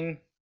hoping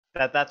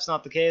that that's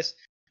not the case.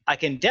 I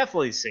can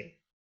definitely see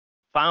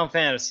Final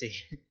Fantasy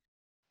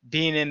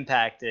being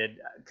impacted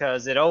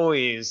because it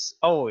always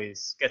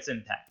gets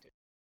impacted.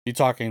 You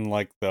talking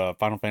like the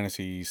Final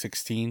Fantasy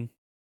 16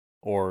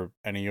 or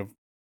any of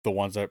the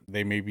ones that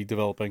they may be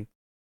developing?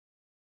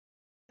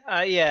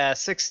 Yeah,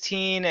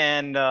 16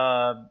 and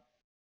Final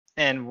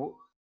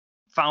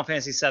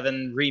Fantasy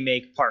 7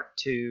 Remake Part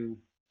 2,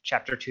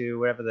 Chapter 2,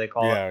 whatever they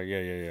call it.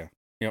 Yeah.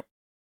 Yep.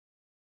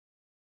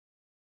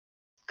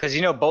 Because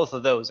both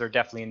of those are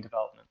definitely in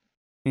development.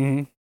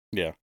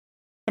 Yeah.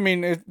 I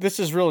mean, this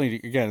is really,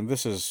 again,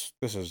 this is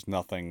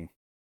nothing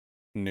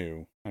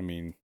new. I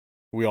mean,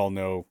 we all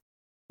know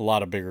a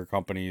lot of bigger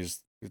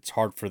companies, it's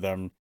hard for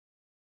them.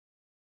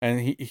 And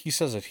he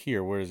says it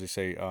here. Where does he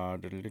say?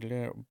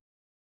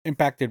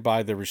 Impacted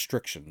by the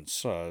restrictions.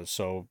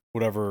 So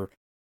whatever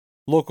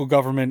local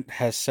government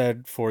has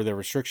said for their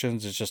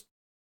restrictions, it's just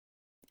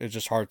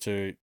hard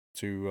to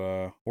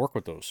work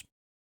with those.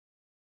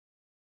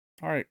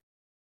 All right.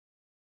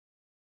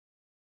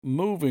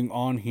 Moving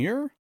on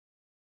here.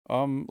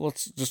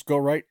 Let's just go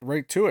right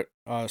to it.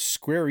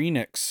 Square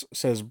Enix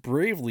says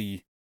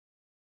Bravely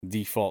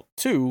Default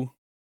 2.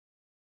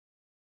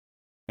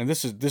 And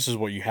this is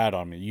what you had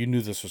on me. You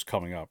knew this was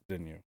coming up,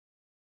 didn't you?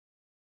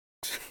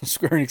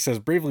 Square Enix says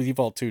Bravely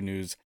Default 2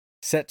 news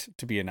set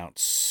to be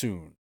announced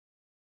soon.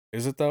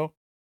 Is it though?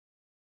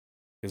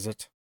 Is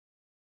it?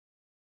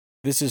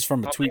 This is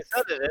from a tweet.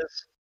 It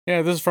is.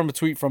 Yeah, this is from a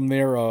tweet from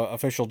their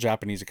official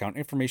Japanese account.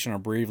 Information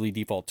on Bravely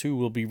Default 2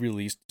 will be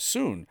released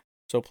soon,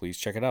 so please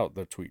check it out.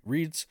 The tweet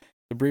reads,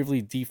 the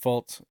Bravely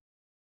Default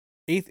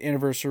 8th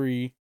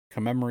anniversary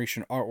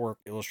commemoration artwork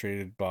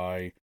illustrated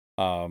by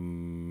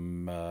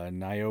Naoku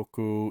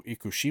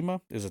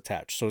Ikushima is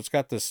attached. So it's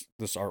got this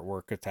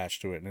artwork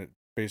attached to it, and it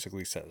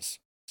basically says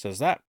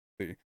that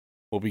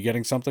we'll be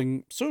getting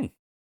something soon.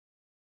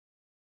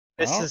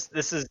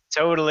 This is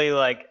totally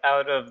like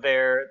out of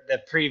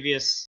the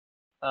previous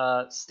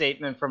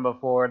statement from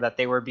before that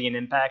they were being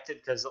impacted,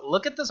 because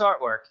look at this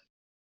artwork.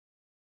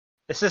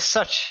 This is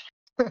such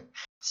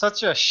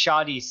a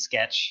shoddy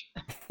sketch.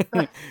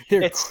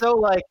 It's so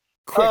like,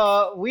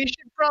 we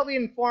should probably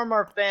inform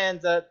our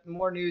fans that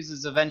more news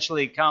is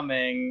eventually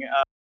coming,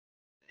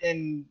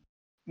 and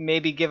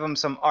maybe give them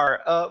some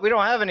art. We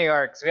don't have any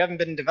art because we haven't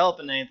been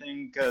developing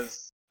anything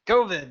because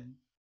COVID.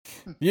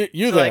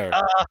 You so there.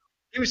 Like,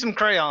 give me some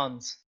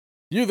crayons.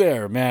 You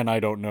there, man, I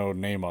don't know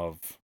name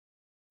of.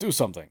 Do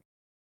something.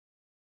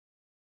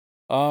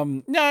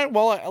 Yeah,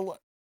 well,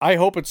 I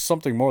hope it's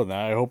something more than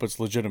that. I hope it's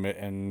legitimate,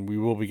 and we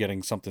will be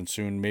getting something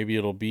soon. Maybe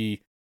it'll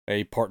be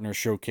a partner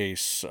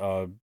showcase.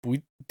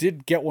 We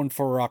did get one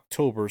for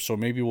October, so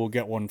maybe we'll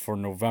get one for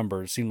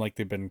November. It seemed like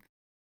they've been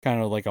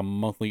kind of like a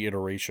monthly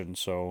iteration,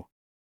 so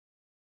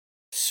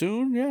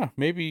soon, yeah,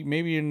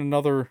 maybe in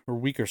another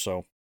week or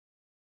so.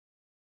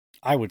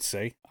 I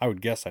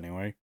would guess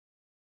anyway.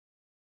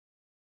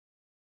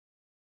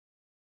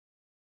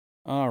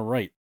 All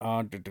right.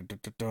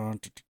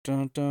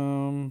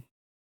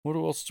 What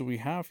else do we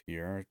have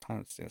here?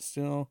 Time to stand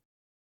still.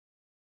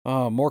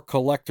 More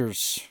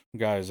collectors,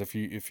 guys. If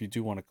you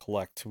do want to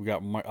collect, we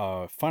got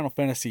Final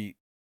Fantasy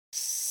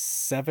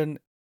 7.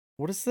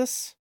 What is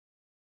this?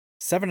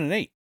 7 and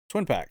 8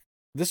 twin pack.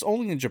 This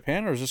only in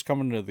Japan, or is this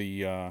coming to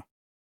the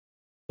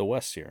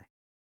West here?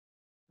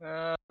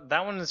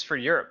 That one is for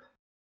Europe.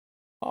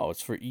 Oh,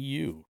 it's for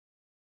EU.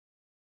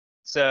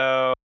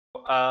 So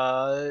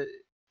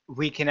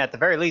we can at the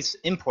very least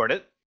import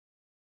it.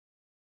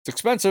 It's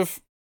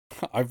expensive.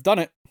 I've done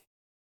it.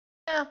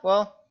 Yeah,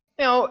 well,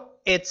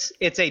 it's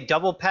a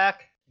double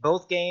pack,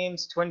 both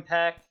games, twin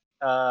pack.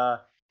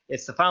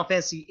 It's the Final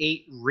Fantasy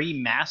VIII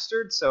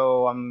remastered,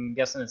 so I'm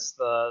guessing it's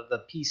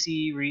the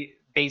PC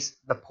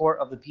the port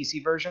of the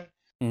PC version,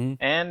 Mm-hmm.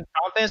 and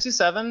Final Fantasy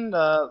VII,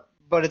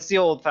 but it's the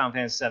old Final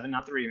Fantasy VII,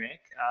 not the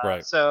remake.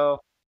 Right. So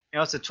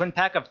it's a twin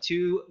pack of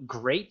two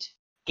great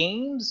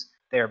games.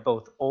 They're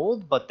both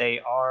old, but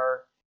they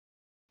are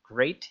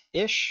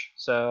great-ish.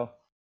 So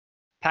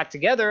packed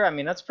together, I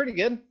mean, that's pretty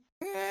good.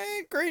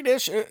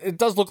 Great-ish. It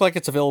does look like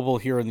it's available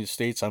here in the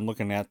States. I'm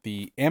looking at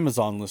the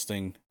Amazon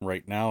listing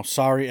right now.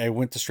 Sorry, I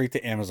went straight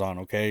to Amazon,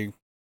 okay?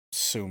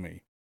 Sue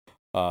me.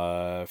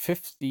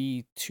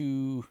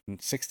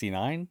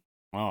 $52.69?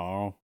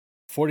 Oh,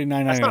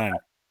 $49.99.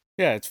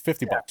 Yeah, it's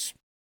 $50.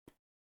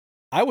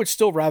 I would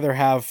still rather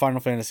have Final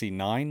Fantasy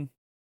 9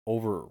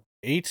 over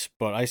 8,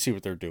 but I see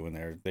what they're doing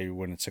there. They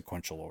went in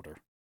sequential order.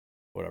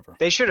 Whatever.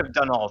 They should have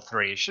done all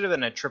three. It should have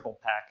been a triple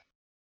pack.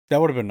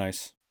 That would have been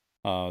nice.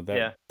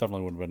 That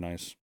definitely would have been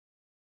nice.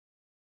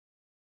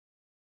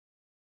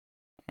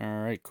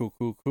 All right, cool.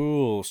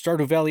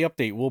 Stardew Valley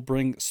update will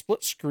bring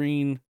split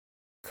screen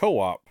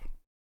co-op.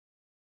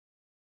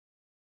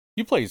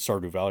 You played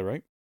Stardew Valley,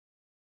 right?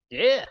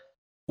 Yeah.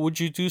 Would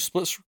you do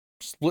split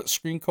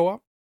screen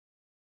co-op?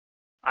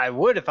 I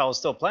would if I was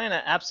still playing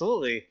it.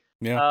 Absolutely.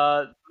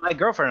 Yeah. My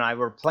girlfriend and I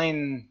were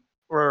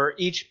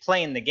each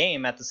playing the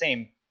game at the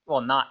same.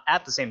 Well, not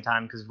at the same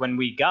time, because when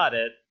we got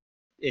it,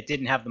 it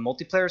didn't have the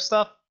multiplayer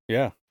stuff.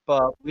 Yeah.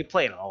 But we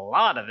played a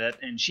lot of it,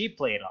 and she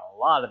played a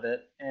lot of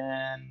it,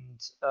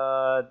 and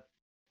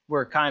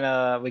we kind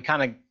of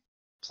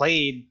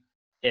played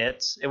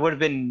it. It would have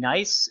been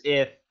nice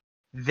if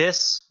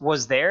this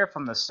was there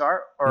from the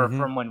start, or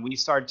from when we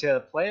started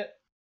to play it.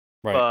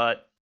 Right.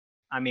 But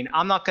I mean,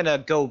 I'm not gonna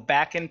go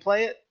back and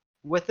play it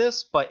with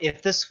this. But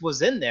if this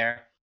was in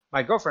there,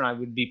 my girlfriend and I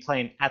would be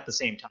playing at the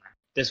same time.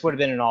 This would have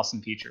been an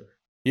awesome feature.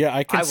 Yeah, I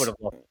would have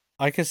loved it.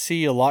 I could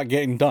see a lot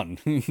getting done.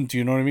 Do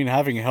you know what I mean?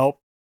 Having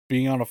help,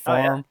 being on a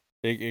farm,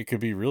 it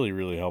could be really,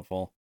 really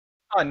helpful.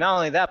 Oh, not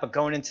only that, but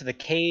going into the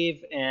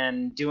cave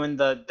and doing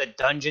the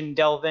dungeon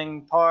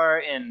delving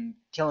part and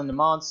killing the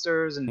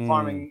monsters and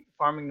farming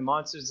the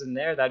monsters in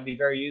there, that'd be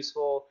very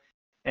useful.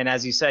 And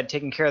as you said,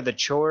 taking care of the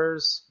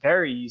chores,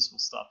 very useful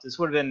stuff. This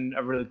would have been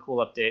a really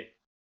cool update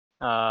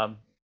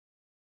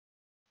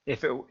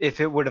if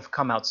it would have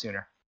come out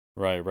sooner.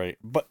 Right.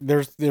 But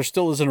there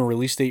still isn't a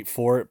release date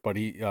for it, but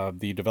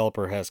the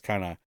developer has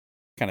kind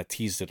of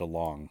teased it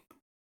along.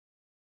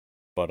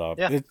 But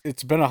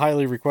it's been a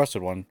highly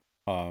requested one.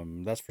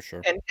 That's for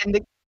sure. And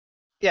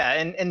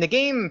the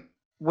game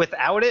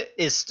without it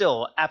is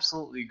still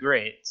absolutely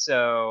great.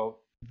 So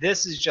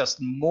this is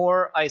just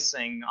more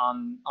icing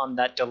on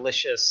that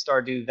delicious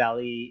Stardew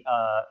Valley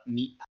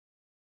meat.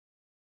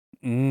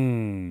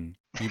 You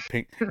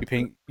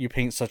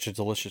paint such a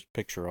delicious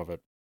picture of it.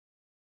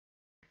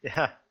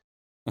 Yeah.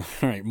 All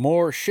right,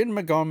 more Shin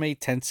Megami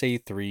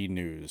Tensei 3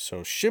 news.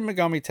 So Shin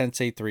Megami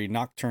Tensei 3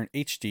 Nocturne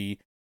HD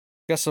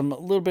got a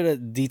little bit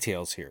of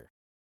details here.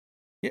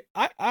 Yeah,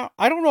 I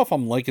don't know if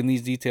I'm liking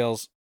these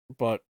details,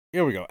 but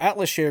here we go.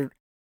 Atlas shared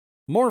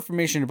more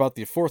information about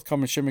the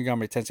forthcoming Shin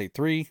Megami Tensei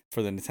 3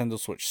 for the Nintendo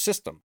Switch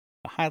system.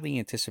 A highly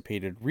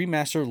anticipated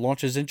remaster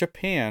launches in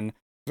Japan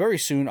very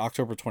soon,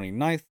 October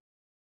 29th.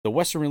 The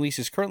Western release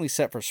is currently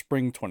set for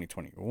spring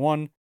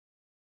 2021.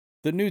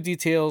 The new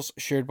details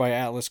shared by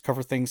Atlas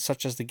cover things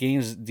such as the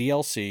game's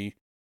DLC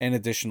and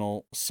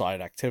additional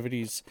side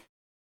activities.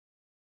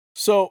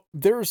 So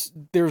there's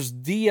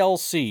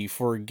DLC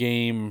for a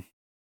game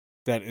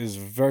that is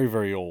very,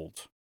 very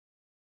old.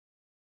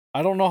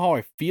 I don't know how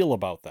I feel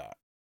about that.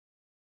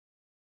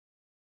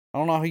 I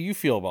don't know how you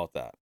feel about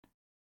that.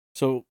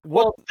 So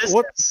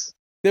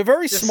they're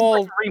very small.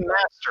 Is like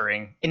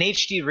remastering, an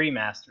HD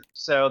remaster.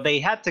 So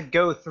they had to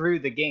go through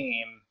the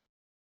game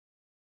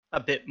a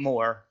bit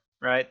more,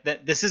 right?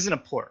 That this isn't a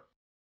port.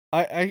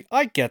 I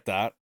get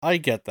that.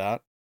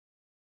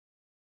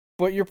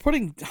 But you're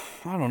putting,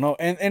 I don't know,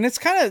 and it's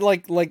kind of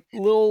like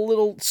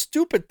little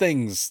stupid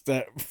things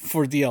that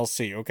for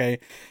DLC. Okay,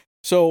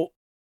 so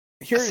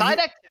here side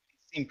activities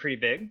seem pretty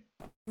big.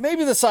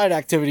 Maybe the side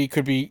activity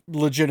could be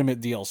legitimate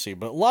DLC,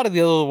 but a lot of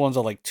the other ones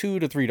are like $2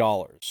 to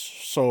 $3.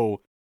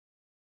 So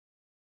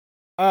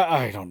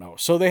I don't know.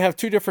 So they have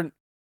two different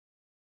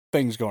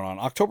things going on.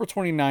 October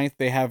 29th,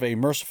 they have a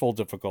merciful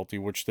difficulty,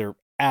 which they're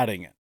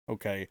adding it.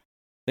 Okay,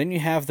 then you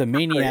have the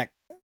Maniac.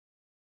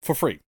 For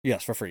free.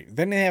 Yes, for free.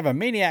 Then they have a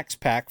Maniacs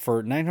pack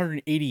for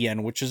 980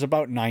 yen, which is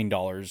about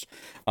 $9.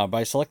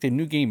 By selecting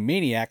new game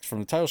Maniacs from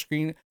the title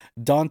screen,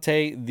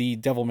 Dante, the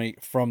Devil May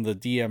from the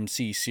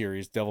DMC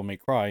series, Devil May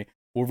Cry,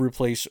 will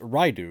replace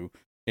Raidu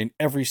in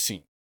every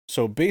scene.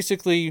 So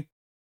basically,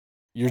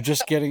 you're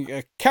just getting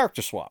a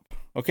character swap.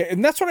 Okay,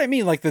 and that's what I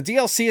mean. Like, the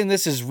DLC in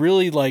this is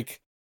really like,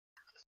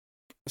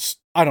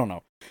 I don't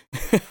know.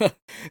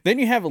 Then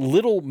you have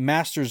Little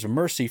Master's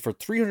Mercy for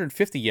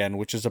 350 yen,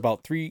 which is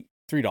about $3.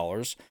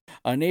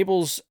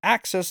 Enables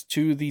access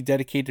to the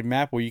dedicated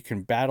map where you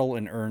can battle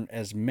and earn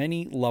as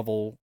many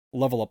level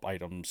up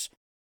items,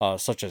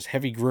 such as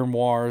heavy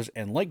grimoires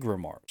and light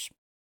grimoires.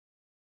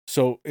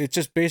 So it's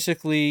just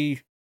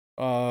basically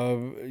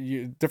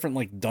different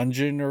like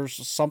dungeon or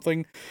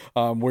something,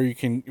 where you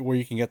can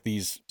get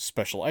these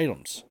special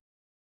items.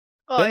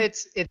 Oh, it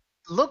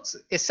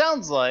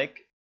sounds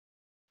like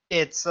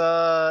it's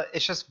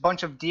just a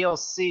bunch of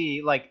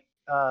DLC, like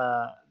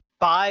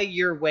buy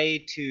your way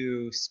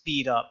to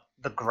speed up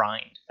the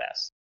grind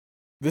fest.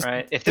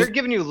 Right? If they're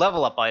giving you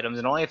level up items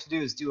and all you have to do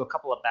is do a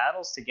couple of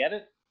battles to get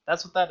it,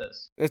 that's what that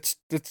is.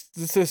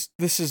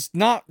 This is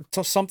not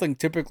something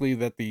typically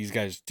that these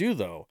guys do,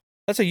 though.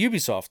 That's a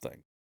Ubisoft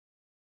thing.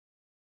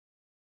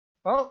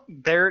 Well,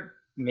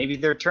 maybe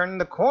they're turning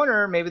the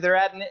corner. Maybe they're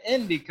adding it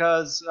in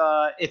because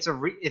it's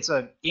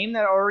a game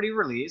that already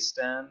released,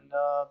 and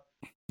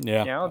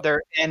yeah, you know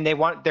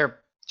they're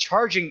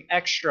charging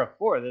extra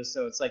for this.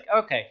 So it's like,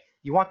 okay,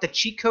 you want the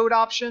cheat code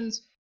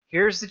options?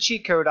 Here's the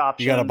cheat code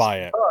options. You gotta buy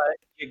it. But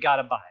you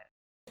gotta buy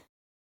it.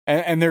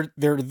 And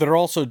they're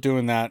also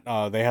doing that.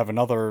 They have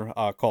another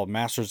called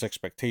Master's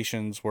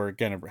Expectations, where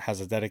again it has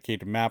a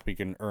dedicated map. You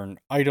can earn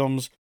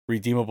items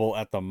redeemable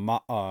at the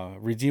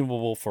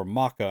redeemable for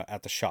Maka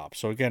at the shop.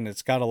 So again,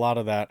 it's got a lot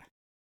of that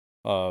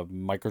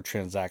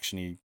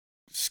microtransaction-y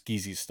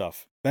skeezy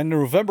stuff. Then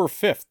November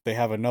 5th, they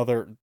have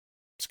another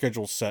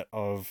scheduled set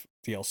of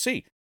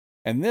DLC,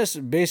 and this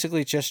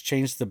basically just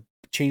changes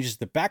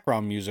the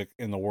background music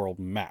in the world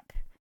map.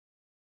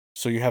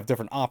 So you have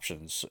different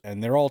options,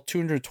 and they're all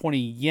 220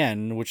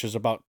 yen, which is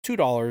about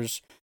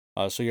 $2.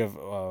 So you have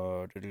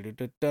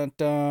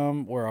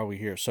where are we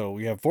here? So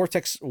we have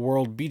Vortex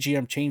World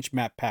BGM Change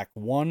Map Pack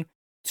 1,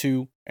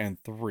 2, and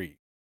 3.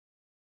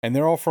 And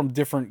they're all from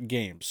different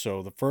games.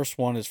 So the first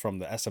one is from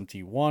the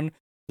SMT1,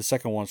 the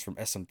second one's from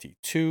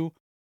SMT2,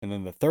 and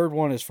then the third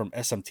one is from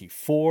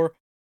SMT4,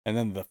 and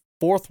then the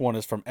fourth one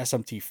is from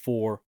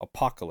SMT4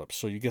 Apocalypse.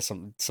 So you get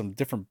some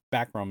different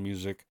background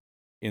music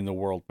in the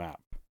world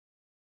map.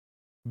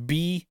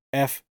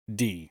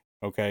 BFD,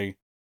 okay?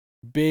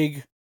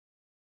 Big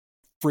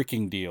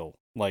freaking deal.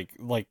 Like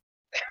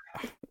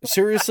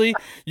seriously,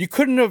 you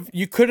couldn't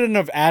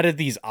have added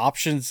these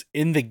options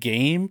in the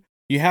game.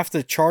 You have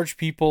to charge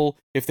people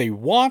if they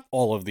want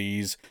all of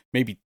these.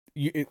 Maybe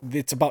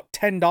it's about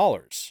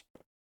 $10.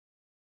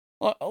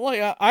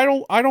 Like I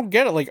don't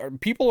get it.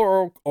 Like, people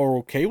are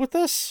okay with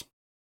this?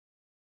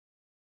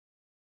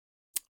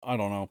 I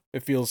don't know.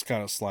 It feels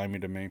kind of slimy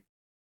to me.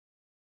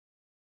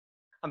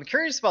 I'm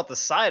curious about the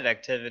side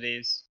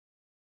activities.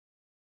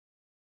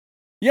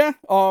 Yeah,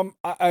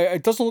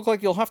 it doesn't look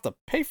like you'll have to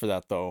pay for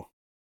that, though.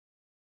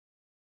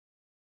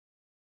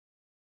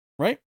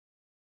 Right?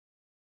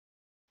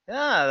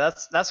 Yeah,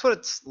 that's what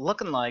it's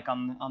looking like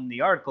on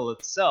the article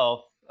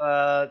itself.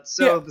 The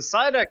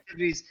side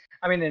activities,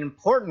 I mean, the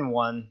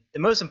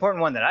most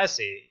important one that I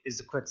see is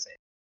the quick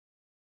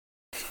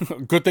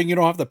save. Good thing you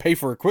don't have to pay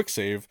for a quick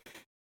save.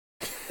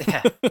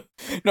 Yeah.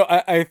 No,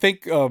 I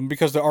think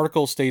because the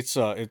article states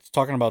it's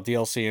talking about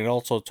DLC, and it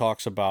also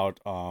talks about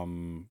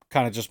kind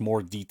of just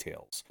more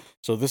details.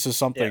 So this is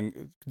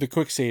something, the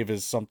quick save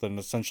is something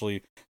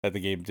essentially that the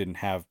game didn't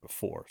have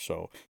before.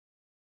 So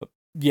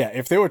yeah,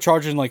 if they were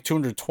charging like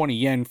 220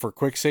 yen for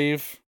quick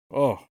save,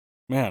 oh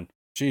man,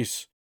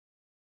 jeez.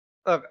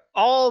 Look,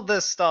 all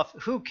this stuff,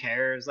 who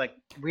cares? Like,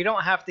 we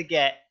don't have to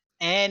get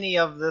any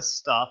of this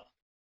stuff.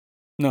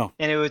 No.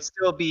 And it would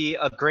still be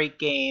a great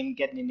game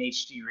getting an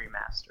HD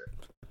remaster.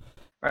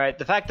 Right?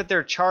 The fact that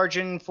they're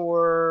charging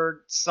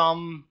for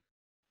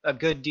a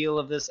good deal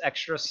of this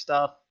extra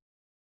stuff,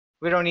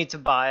 we don't need to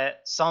buy it.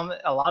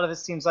 A lot of it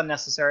seems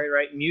unnecessary,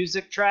 right?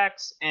 Music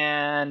tracks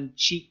and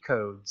cheat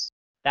codes.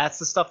 That's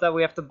the stuff that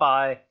we have to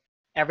buy.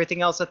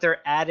 Everything else that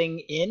they're adding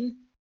in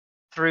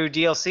through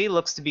DLC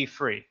looks to be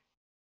free.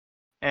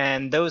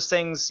 And those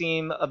things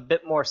seem a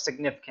bit more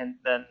significant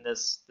than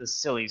this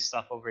silly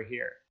stuff over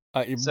here.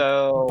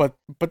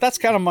 But that's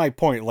kind of my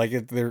point. Like,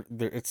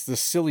 it's the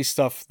silly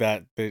stuff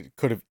that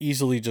could have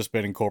easily just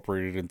been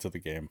incorporated into the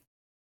game.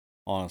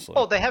 Honestly.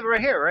 Oh, they have it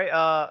right here,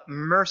 right?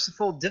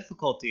 Merciful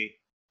difficulty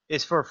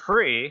is for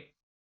free,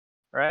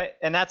 right?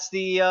 And that's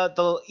the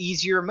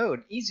easy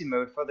mode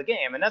for the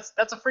game, and that's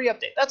a free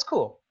update. That's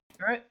cool,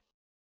 all right?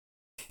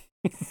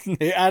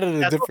 They added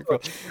a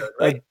difficult code,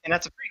 right? And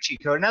that's a free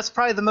cheat code, and that's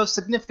probably the most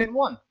significant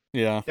one.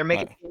 Yeah, they're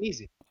making it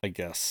easy, I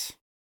guess.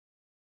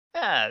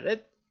 Yeah,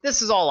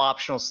 this is all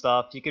optional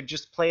stuff. You could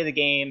just play the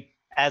game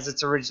as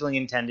it's originally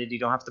intended. You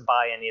don't have to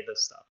buy any of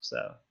this stuff.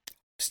 So,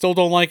 still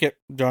don't like it,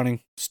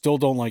 Johnny. Still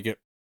don't like it.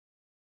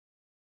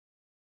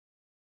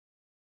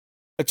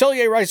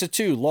 Atelier Ryza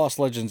 2, Lost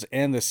Legends,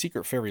 and the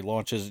Secret Fairy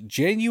launches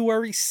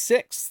January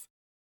 6th.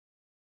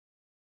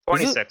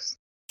 26th.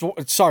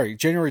 Sorry,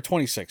 January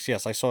 26th.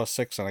 Yes, I saw a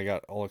 6 and I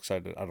got all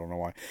excited. I don't know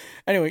why.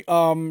 Anyway,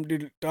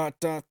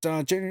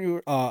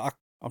 January,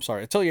 I'm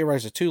sorry, Atelier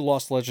Ryza 2,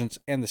 Lost Legends,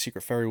 and the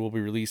Secret Fairy will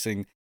be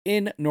releasing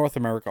in North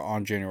America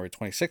on January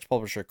 26th.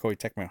 Publisher Koei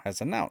Tecmo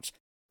has announced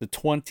the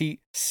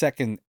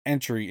 22nd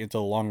entry into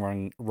the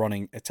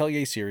long-running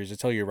Atelier series.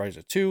 Atelier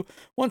Ryza 2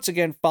 once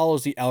again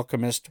follows the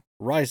alchemist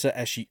Ryza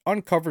as she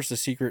uncovers the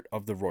secret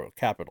of the royal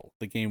capital.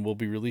 The game will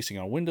be releasing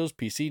on Windows,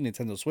 PC,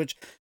 Nintendo Switch,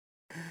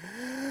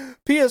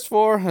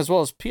 PS4, as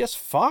well as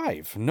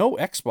PS5. No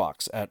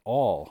Xbox at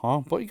all,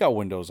 huh? But you got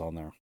Windows on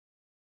there.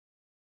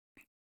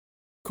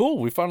 Cool,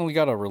 we finally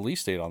got a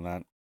release date on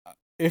that.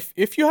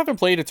 If you haven't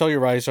played Atelier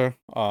Ryza,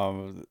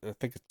 I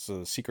think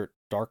it's Secret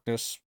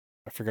Darkness.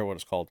 I forget what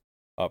it's called.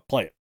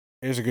 Play it.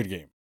 It is a good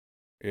game.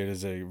 It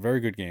is a very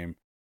good game.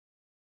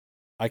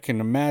 I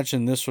can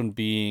imagine this one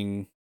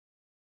being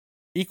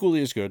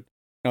equally as good.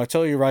 Now,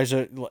 Atelier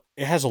Ryza,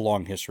 it has a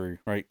long history,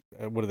 right?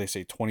 What do they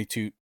say?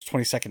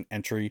 22nd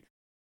entry.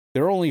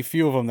 There are only a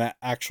few of them that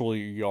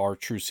actually are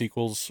true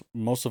sequels.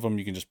 Most of them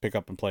you can just pick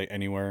up and play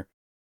anywhere.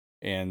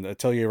 And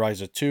Atelier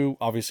Ryza 2,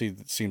 obviously,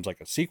 it seems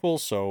like a sequel,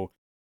 so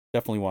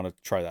definitely want to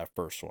try that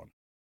first one.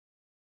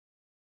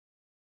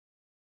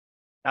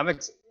 I'm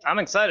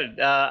excited.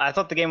 I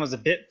thought the game was a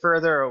bit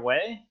further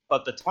away,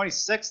 but the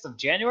 26th of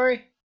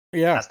January?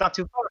 Yeah. That's not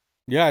too far.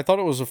 Yeah, I thought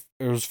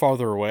it was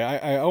farther away.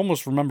 I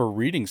almost remember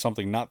reading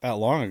something not that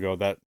long ago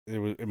that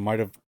it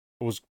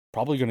was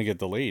probably going to get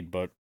delayed,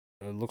 but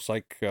it looks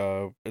like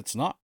it's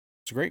not.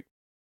 It's great.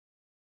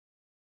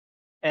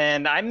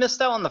 And I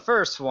missed out on the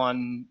first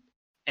one,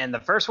 and the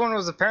first one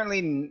was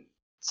apparently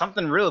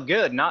something real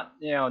good,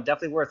 not,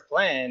 definitely worth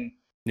playing.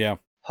 Yeah.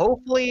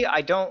 Hopefully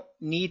I don't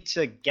need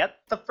to get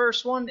the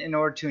first one in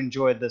order to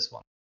enjoy this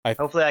one.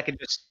 Hopefully I can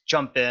just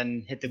jump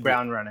in, hit the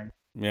ground running.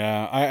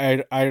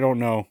 Yeah, I don't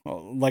know.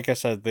 Like I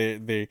said,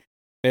 they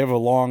have a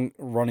long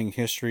running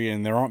history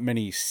and there aren't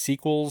many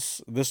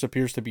sequels. This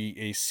appears to be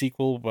a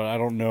sequel, but I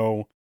don't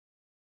know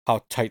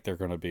how tight they're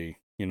going to be,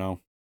 All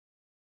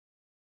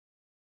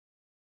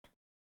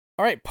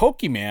right,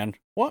 Pokemon.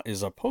 What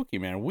is a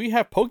Pokemon? We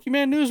have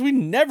Pokemon news. We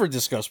never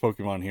discuss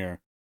Pokemon here.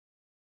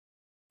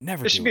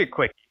 Never. This should be a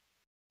quickie.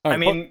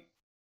 Right,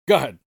 go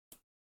ahead.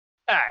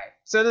 All right.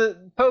 So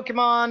the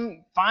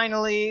Pokemon,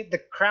 finally, the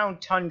Crown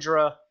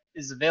Tundra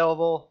is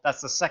available. That's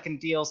the second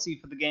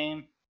DLC for the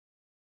game.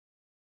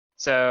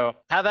 So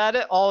have at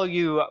it, all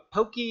you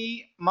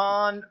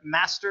Pokemon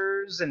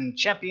masters and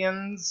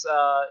champions.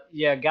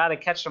 You gotta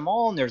catch them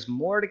all, and there's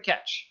more to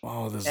catch.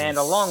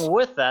 Along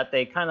with that,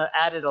 they kind of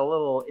added a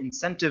little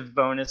incentive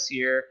bonus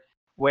here,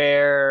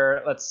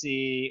 where let's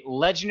see,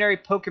 legendary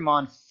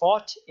Pokemon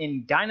fought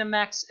in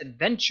Dynamax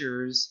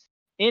Adventures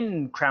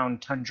in Crown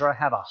Tundra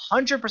have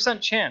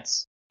 100%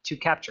 chance to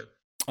capture.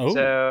 Oh.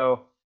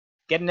 So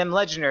getting them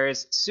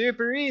legendaries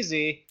super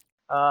easy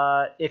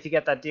if you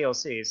get that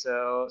DLC.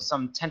 So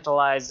some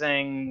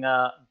tantalizing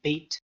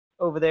bait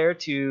over there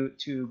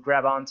to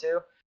grab onto.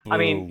 Ooh. I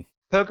mean,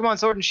 Pokemon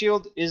Sword and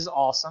Shield is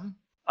awesome,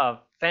 a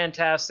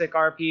fantastic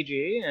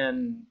RPG,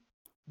 and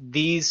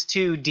these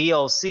two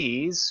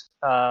DLCs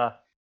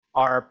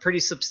are pretty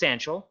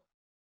substantial.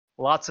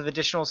 Lots of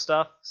additional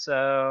stuff.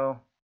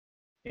 So,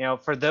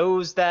 for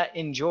those that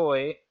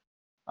enjoy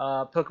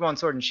Pokemon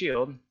Sword and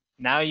Shield,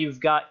 now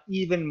you've got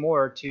even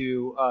more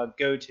to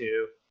go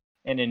to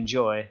and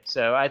enjoy.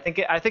 So I think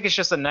it's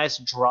just a nice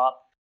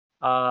drop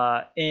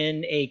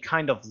in a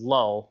kind of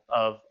lull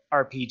of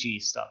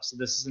RPG stuff. So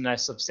this is a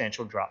nice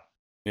substantial drop.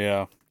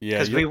 Yeah.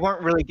 Because we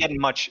weren't really getting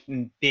much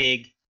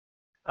big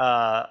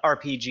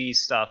RPG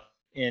stuff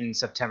in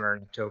September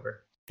and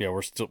October. Yeah,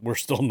 we're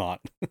still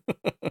not.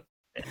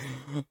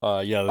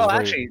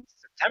 Actually,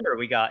 September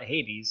we got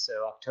Hades, so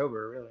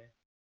October really.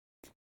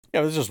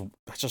 Yeah, that's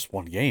just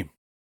one game.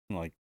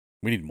 Like,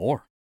 we need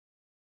more.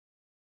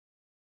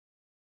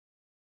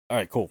 All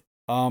right, cool.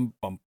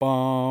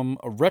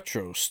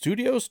 Retro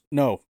Studios?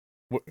 No,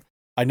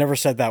 I never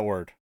said that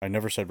word. I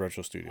never said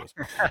Retro Studios.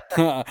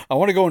 I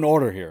want to go in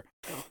order here.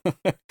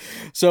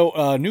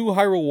 So, new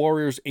Hyrule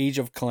Warriors Age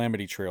of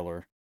Calamity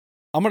trailer.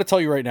 I'm going to tell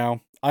you right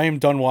now, I am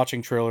done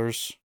watching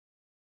trailers.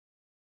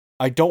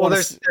 I don't want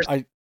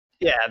to.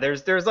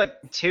 There's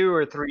like 2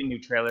 or 3 new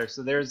trailers.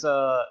 So there's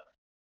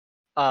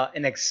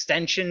an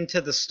extension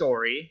to the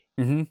story.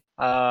 Mm-hmm.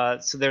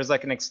 So there's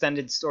like an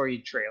extended story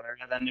trailer,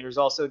 and then there's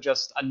also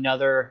just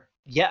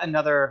yet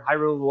another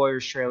Hyrule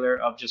Warriors trailer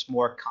of just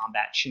more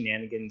combat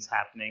shenanigans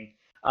happening.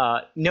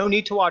 No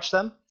need to watch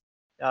them.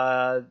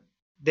 It'll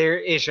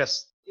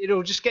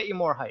just get you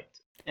more hyped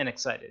and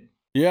excited.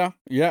 Yeah,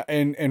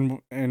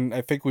 and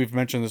I think we've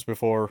mentioned this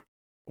before.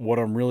 What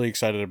I'm really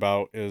excited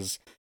about is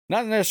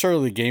not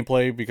necessarily the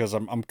gameplay, because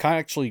I'm kind of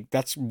actually,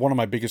 that's one of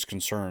my biggest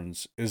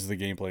concerns is the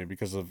gameplay,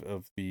 because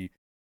of the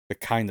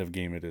kind of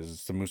game it is.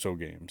 It's the Musou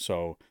game.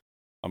 So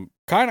I'm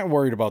kind of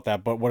worried about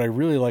that. But what I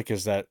really like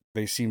is that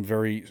they seem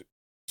very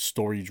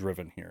story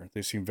driven here.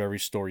 They seem very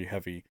story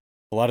heavy.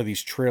 A lot of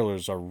these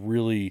trailers are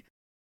really,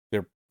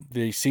 they're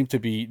they seem to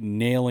be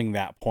nailing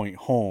that point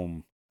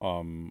home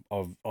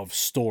of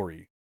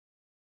story.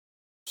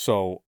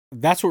 So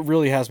that's what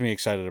really has me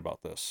excited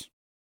about this.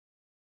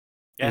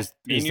 Yeah, Is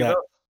you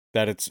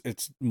that both.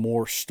 it's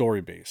more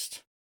story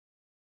based.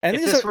 And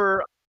If these this are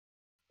were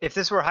if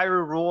this were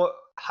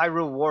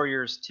Hyrule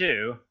Warriors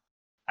 2,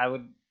 I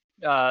would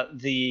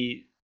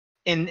the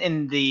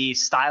in the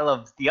style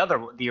of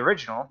the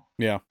original,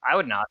 yeah, I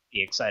would not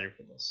be excited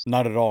for this.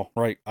 not at all.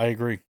 Right. I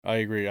agree.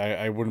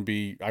 I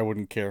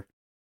wouldn't care.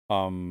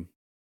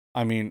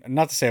 I mean,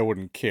 not to say I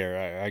wouldn't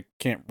care. I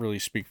can't really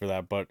speak for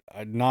that, but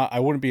I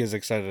wouldn't be as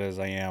excited as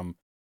I am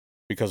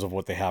because of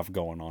what they have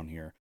going on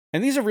here.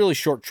 And these are really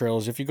short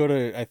trailers. If you go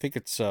to, I think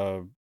it's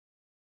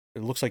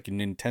it looks like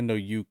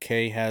Nintendo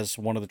UK has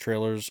one of the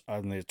trailers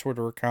on their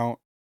Twitter account.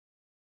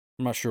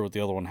 I'm not sure what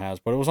the other one has,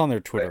 but it was on their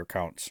Twitter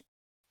accounts.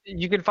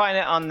 You can find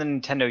it on the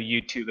Nintendo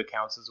YouTube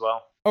accounts as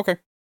well. Okay.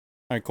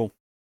 All right, cool.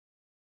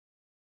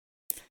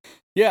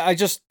 Yeah,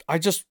 it's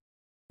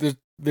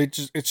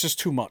just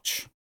too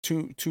much.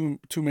 Too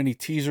many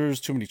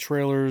teasers, too many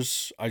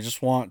trailers. I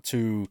just want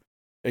to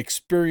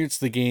experience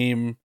the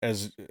game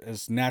as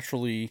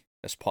naturally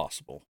as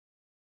possible.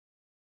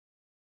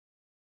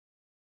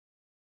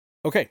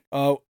 Okay.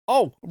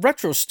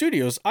 Retro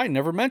Studios. I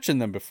never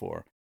mentioned them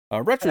before.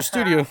 Retro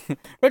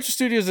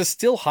Studios is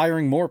still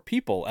hiring more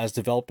people as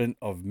development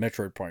of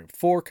Metroid Prime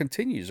 4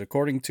 continues.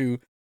 According to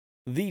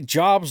the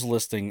jobs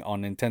listing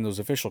on Nintendo's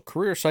official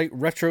career site,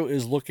 Retro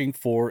is looking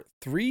for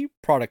 3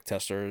 product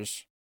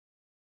testers.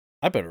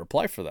 I better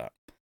apply for that.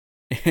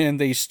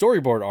 And a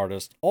storyboard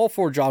artist. All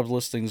 4 jobs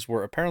listings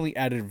were apparently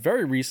added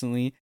very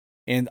recently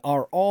and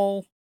are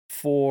all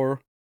for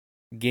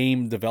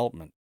game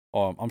development.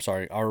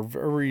 Are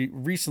very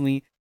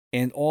recently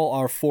and all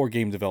are for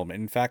game development.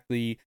 In fact,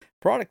 the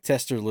product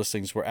tester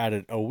listings were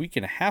added a week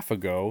and a half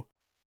ago,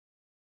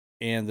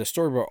 and the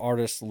storyboard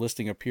artist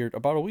listing appeared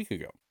about a week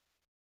ago.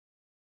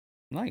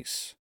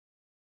 Nice.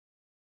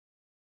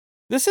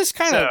 This is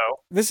kind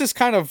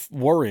of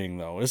worrying,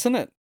 though, isn't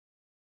it?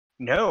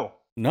 No.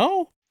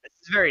 No? This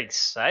is very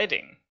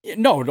exciting.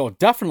 No,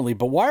 definitely.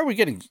 But why are we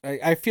getting?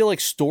 I feel like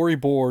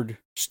storyboarding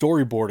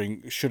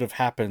should have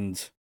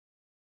happened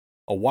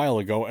a while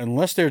ago,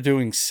 unless they're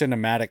doing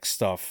cinematic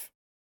stuff,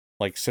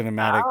 like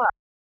cinematic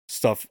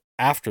stuff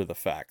after the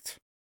fact.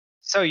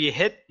 So you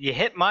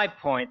hit my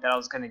point that I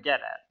was going to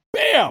get at.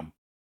 Bam!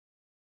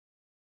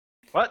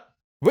 What?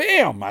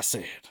 Bam! I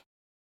said.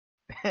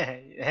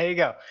 There you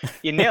go.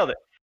 You nailed it.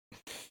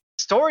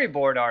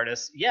 Storyboard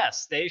artists,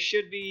 yes, they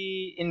should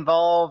be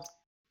involved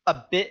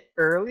a bit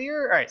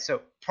earlier. All right,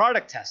 so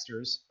product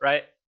testers,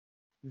 right?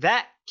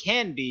 That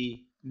can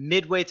be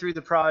midway through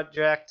the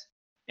project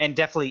and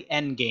definitely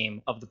end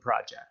game of the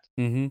project.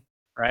 Mm-hmm.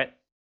 Right?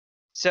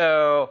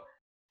 So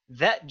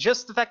that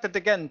just the fact that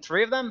they're getting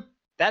 3 of them,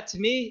 that to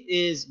me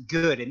is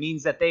good. It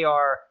means that they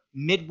are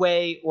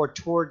midway or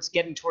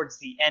getting towards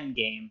the end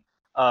game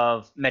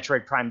of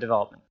Metroid Prime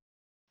development.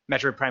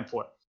 Metroid Prime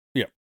 4.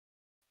 Yeah.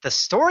 The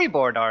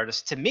storyboard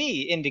artist to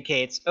me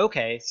indicates,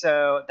 okay,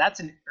 so that's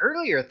an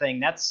earlier thing.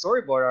 That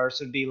storyboard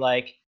artist would be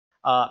like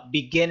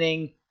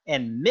beginning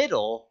and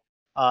middle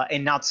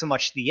and not so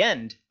much the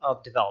end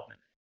of development.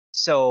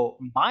 So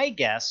my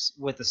guess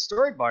with the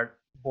storyboard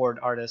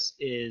artist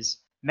is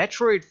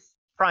Metroid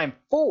Prime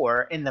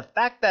 4, and the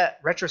fact that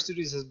Retro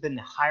Studios has been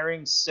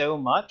hiring so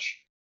much,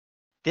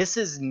 this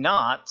is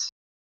not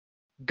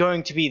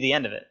going to be the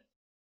end of it.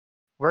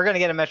 We're going to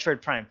get a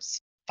Metroid Prime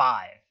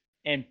 5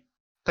 and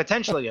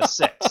potentially a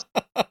 6.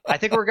 I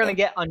think we're going to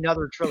get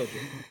another trilogy.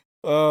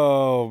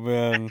 Oh,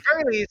 man. At the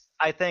very least,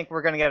 I think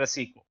we're going to get a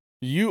sequel.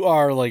 You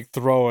are like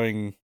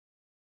throwing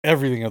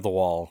everything at the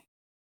wall.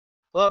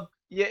 Well,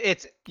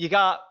 you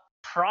got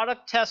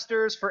product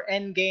testers for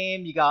end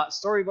game, you got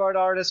storyboard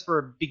artists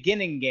for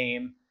beginning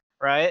game,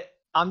 right?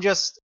 I'm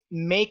just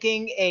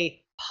making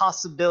a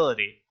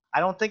possibility. I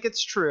don't think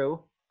it's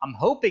true. I'm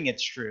hoping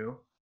it's true.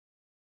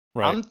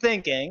 Right. I'm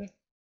thinking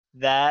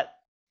that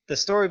the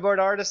storyboard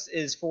artist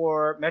is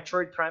for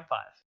Metroid Prime 5.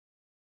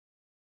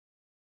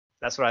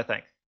 That's what I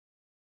think.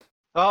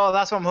 Oh,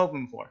 that's what I'm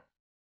hoping for.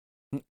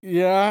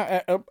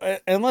 Yeah,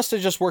 unless they're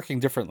just working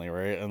differently,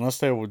 right? Unless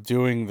they were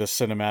doing the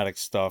cinematic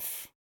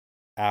stuff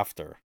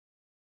after.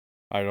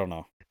 I don't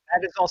know.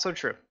 That is also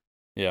true.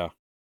 Yeah.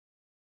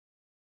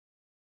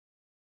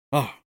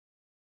 Oh.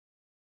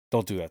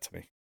 Don't do that to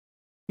me.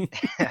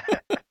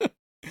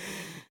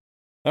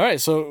 All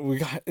right, so we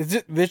got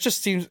it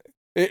just seems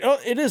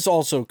it is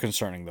also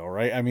concerning though,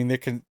 right? I mean,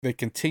 they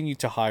continue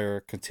to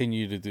hire,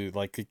 continue to do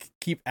like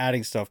keep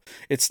adding stuff.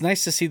 It's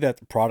nice to see that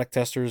the product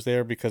tester is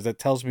there because that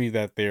tells me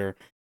that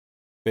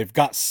they've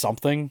got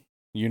something,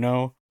 you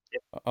know.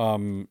 Yep.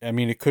 I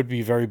mean, it could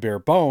be very bare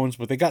bones,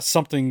 but they got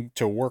something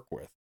to work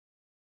with.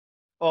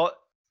 Well,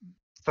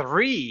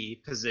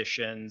 3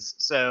 positions.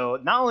 So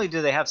not only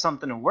do they have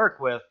something to work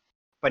with,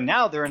 but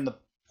now they're in the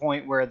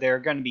point where they're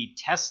going to be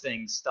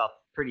testing stuff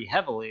pretty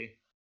heavily.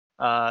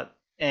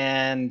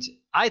 And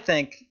I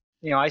think,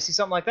 I see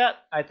something like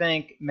that. I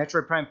think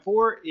Metroid Prime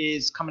 4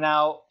 is coming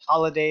out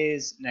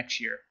holidays next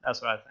year.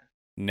 That's what I think.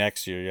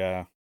 Next year,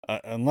 yeah.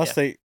 Unless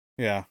I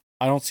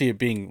don't see it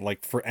being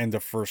like for end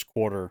of first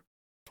quarter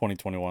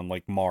 2021,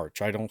 like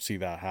March. I don't see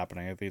that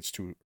happening. I think it's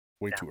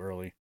way too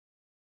early.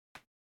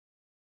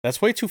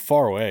 That's way too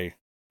far away.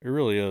 It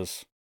really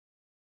is.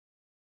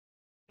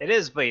 It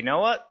is, but you know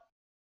what?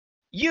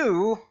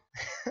 You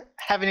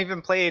haven't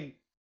even played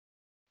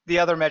the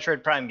other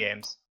Metroid Prime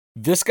games.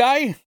 This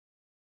guy?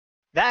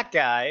 That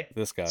guy.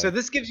 This guy. So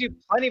this gives you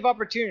plenty of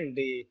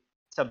opportunity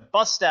to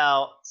bust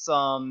out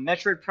some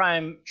Metroid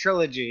Prime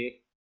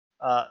trilogy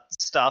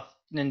stuff.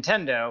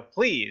 Nintendo,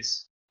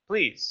 please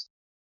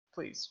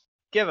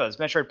give us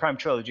Metroid Prime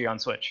trilogy on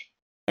Switch.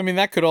 I mean,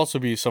 that could also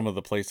be some of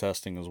the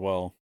playtesting as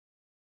well.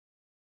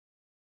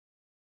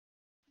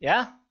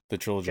 Yeah? The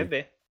trilogy. Could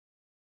be.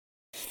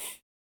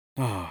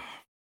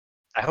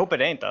 I hope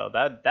it ain't, though.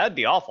 That'd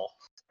be awful.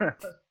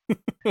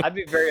 I'd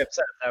be very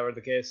upset if that were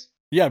the case.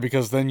 Yeah,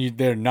 because then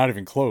they're not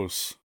even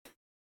close.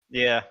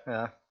 Yeah.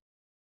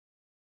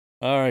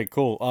 All right,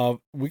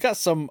 cool. We got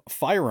some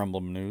Fire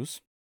Emblem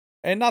news,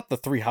 and not the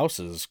Three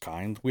Houses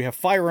kind. We have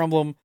Fire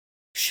Emblem,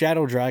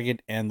 Shadow Dragon,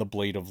 and the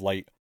Blade of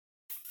Light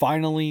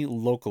finally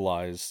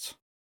localized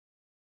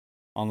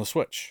on the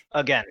Switch.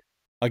 Again.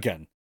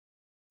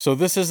 So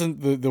this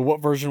isn't the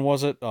what version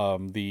was it?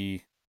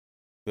 It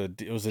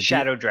was a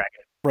Shadow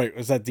Dragon. Right,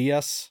 was that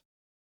DS?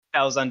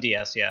 That was on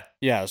DS, yeah.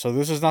 Yeah, so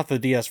this is not the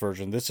DS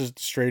version. This is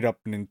straight up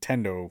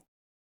Nintendo,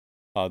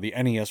 the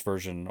NES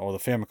version or the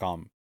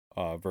Famicom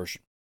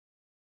version.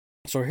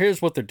 So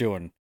here's what they're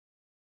doing.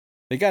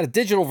 They got a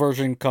digital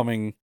version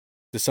coming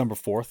December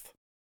 4th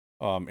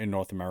in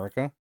North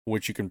America,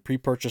 which you can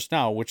pre-purchase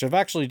now, which I've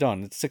actually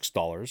done. It's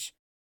 $6.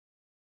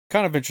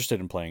 Kind of interested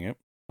in playing it.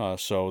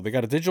 So they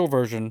got a digital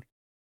version,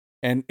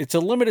 and it's a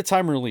limited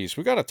time release.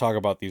 We got to talk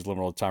about these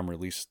limited time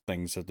release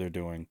things that they're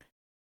doing.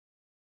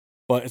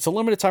 But it's a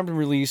limited time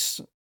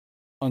release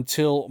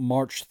until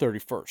March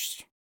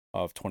 31st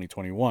of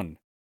 2021.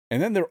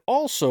 And then they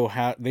also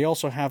have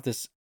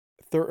this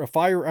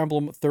Fire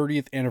Emblem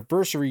 30th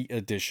Anniversary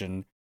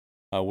Edition,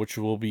 which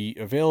will be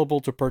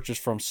available to purchase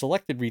from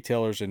selected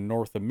retailers in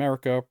North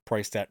America,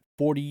 priced at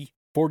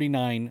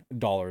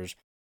 $49.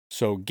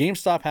 So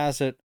GameStop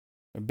has it,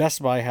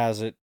 Best Buy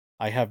has it.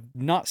 I have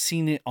not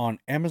seen it on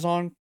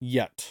Amazon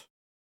yet,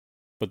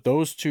 but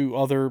those two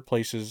other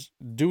places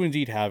do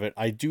indeed have it.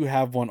 I do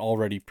have one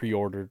already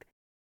pre-ordered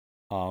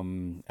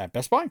at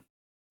Best Buy,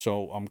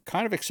 so I'm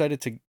kind of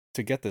excited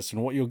to get this.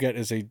 And what you'll get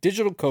is a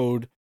digital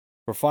code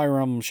for Fire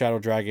Emblem, Shadow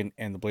Dragon,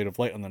 and the Blade of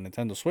Light on the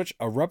Nintendo Switch,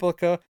 a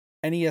replica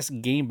NES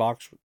game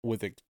box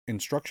with an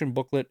instruction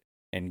booklet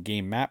and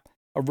game map,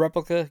 a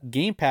replica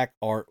game pack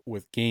art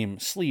with game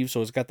sleeve,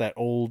 so it's got that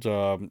old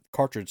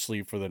cartridge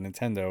sleeve for the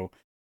Nintendo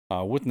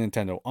with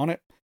Nintendo on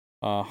it,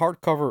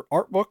 hardcover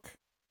art book,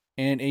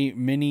 and a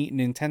mini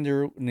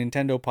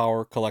Nintendo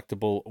Power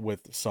collectible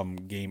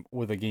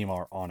with a game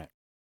art on it.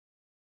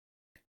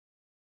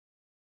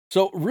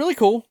 So really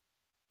cool.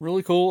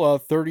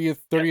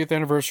 30th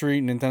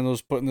anniversary.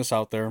 Nintendo's putting this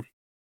out there.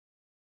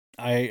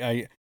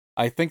 I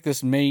think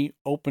this may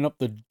open up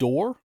the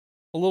door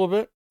a little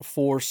bit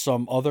for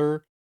some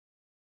other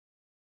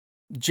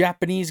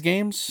Japanese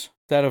games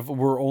that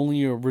were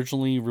only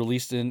originally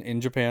released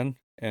in Japan.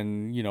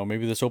 And,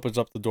 maybe this opens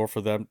up the door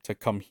for them to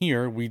come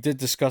here. We did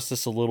discuss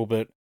this a little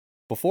bit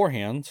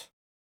beforehand,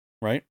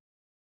 right?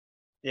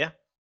 Yeah.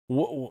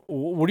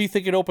 What do you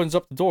think it opens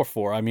up the door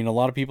for? I mean, a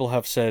lot of people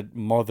have said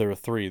Mother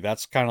 3.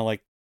 That's kind of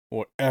like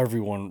what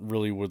everyone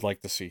really would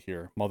like to see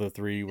here. Mother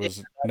 3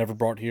 was never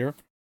brought here.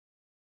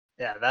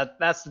 Yeah,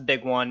 that's the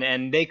big one.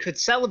 And they could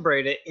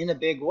celebrate it in a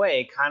big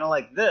way, kind of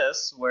like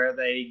this, where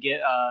they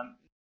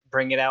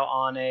bring it out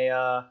on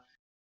a...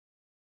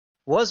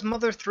 was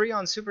Mother 3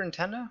 on Super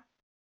Nintendo?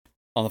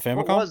 On the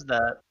Famicom? What was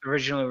that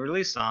originally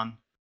released on?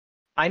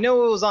 I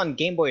know it was on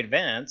Game Boy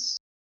Advance.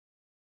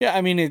 Yeah,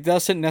 I mean, it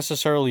doesn't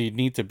necessarily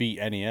need to be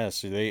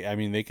NES.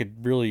 They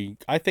could really...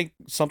 I think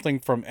something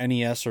from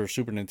NES or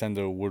Super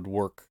Nintendo would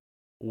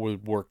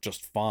work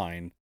just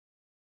fine.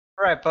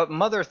 Right, but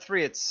Mother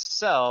 3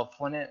 itself,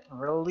 when it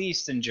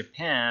released in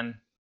Japan,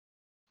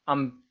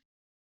 I'm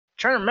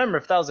trying to remember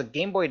if that was a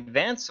Game Boy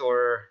Advance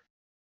or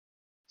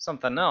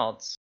something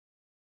else.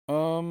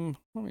 Let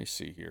me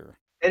see here.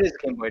 It is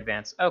Game Boy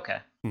Advance. Okay.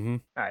 Mm-hmm.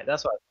 All right,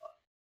 that's what I thought.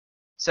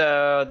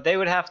 So they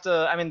would have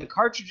to... I mean, the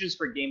cartridges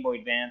for Game Boy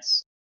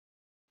Advance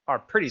are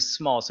pretty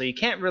small, so you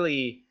can't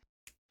really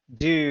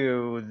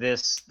do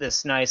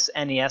this nice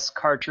NES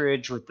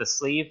cartridge with the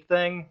sleeve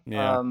thing.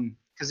 Yeah.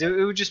 Because it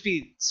would just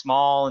be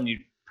small and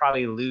you'd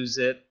probably lose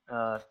it,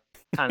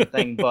 kind of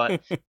thing.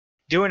 But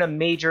doing a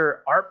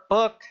major art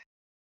book,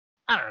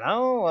 I don't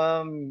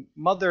know.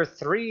 Mother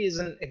 3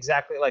 isn't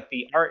exactly like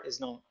the art is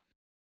not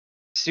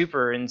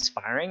super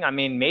inspiring. I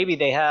mean, maybe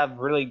they have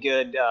really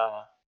good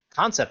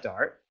concept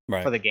art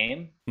for the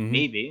game. Mm-hmm.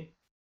 Maybe.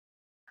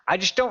 I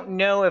just don't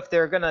know if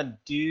they're gonna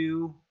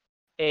do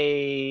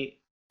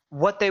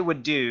what they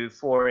would do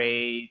for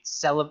a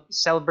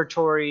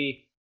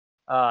celebratory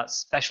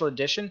special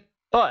edition,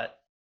 but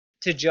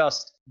to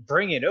just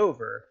bring it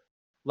over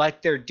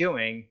like they're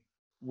doing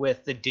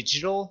with the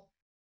digital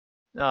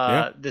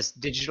Yeah. this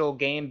digital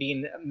game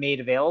being made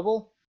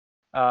available,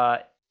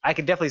 I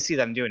could definitely see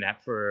them doing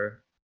that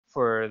for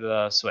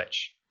the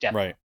Switch.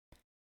 Definitely. Right.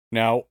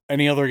 Now,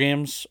 any other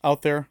games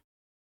out there?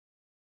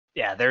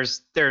 Yeah,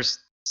 there's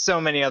so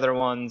many other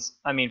ones.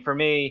 I mean, for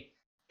me,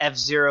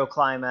 F-Zero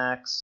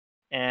Climax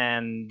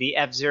and the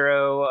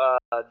F-Zero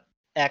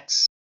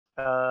X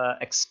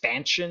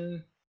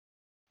expansion,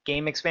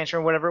 game expansion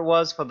or whatever it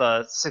was for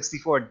the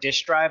 64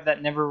 disk drive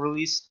that never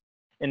released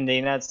in the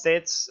United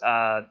States.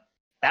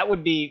 That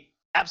would be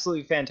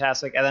absolutely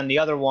fantastic. And then the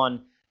other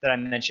one that I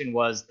mentioned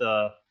was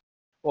the,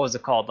 what was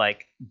it called?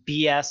 Like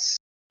BS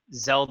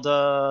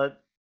Zelda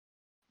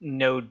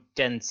no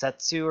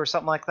Densetsu or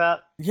something like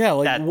that. Yeah,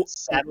 like That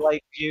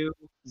satellite view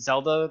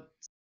Zelda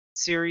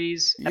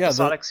series, yeah,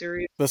 episodic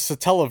series. the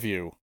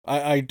Satellaview.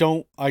 I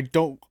don't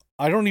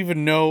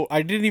even know.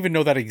 I didn't even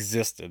know that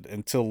existed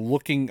until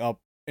looking up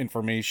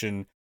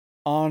information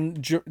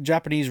on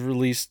Japanese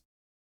released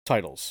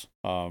titles.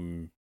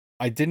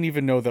 I didn't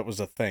even know that was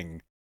a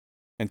thing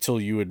until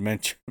you had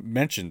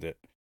mentioned it.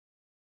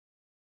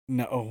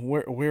 No,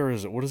 where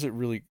is it? What is it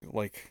really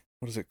like?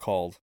 What is it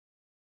called?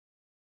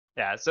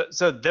 Yeah,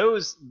 so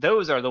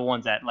those are the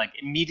ones that like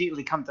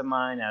immediately come to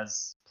mind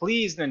as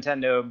please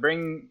Nintendo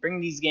bring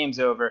these games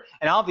over.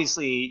 And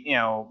obviously,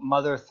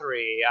 Mother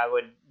 3, I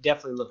would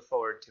definitely look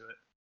forward to it.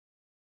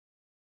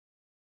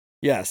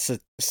 Yeah,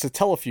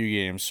 Satellaview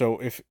games. So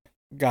if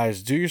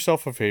guys, do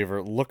yourself a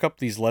favor, look up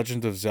these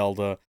Legend of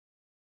Zelda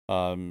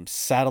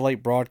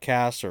satellite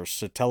broadcasts or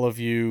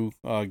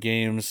Satellaview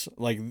games.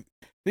 Like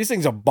these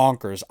things are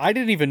bonkers. I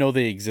didn't even know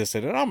they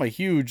existed, and I'm a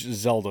huge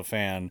Zelda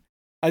fan.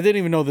 I didn't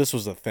even know this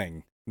was a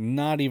thing.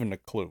 Not even a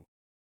clue.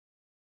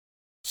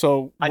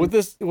 So I would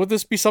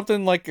this be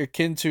something like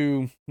akin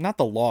to not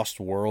the Lost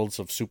Worlds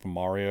of Super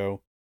Mario,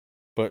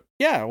 but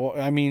yeah, well,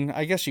 I mean,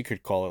 I guess you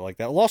could call it like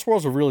that. Lost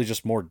Worlds are really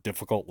just more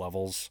difficult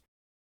levels,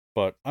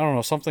 but I don't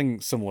know,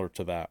 something similar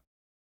to that.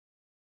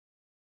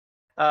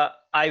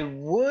 I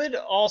would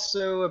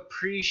also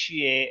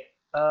appreciate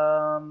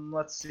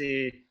let's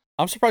see.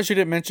 I'm surprised you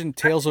didn't mention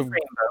Rainbow.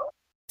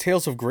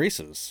 Tales of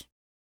Graces.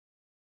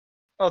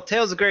 Well,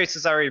 Tales of Grace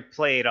is already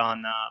played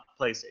on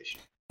PlayStation,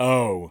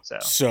 Oh, so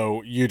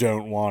so you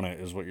don't want it,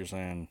 is what you're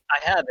saying. I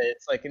have it.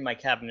 It's like in my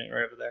cabinet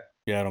right over there.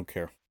 Yeah, I don't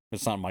care.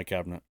 It's not in my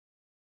cabinet.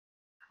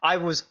 I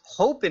was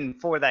hoping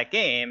for that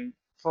game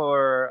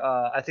for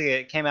I think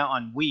it came out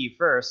on Wii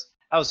first.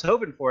 I was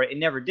hoping for it. It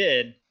never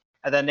did.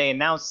 And then they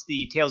announced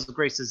the Tales of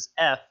Graces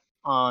F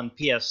on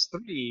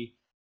PS3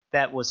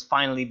 that was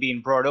finally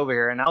being brought over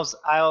here. And I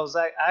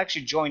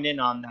actually joined in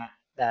on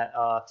that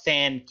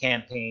fan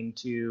campaign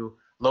to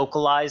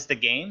localize the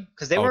game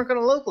because they Oh, weren't going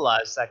to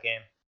localize that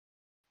game.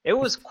 It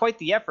was quite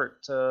the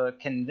effort to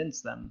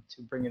convince them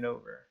to bring it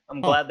over. I'm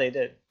huh. glad they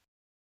did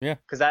Yeah,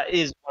 because that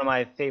is one of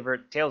my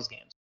favorite Tales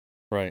games.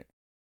 right.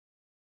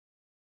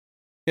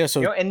 Yeah,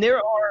 so And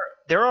there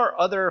are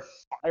other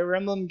Fire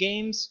Emblem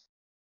games.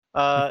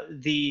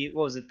 The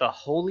what was it? The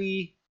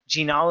Holy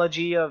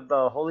Genealogy of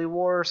the Holy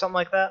War or something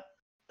like that.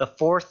 The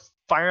fourth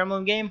Fire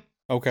Emblem game.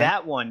 okay.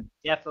 That one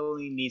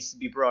definitely needs to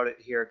be brought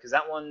here because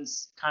that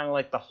one's kind of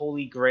like the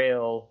holy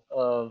grail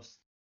of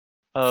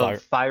Fire.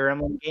 Fire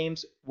Emblem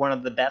games. One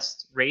of the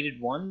best rated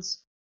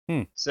ones.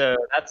 Hmm. So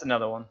that's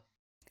another one.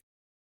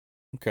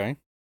 Okay.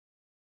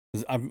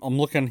 I'm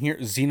looking here.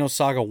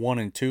 Xenosaga 1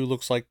 and 2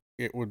 looks like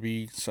it would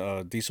be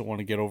a decent one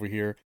to get over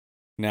here.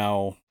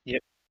 Now,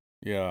 Yep.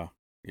 yeah.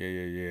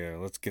 Yeah.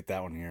 Let's get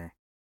that one here.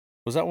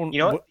 Was that one You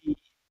know what?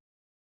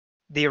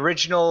 The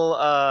original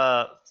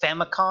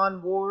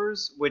Famicom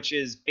Wars, which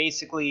is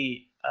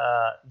basically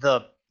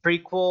the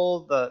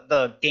prequel,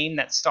 the game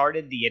that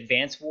started the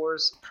Advance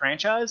Wars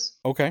franchise.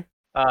 Okay.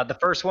 The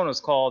first one was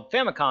called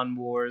Famicom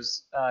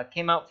Wars.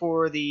 Came out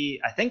for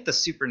I think the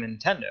Super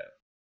Nintendo.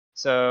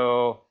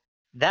 So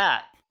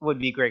that would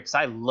be great because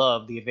I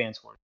love the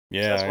Advance Wars. So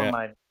Yeah, that's one yeah. of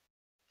my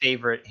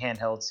favorite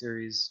handheld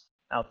series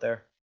out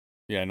there.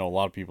 Yeah, I know a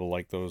lot of people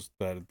like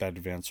that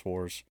Advance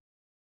Wars.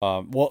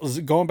 Well,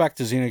 going back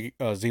to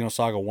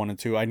Xenosaga 1 and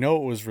 2, I know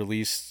it was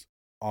released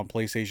on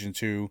PlayStation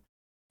 2,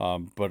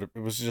 but it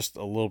was just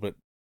a little bit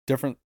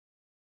different.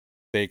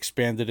 They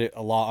expanded it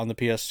a lot on the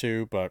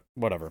PS2, but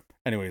whatever.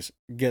 Anyways,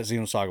 get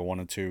Xenosaga 1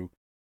 and 2,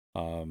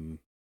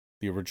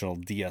 the original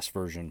DS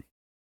version.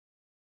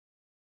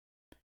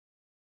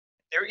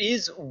 There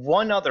is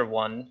one other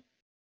one.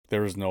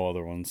 There is no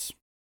other ones.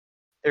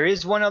 There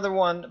is one other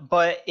one,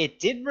 but it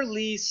did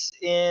release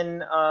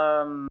in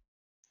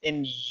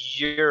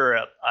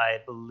Europe, I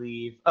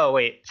believe. Oh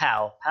wait,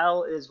 PAL.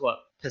 PAL is what?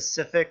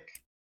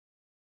 Pacific.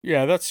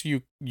 Yeah, that's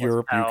What's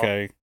Europe, PAL?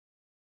 UK.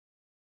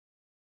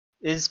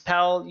 Is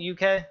PAL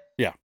UK?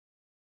 Yeah.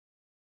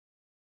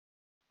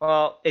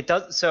 Well, it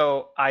does.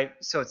 So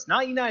it's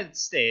not United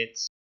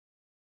States.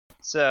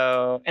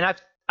 So and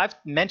I've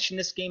mentioned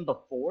this game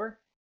before.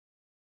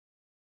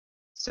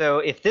 So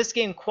if this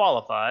game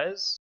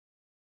qualifies,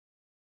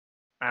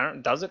 I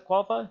don't. Does it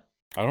qualify?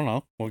 I don't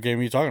know. What game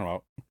are you talking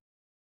about?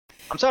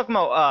 I'm talking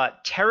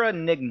about Terra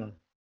Nigma.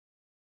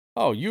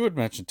 Oh, you had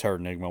mentioned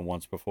Terranigma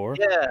once before.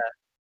 Yeah,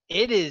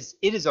 It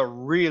is a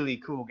really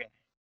cool game.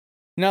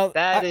 Now,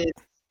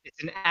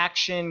 It's an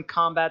action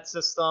combat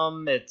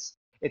system. It's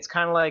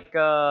kind of like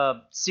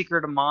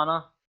Secret of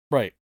Mana.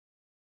 right.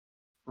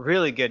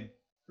 Really good,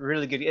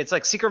 really good. It's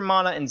like Secret of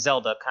Mana and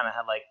Zelda kind of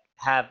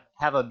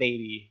have a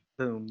baby.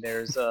 Boom.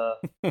 There's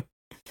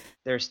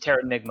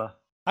Terranigma.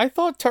 I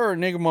thought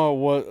Terranigma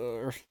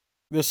was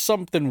there's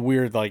something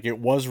weird, like it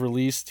was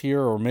released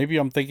here, or maybe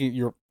I'm thinking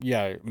Europe.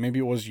 Yeah, maybe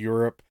it was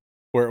Europe,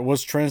 where it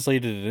was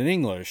translated in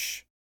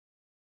English,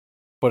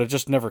 but it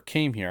just never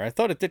came here. I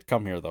thought it did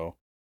come here though.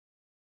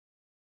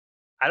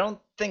 I don't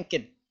think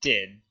it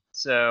did.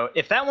 So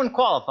if that one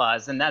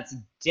qualifies, then that's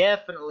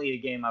definitely a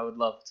game I would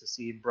love to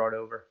see brought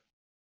over.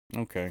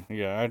 Okay,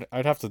 yeah,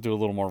 I'd have to do a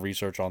little more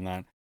research on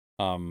that.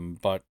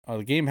 But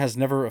the game has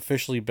never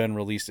officially been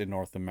released in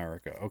North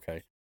America.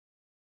 Okay.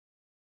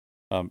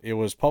 It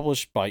was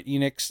published by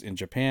Enix in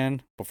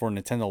Japan before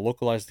Nintendo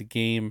localized the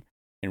game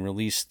and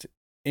released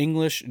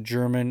English,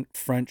 German,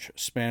 French,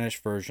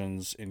 Spanish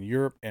versions in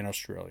Europe and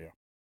Australia.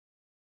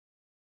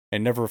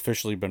 And never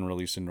officially been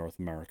released in North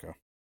America.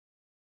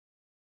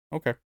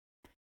 Okay.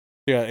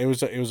 Yeah, it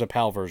was a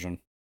PAL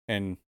version.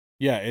 And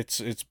yeah,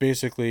 it's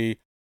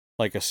basically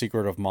like a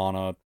Secret of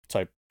Mana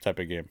type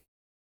of game.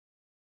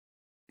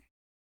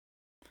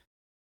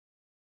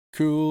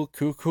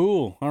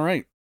 Cool. All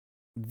right.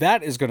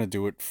 That is going to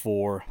do it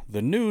for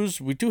the news.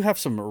 We do have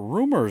some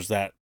rumors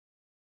that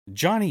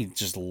Johnny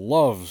just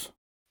loves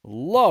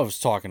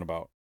talking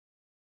about.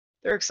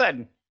 They're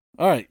exciting.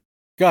 All right.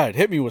 Go ahead.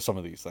 Hit me with some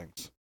of these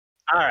things.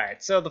 All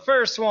right. So the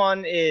first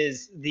one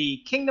is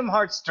the Kingdom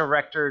Hearts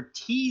director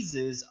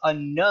teases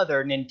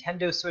another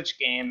Nintendo Switch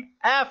game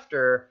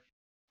after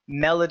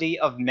Melody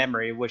of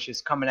Memory, which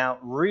is coming out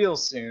real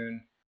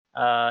soon.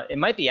 It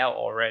might be out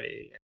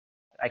already.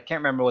 I can't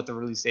remember what the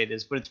release date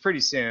is, but it's pretty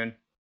soon.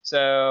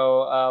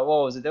 So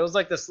what was it? There was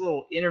like this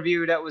little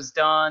interview that was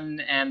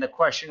done, and the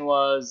question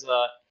was,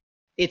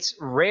 it's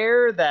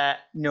rare that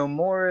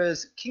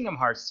Nomura's Kingdom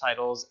Hearts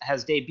titles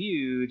has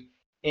debuted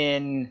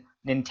in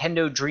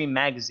Nintendo Dream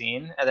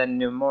Magazine, and then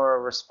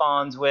Nomura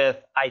responds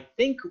with, "I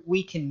think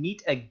we can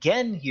meet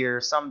again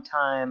here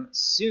sometime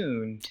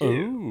soon too."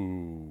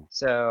 Ooh.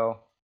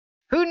 So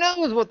who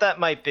knows what that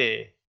might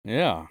be?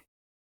 Yeah.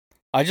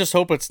 I just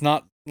hope it's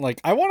not like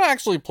I want to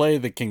actually play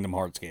the Kingdom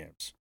Hearts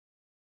games.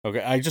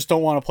 Okay, I just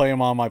don't want to play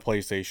them on my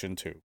PlayStation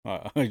 2,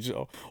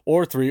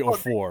 or 3 or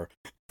 4.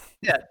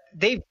 Yeah,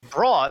 they've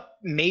brought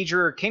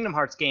major Kingdom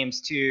Hearts games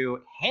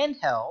to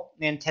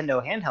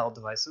Nintendo handheld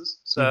devices.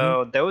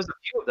 So there was a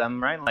few of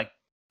them, right? Like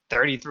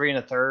 33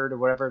 1/3 or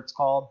whatever it's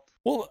called.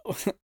 Well,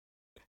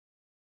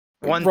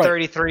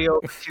 133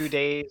 over 2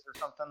 days or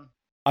something.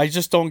 I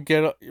just don't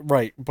get it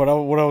right. But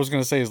what I was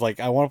gonna say is like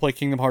I want to play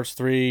Kingdom Hearts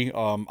 3.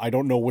 I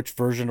don't know which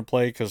version to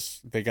play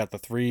because they got the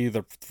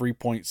 3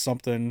 point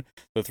something,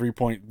 the 3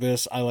 point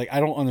this. I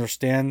don't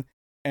understand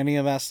any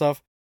of that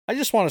stuff. I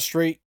just want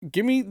to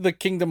give me the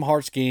Kingdom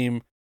Hearts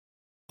game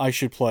I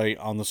should play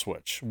on the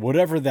Switch,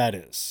 whatever that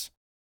is.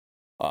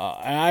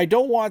 I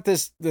don't want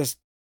this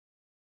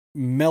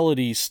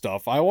melody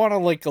stuff. I want a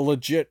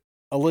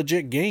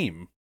legit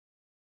game.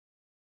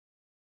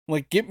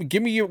 Like give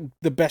me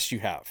the best you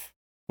have.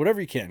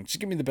 Whatever you can, just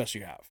give me the best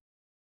you have.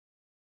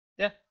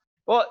 Yeah.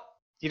 Well,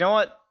 you know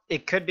what?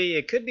 It could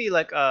be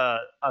like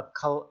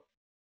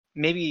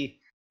maybe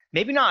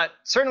not,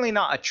 certainly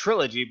not a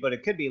trilogy, but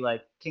it could be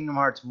like Kingdom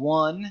Hearts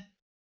 1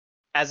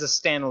 as a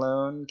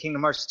standalone,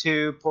 Kingdom Hearts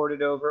 2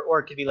 ported over, or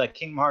it could be like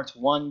Kingdom Hearts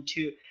 1,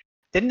 2.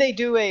 Didn't they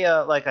do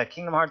a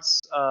Kingdom Hearts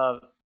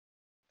what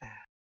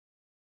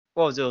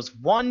was it? It was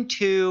 1,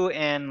 2,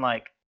 and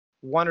like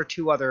one or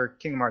two other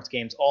Kingdom Hearts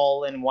games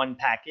all in one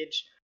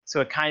package. So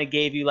it kind of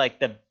gave you like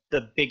the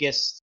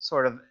biggest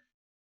sort of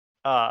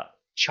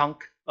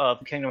chunk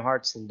of Kingdom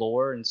Hearts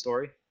lore and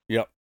story.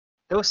 Yep.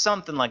 There was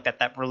something like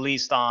that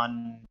released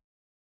on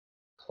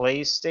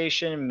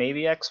PlayStation,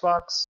 maybe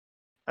Xbox,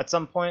 at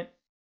some point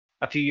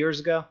a few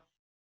years ago.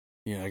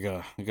 Yeah, I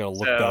gotta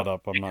look that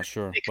up. I'm not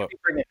sure, They could but be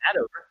bringing that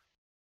over.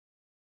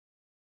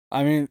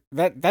 I mean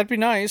that'd be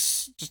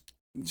nice.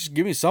 Just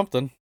give me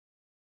something.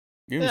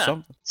 Give me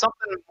something.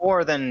 Something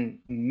more than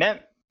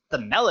the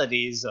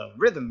melodies of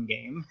rhythm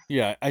game.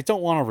 Yeah, I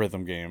don't want a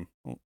rhythm game.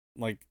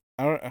 Like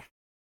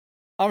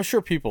I'm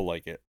sure people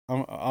like it.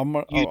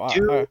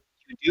 You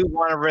do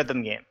want a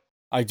rhythm game.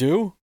 I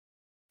do?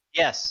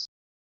 Yes.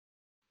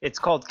 It's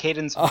called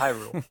Cadence of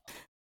Hyrule.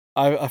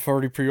 I've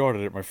already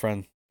pre-ordered it, my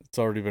friend. It's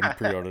already been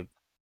pre-ordered.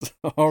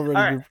 Already.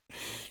 All right.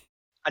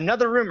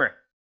 Another rumor.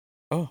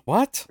 Oh,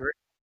 what?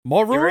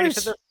 More rumors? You ready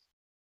for this?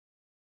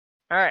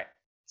 All right.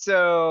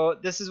 So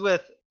this is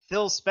with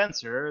Phil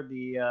Spencer,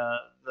 the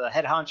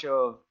head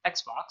honcho of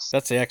Xbox.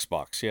 That's the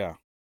Xbox, yeah.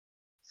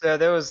 So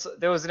there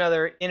was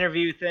another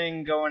interview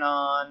thing going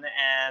on,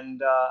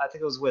 and I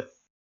think it was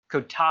with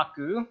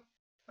Kotaku.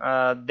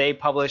 They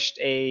published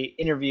a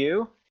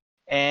interview,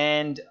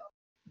 and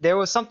there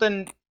was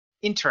something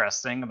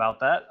interesting about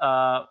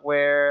that.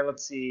 Where,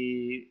 let's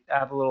see, I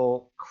have a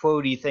little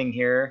quotey thing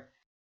here,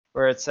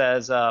 where it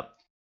says,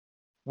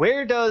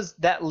 where does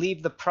that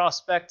leave the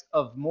prospect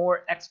of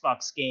more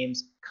Xbox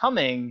games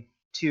coming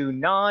to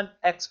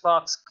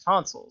non-Xbox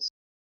consoles?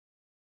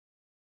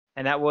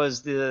 And that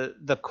was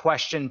the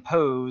question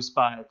posed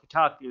by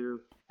Kotaku.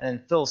 And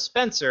then Phil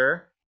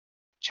Spencer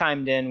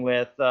chimed in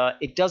with,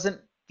 it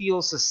doesn't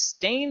feel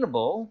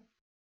sustainable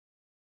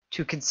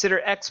to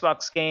consider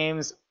Xbox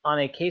games on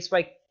a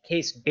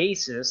case-by-case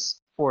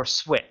basis for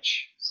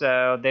Switch.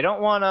 So they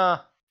don't want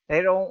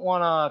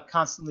to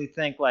constantly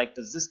think like,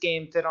 does this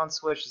game fit on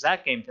Switch? Does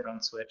that game fit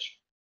on Switch?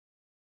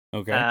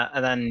 Okay.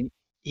 And then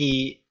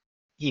he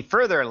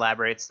further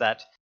elaborates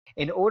that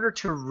in order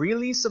to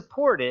really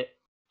support it,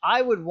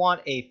 I would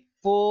want a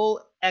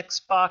full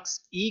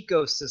Xbox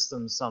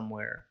ecosystem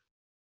somewhere.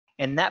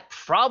 And that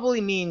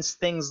probably means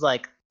things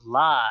like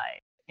Live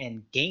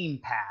and Game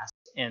Pass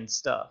and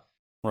stuff.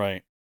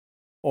 Right.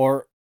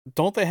 Or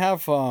don't they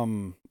have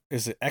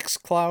is it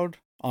xCloud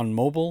on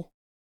mobile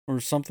or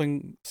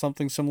something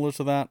similar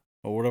to that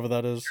or whatever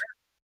that is?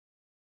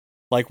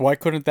 Like, why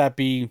couldn't that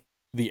be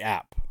the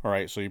app? All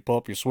right, so you pull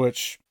up your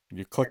Switch,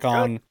 you click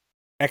on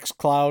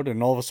xCloud,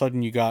 and all of a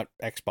sudden you got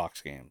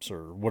Xbox games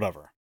or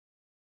whatever,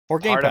 or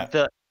Game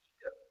Pass.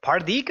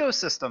 Part of the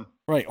ecosystem.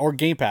 Right, or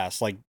Game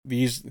Pass, like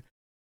these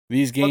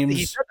games.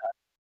 He said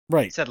that.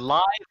 Right. He said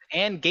Live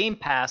and Game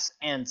Pass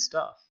and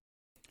stuff.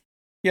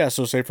 Yeah,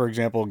 so say for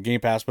example Game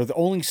Pass, but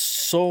only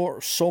so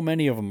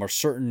many of them are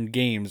certain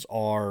games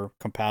are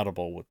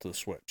compatible with the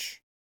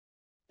Switch.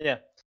 Yeah.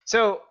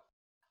 So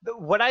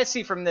what I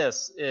see from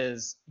this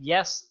is,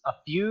 yes, a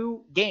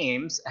few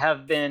games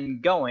have been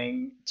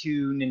going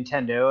to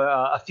Nintendo.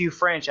 A few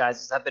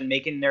franchises have been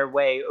making their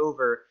way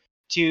over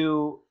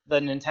to the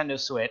Nintendo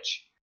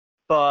Switch,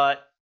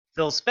 but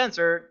Phil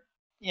Spencer,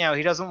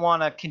 he doesn't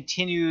want to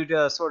continue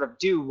to sort of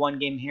do one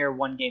game here,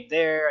 one game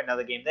there,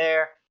 another game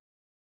there.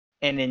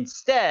 And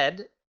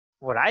instead,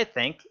 what I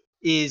think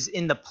is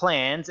in the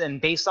plans,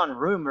 and based on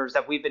rumors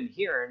that we've been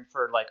hearing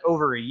for like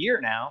over a year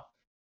now,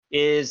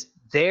 is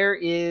there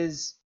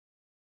is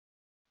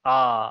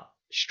a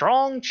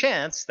strong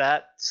chance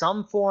that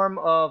some form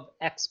of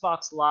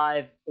Xbox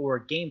Live or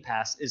Game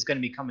Pass is going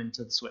to be coming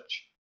to the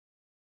Switch.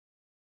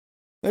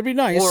 That'd be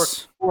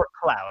nice. Or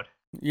cloud.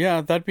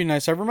 Yeah, that'd be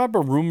nice. I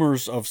remember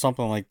rumors of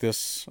something like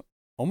this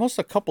almost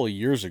a couple of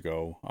years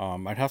ago.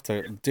 I'd have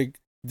to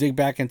dig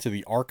back into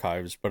the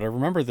archives, but I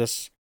remember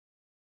these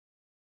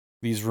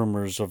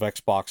rumors of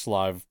Xbox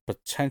Live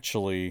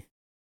potentially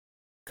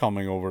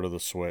coming over to the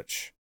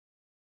Switch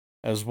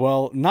as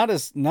well. Not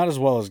as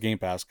well as Game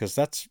Pass, because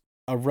that's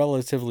a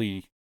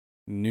relatively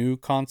new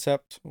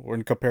concept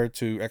when compared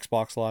to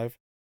Xbox Live.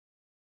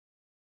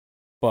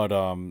 But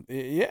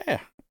yeah,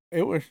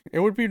 it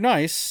would be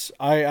nice.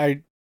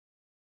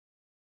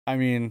 I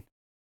mean,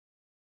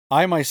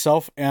 I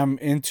myself am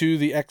into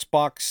the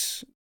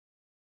Xbox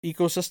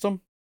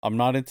ecosystem. I'm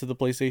not into the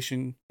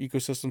PlayStation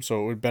ecosystem,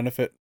 so it would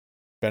benefit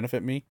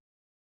me.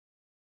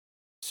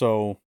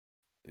 So,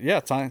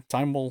 yeah,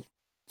 time will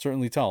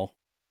certainly tell.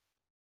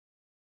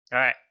 All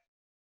right.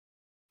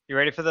 You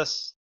ready for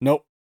this?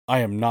 Nope, I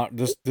am not.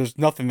 There's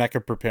nothing that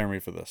could prepare me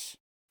for this.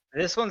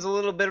 This one's a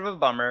little bit of a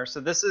bummer. So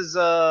this is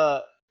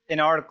an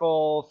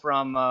article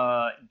from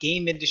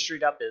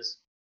GameIndustry.biz.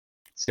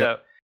 So,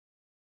 Yep.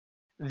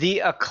 The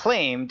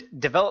acclaimed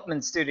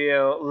development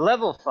studio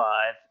Level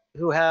 5,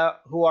 who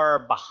are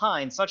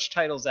behind such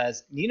titles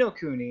as Ni no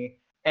Kuni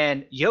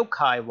and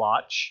Yokai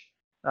Watch,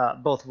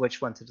 both of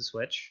which went to the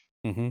Switch,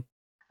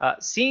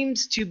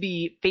 seems to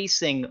be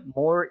facing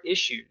more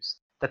issues.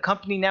 The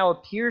company now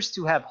appears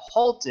to have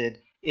halted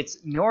its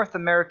North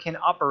American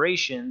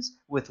operations,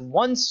 with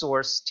one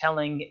source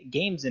telling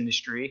Games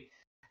Industry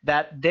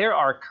that there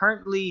are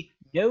currently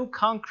no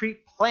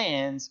concrete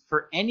plans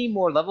for any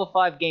more Level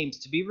 5 games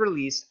to be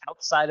released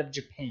outside of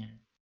Japan.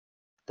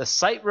 The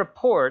site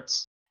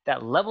reports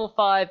that Level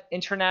 5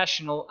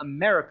 International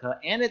America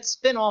and its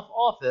spin-off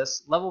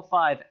office, Level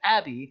 5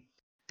 Abbey,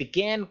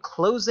 began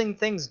closing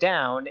things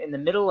down in the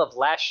middle of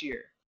last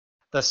year.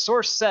 The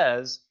source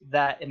says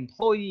that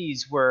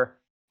employees were,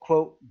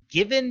 quote,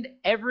 given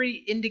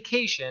every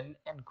indication,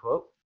 end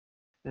quote,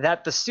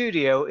 that the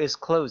studio is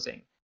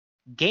closing.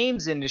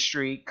 Games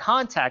Industry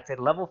contacted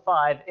Level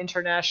 5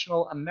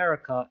 International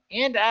America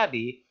and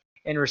Abbey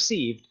and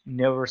received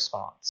no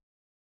response.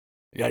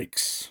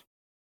 Yikes.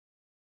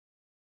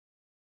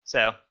 So,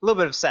 a little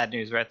bit of sad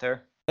news right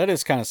there. That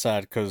is kind of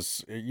sad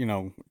because,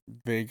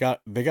 they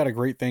got a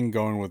great thing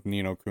going with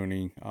Ni no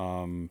Kuni.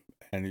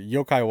 And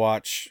Yokai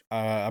Watch,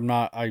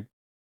 I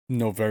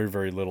know very,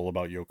 very little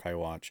about Yokai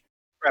Watch.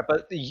 Right,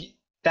 but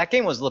that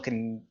game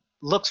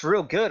looks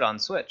real good on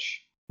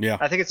Switch. Yeah.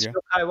 I think it's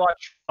Yokai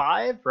Watch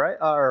 5, right?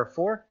 Or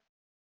 4?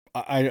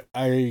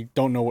 I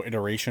don't know what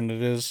iteration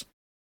it is.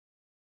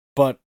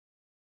 But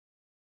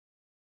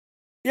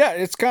yeah,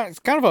 it's kind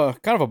of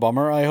a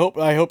bummer. I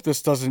hope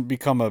this doesn't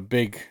become a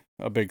big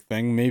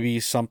thing.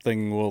 Maybe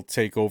something will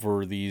take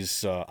over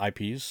these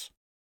IPs.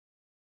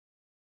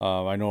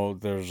 I know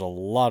there's a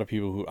lot of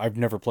people who, I've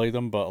never played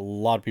them, but a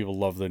lot of people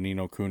love the Ni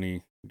no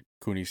Kuni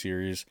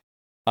series.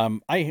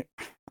 I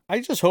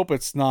just hope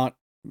it's not,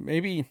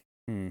 maybe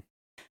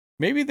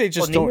Maybe they Well,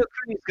 just Nino don't.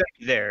 Kuni's gonna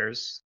be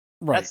theirs.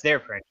 Right. That's their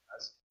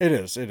franchise. It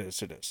is. It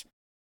is. It is.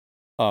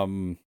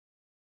 Um,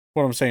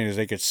 what I'm saying is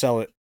they could sell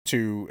it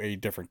to a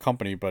different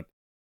company, but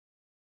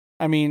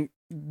I mean,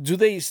 do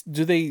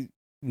they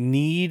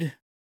need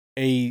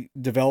a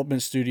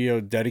development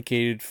studio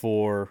dedicated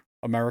for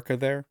America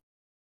there?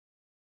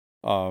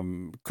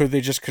 Could they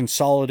just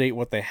consolidate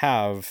what they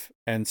have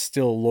and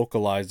still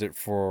localize it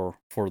for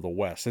the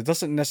West? It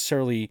doesn't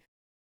necessarily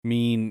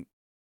mean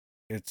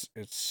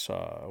it's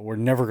we're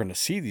never going to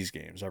see these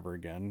games ever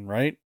again,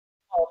 right?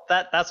 Well,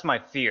 that's my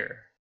fear.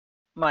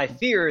 My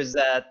fear is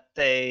that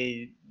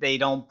they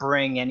don't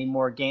bring any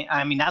more game.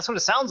 I mean, that's what it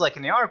sounds like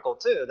in the article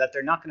too. That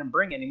they're not going to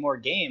bring any more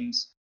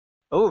games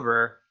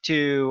over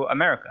to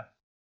America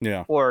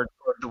Yeah. or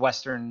the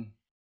Western.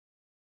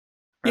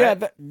 Yeah,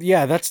 Right?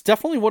 yeah, that's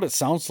definitely what it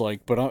sounds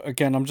like. But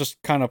again, I'm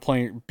just kind of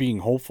being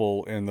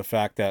hopeful in the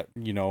fact that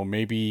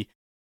maybe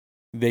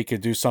they could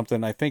do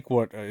something. I think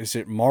what is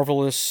it,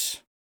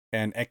 Marvelous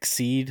and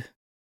Exceed?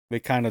 They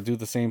kind of do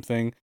the same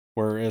thing.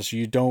 Whereas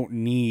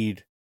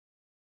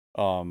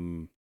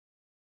um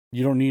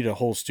you don't need a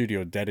whole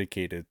studio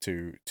dedicated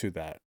to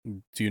that.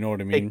 Do you know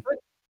what I They mean? could,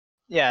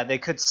 yeah, they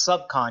could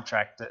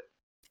subcontract it.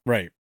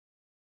 Right.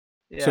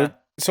 So Yeah,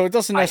 so it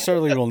doesn't I hope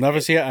necessarily that's we'll the never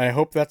case. see it. I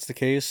hope that's the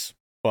case.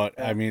 But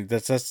I Yeah. mean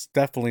that's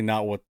definitely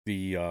not what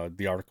the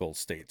article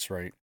states,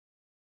 right?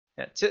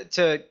 Yeah,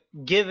 to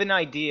give an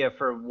idea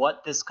for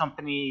what this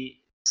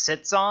company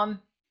sits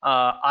on,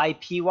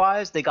 IP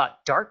wise, they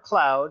got Dark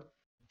Cloud,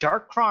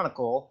 Dark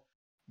Chronicle,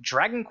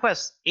 Dragon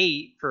Quest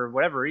VIII for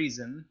whatever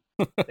reason.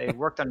 They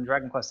worked on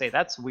Dragon Quest VIII.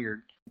 That's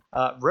weird.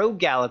 Rogue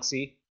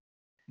Galaxy,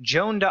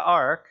 Joan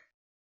d'Arc.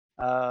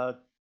 Uh,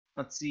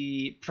 let's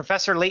see,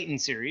 Professor Layton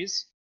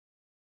series,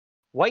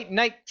 White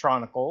Knight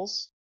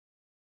Chronicles.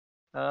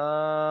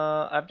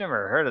 I've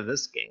never heard of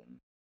this game.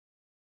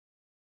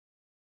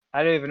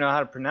 I don't even know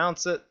how to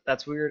pronounce it.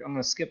 That's weird. I'm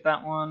gonna skip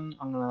that one.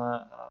 I'm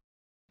gonna.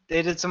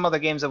 They did some other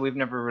games that we've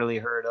never really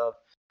heard of.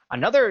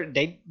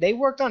 They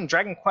worked on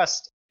Dragon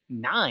Quest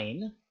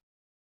IX.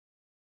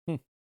 Hmm.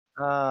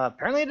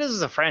 Apparently this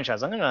is a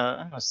franchise. I'm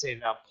gonna say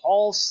it out.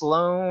 Paul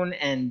Sloan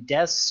and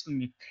Des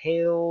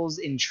McHale's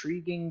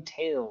Intriguing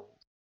Tales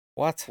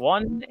What?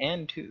 1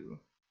 and 2.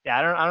 Yeah,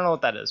 I don't know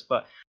what that is,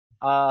 but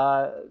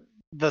uh,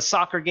 the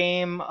soccer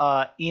game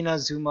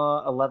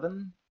Inazuma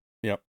 11.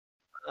 Yep.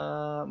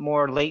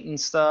 More Layton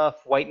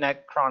stuff. White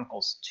Knight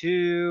Chronicles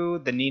 2,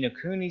 the Nina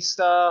Kuni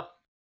stuff.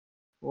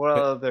 What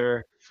Uh,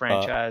 other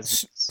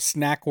franchises?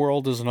 Snack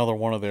World is another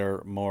one of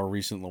their more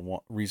recent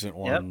Yep.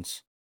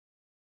 ones.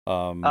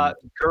 Um,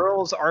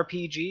 Girls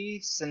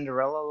RPG,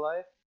 Cinderella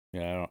Life.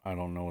 yeah, I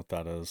don't know what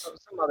that is.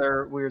 Some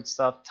other weird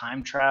stuff.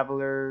 Time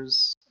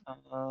Travelers.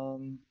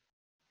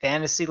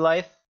 Fantasy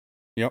Life.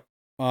 Yep.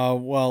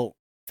 Well,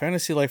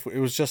 Fantasy Life, it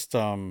was just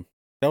that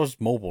was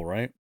mobile,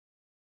 right?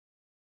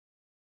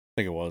 I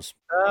think it was.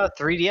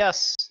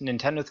 3DS.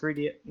 Nintendo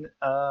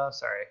 3DS.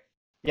 Sorry.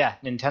 Yeah,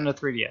 Nintendo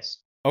 3DS.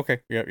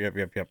 Okay.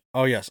 Yep.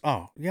 Oh yes.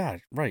 Oh yeah.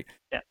 Right.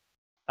 Yeah.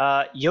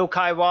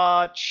 Yokai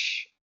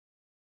Watch.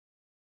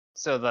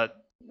 So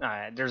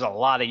there's a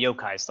lot of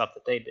yokai stuff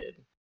that they did.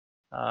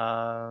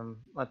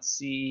 Let's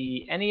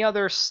see. Any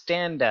other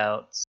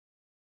standouts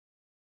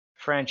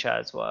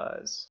franchise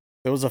wise?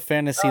 There was a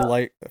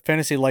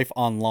Fantasy Life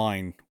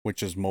Online,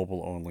 which is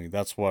mobile only.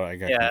 That's what I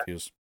got Yeah.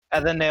 confused.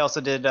 And then they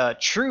also did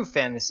True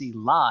Fantasy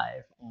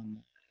Live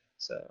online.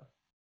 So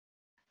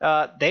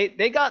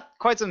they got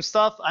quite some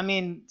stuff. I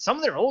mean, some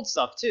of their old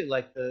stuff too,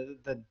 like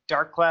the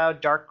Dark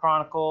Cloud, Dark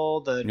Chronicle,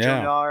 the Joan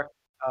Yeah. d'Arc.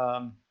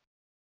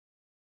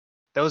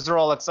 Those are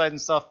all exciting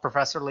stuff.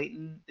 Professor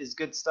Layton is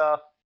good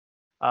stuff.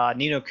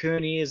 Nino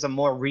Kuni is a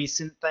more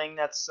recent thing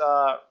that's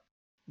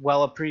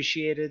well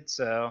appreciated.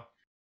 So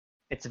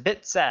it's a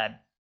bit sad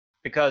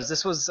because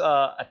this was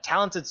a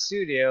talented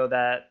studio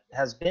that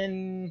has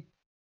been,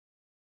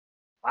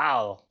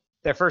 wow.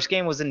 Their first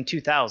game was in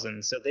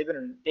 2000, so they've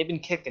been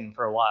kicking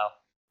for a while.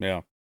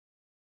 Yeah.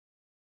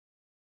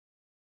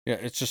 Yeah.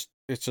 It just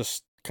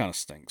kind of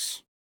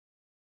stinks.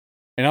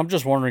 And I'm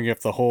just wondering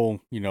if the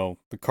whole,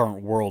 the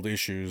current world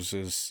issues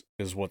is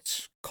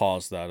what's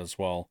caused that as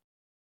well.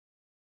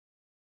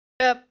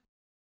 Yep,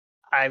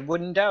 I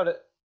wouldn't doubt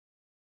it.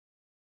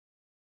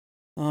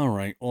 All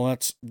right. Well,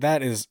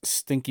 that is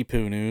stinky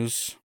poo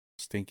news.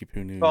 Stinky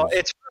poo news. Well,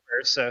 it's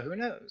rumors, so who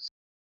knows?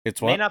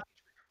 It's May what? not.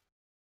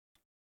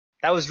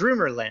 That was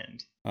rumor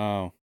land.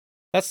 Oh,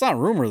 that's not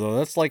rumor though.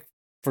 That's like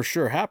for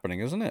sure happening,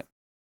 isn't it?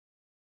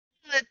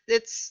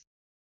 It's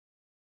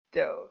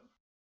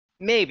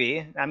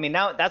maybe. I mean,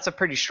 now that's a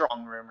pretty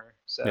strong rumor.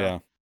 So Yeah.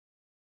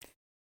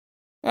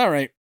 All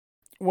right.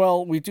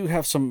 Well, we do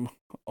have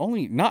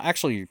not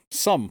actually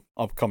some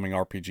upcoming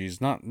RPGs,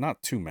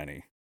 not too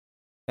many.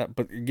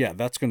 But yeah,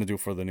 that's going to do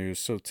for the news.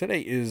 So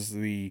today is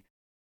the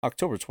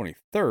October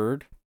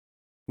 23rd.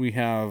 We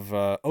have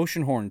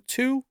Oceanhorn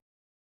 2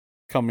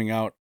 coming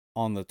out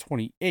on the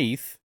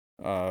 28th.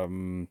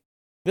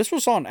 This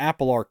was on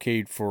Apple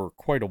Arcade for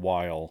quite a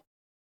while.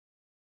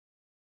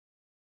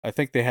 I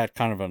think they had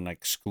kind of an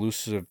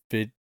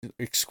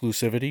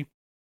exclusivity.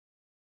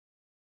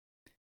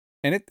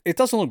 And it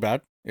doesn't look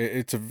bad.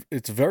 It's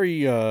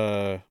very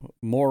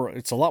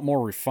it's a lot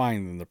more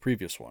refined than the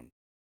previous one.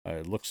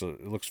 It looks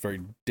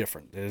very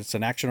different. It's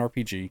an action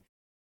RPG.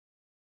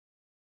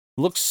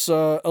 Looks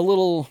a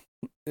little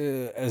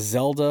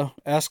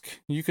Zelda-esque,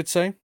 you could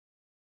say.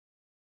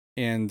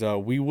 And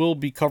we will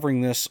be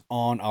covering this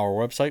on our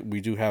website.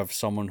 We do have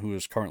someone who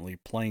is currently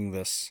playing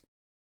this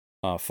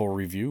for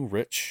review,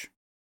 Rich,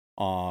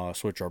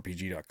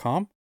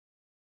 switchrpg.com.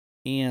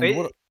 And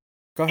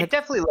go ahead. It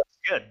definitely looks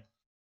good.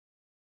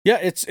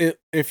 Yeah,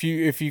 if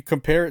you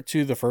compare it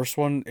to the first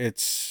one,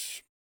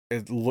 it's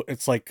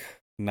like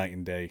night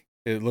and day.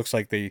 It looks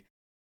like they've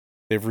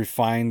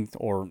refined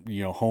or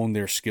honed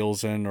their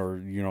skills in, or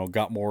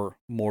got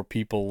more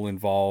people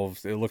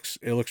involved. It looks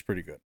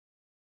pretty good.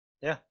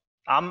 Yeah.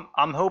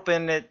 I'm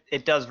hoping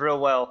it does real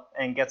well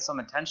and gets some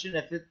attention.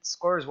 If it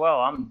scores well,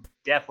 I'm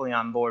definitely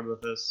on board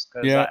with this,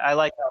 because I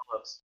like how it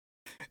looks.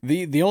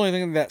 The only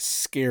thing that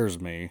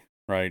scares me,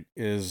 right,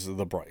 is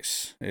the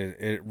price.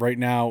 It right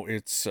now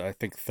it's I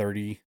think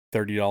 $30.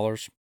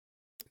 It's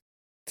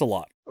a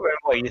lot.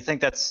 Wait, you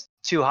think that's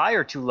too high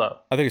or too low?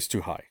 I think it's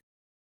too high.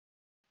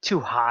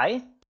 Too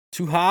high?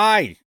 Too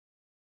high.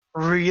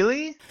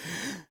 Really?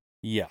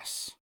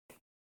 Yes.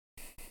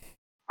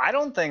 I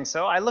don't think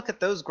so. I look at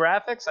those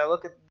graphics. I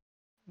look at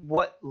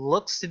what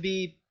looks to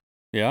be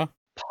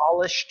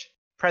polished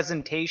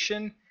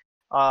presentation.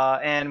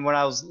 And when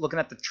I was looking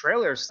at the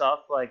trailer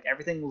stuff, like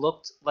everything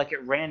looked like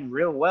it ran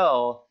real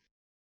well.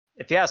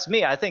 If you ask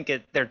me, I think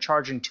they're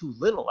charging too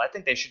little. I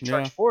think they should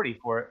charge $40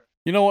 for it.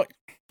 You know what?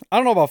 I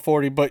don't know about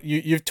 40, but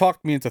you've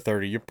talked me into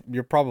 30.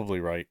 You're probably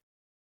right.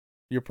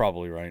 You're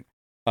probably right.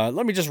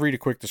 Let me just read a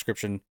quick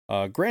description.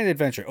 Grand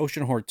Adventure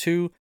Oceanhorn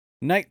 2.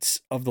 Knights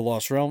of the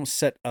Lost Realm,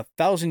 set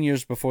 1,000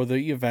 years before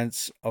the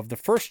events of the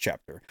first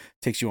chapter,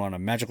 takes you on a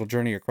magical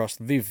journey across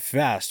the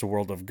vast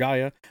world of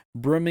Gaia,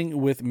 brimming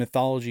with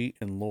mythology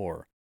and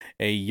lore.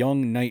 A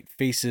young knight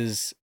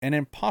faces an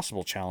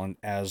impossible challenge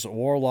as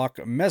Warlock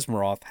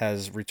Mesmeroth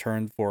has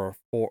returned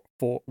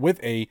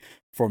with a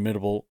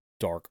formidable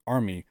dark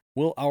army.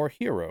 Will our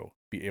hero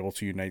be able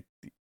to unite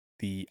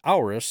the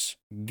Aurus,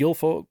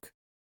 Guildfolk,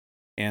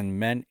 and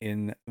men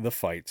in the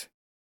fight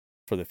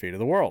for the fate of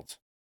the world?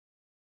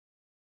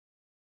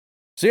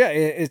 So yeah,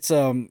 it's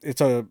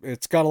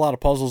got a lot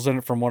of puzzles in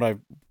it from what I've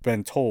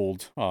been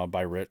told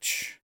by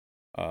Rich,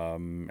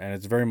 and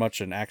it's very much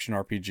an action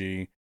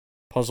RPG,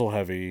 puzzle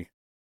heavy,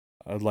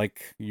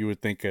 like you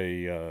would think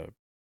a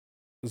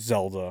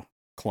Zelda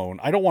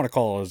clone. I don't want to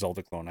call it a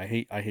Zelda clone. I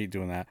hate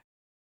doing that,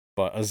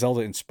 but a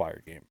Zelda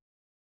inspired game.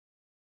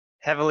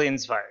 Heavily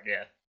inspired,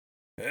 yeah.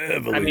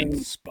 Heavily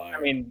inspired. I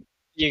mean,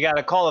 you got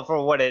to call it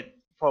for what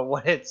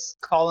it's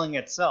calling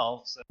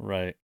itself. So.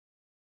 Right.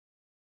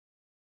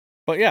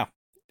 But yeah.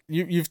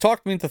 You've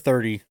talked me into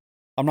 30.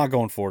 I'm not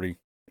going 40.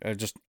 I'm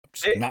just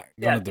not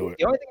gonna do it.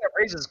 The only thing that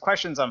raises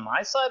questions on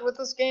my side with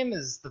this game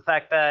is the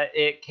fact that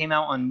it came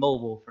out on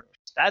mobile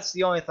first. That's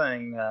the only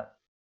thing that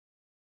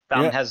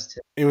I'm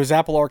hesitant. It was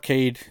Apple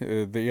Arcade.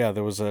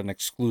 There was an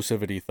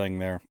exclusivity thing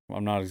there.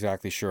 I'm not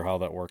exactly sure how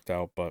that worked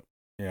out, but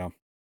yeah.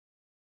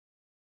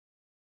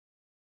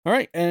 All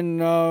right,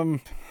 and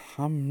I'm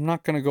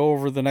not gonna go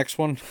over the next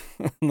one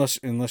unless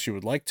you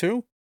would like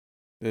to.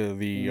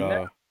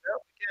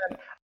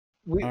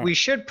 We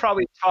should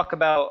probably talk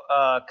about,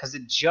 because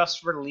it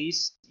just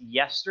released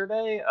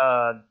yesterday,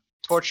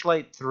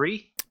 Torchlight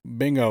 3.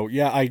 Bingo.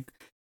 Yeah,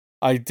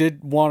 I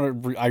did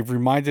want to. I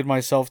reminded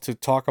myself to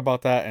talk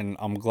about that, and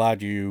I'm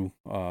glad you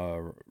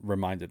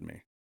reminded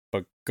me.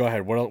 But go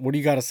ahead. What do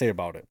you got to say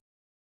about it?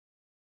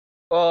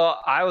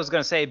 Well, I was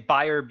gonna say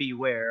buyer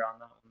beware on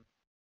that one.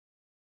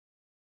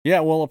 Yeah.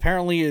 Well,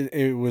 apparently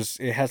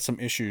it had some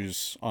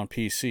issues on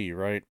PC,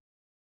 right?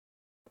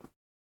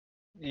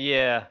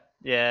 Yeah.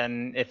 Yeah,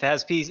 and if it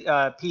has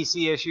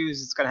PC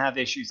issues, it's going to have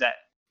issues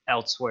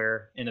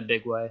elsewhere in a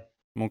big way.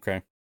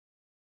 Okay.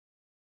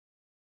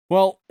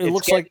 Well,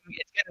 it's getting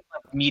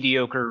like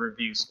mediocre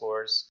review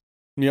scores.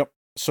 Yep.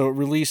 So it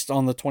released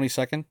on the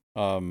 22nd,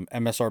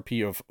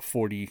 MSRP of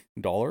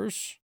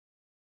 $40.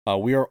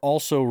 We are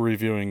also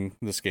reviewing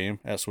this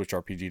game at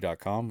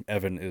switchrpg.com.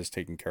 Evan is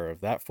taking care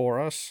of that for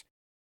us.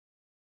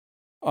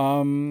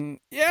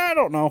 Yeah, I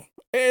don't know.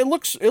 It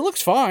looks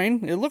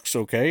fine. It looks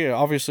okay.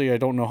 Obviously, I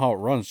don't know how it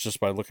runs just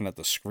by looking at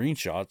the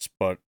screenshots,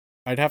 but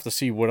I'd have to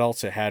see what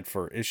else it had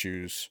for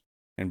issues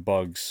and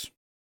bugs.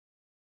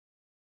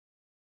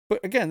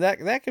 But again,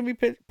 that can be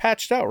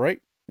patched out,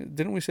 right?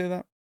 Didn't we say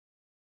that?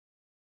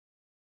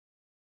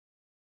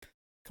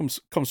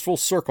 Comes full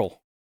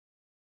circle.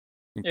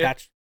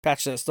 Patch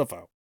that stuff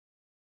out.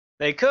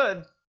 They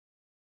could.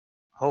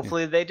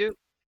 Hopefully they do.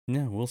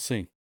 Yeah, we'll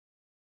see.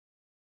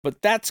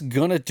 But that's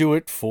gonna do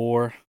it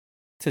for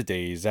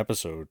today's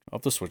episode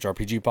of the Switch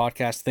RPG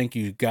Podcast. Thank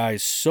you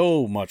guys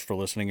so much for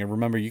listening. And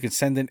remember, you can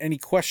send in any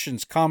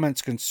questions,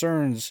 comments,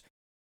 concerns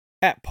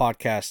at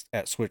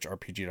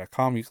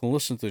podcast@switchrpg.com. You can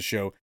listen to the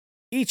show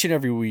each and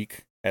every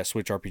week at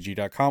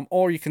switchrpg.com,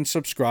 or you can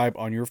subscribe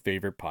on your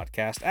favorite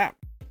podcast app.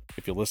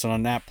 If you listen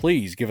on that,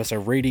 please give us a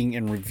rating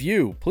and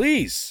review,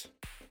 please.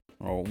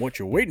 Or what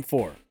you're waiting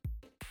for.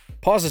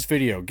 pause this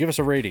video, give us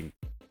a rating.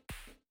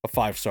 A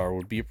 5-star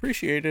would be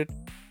appreciated,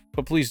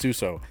 but please do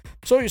so.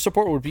 So your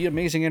support would be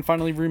amazing. And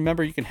finally,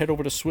 remember, you can head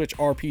over to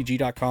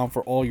switchrpg.com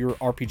for all your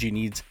RPG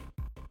needs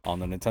on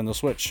the Nintendo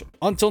Switch.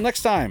 Until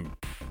next time,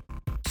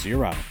 see you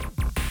around.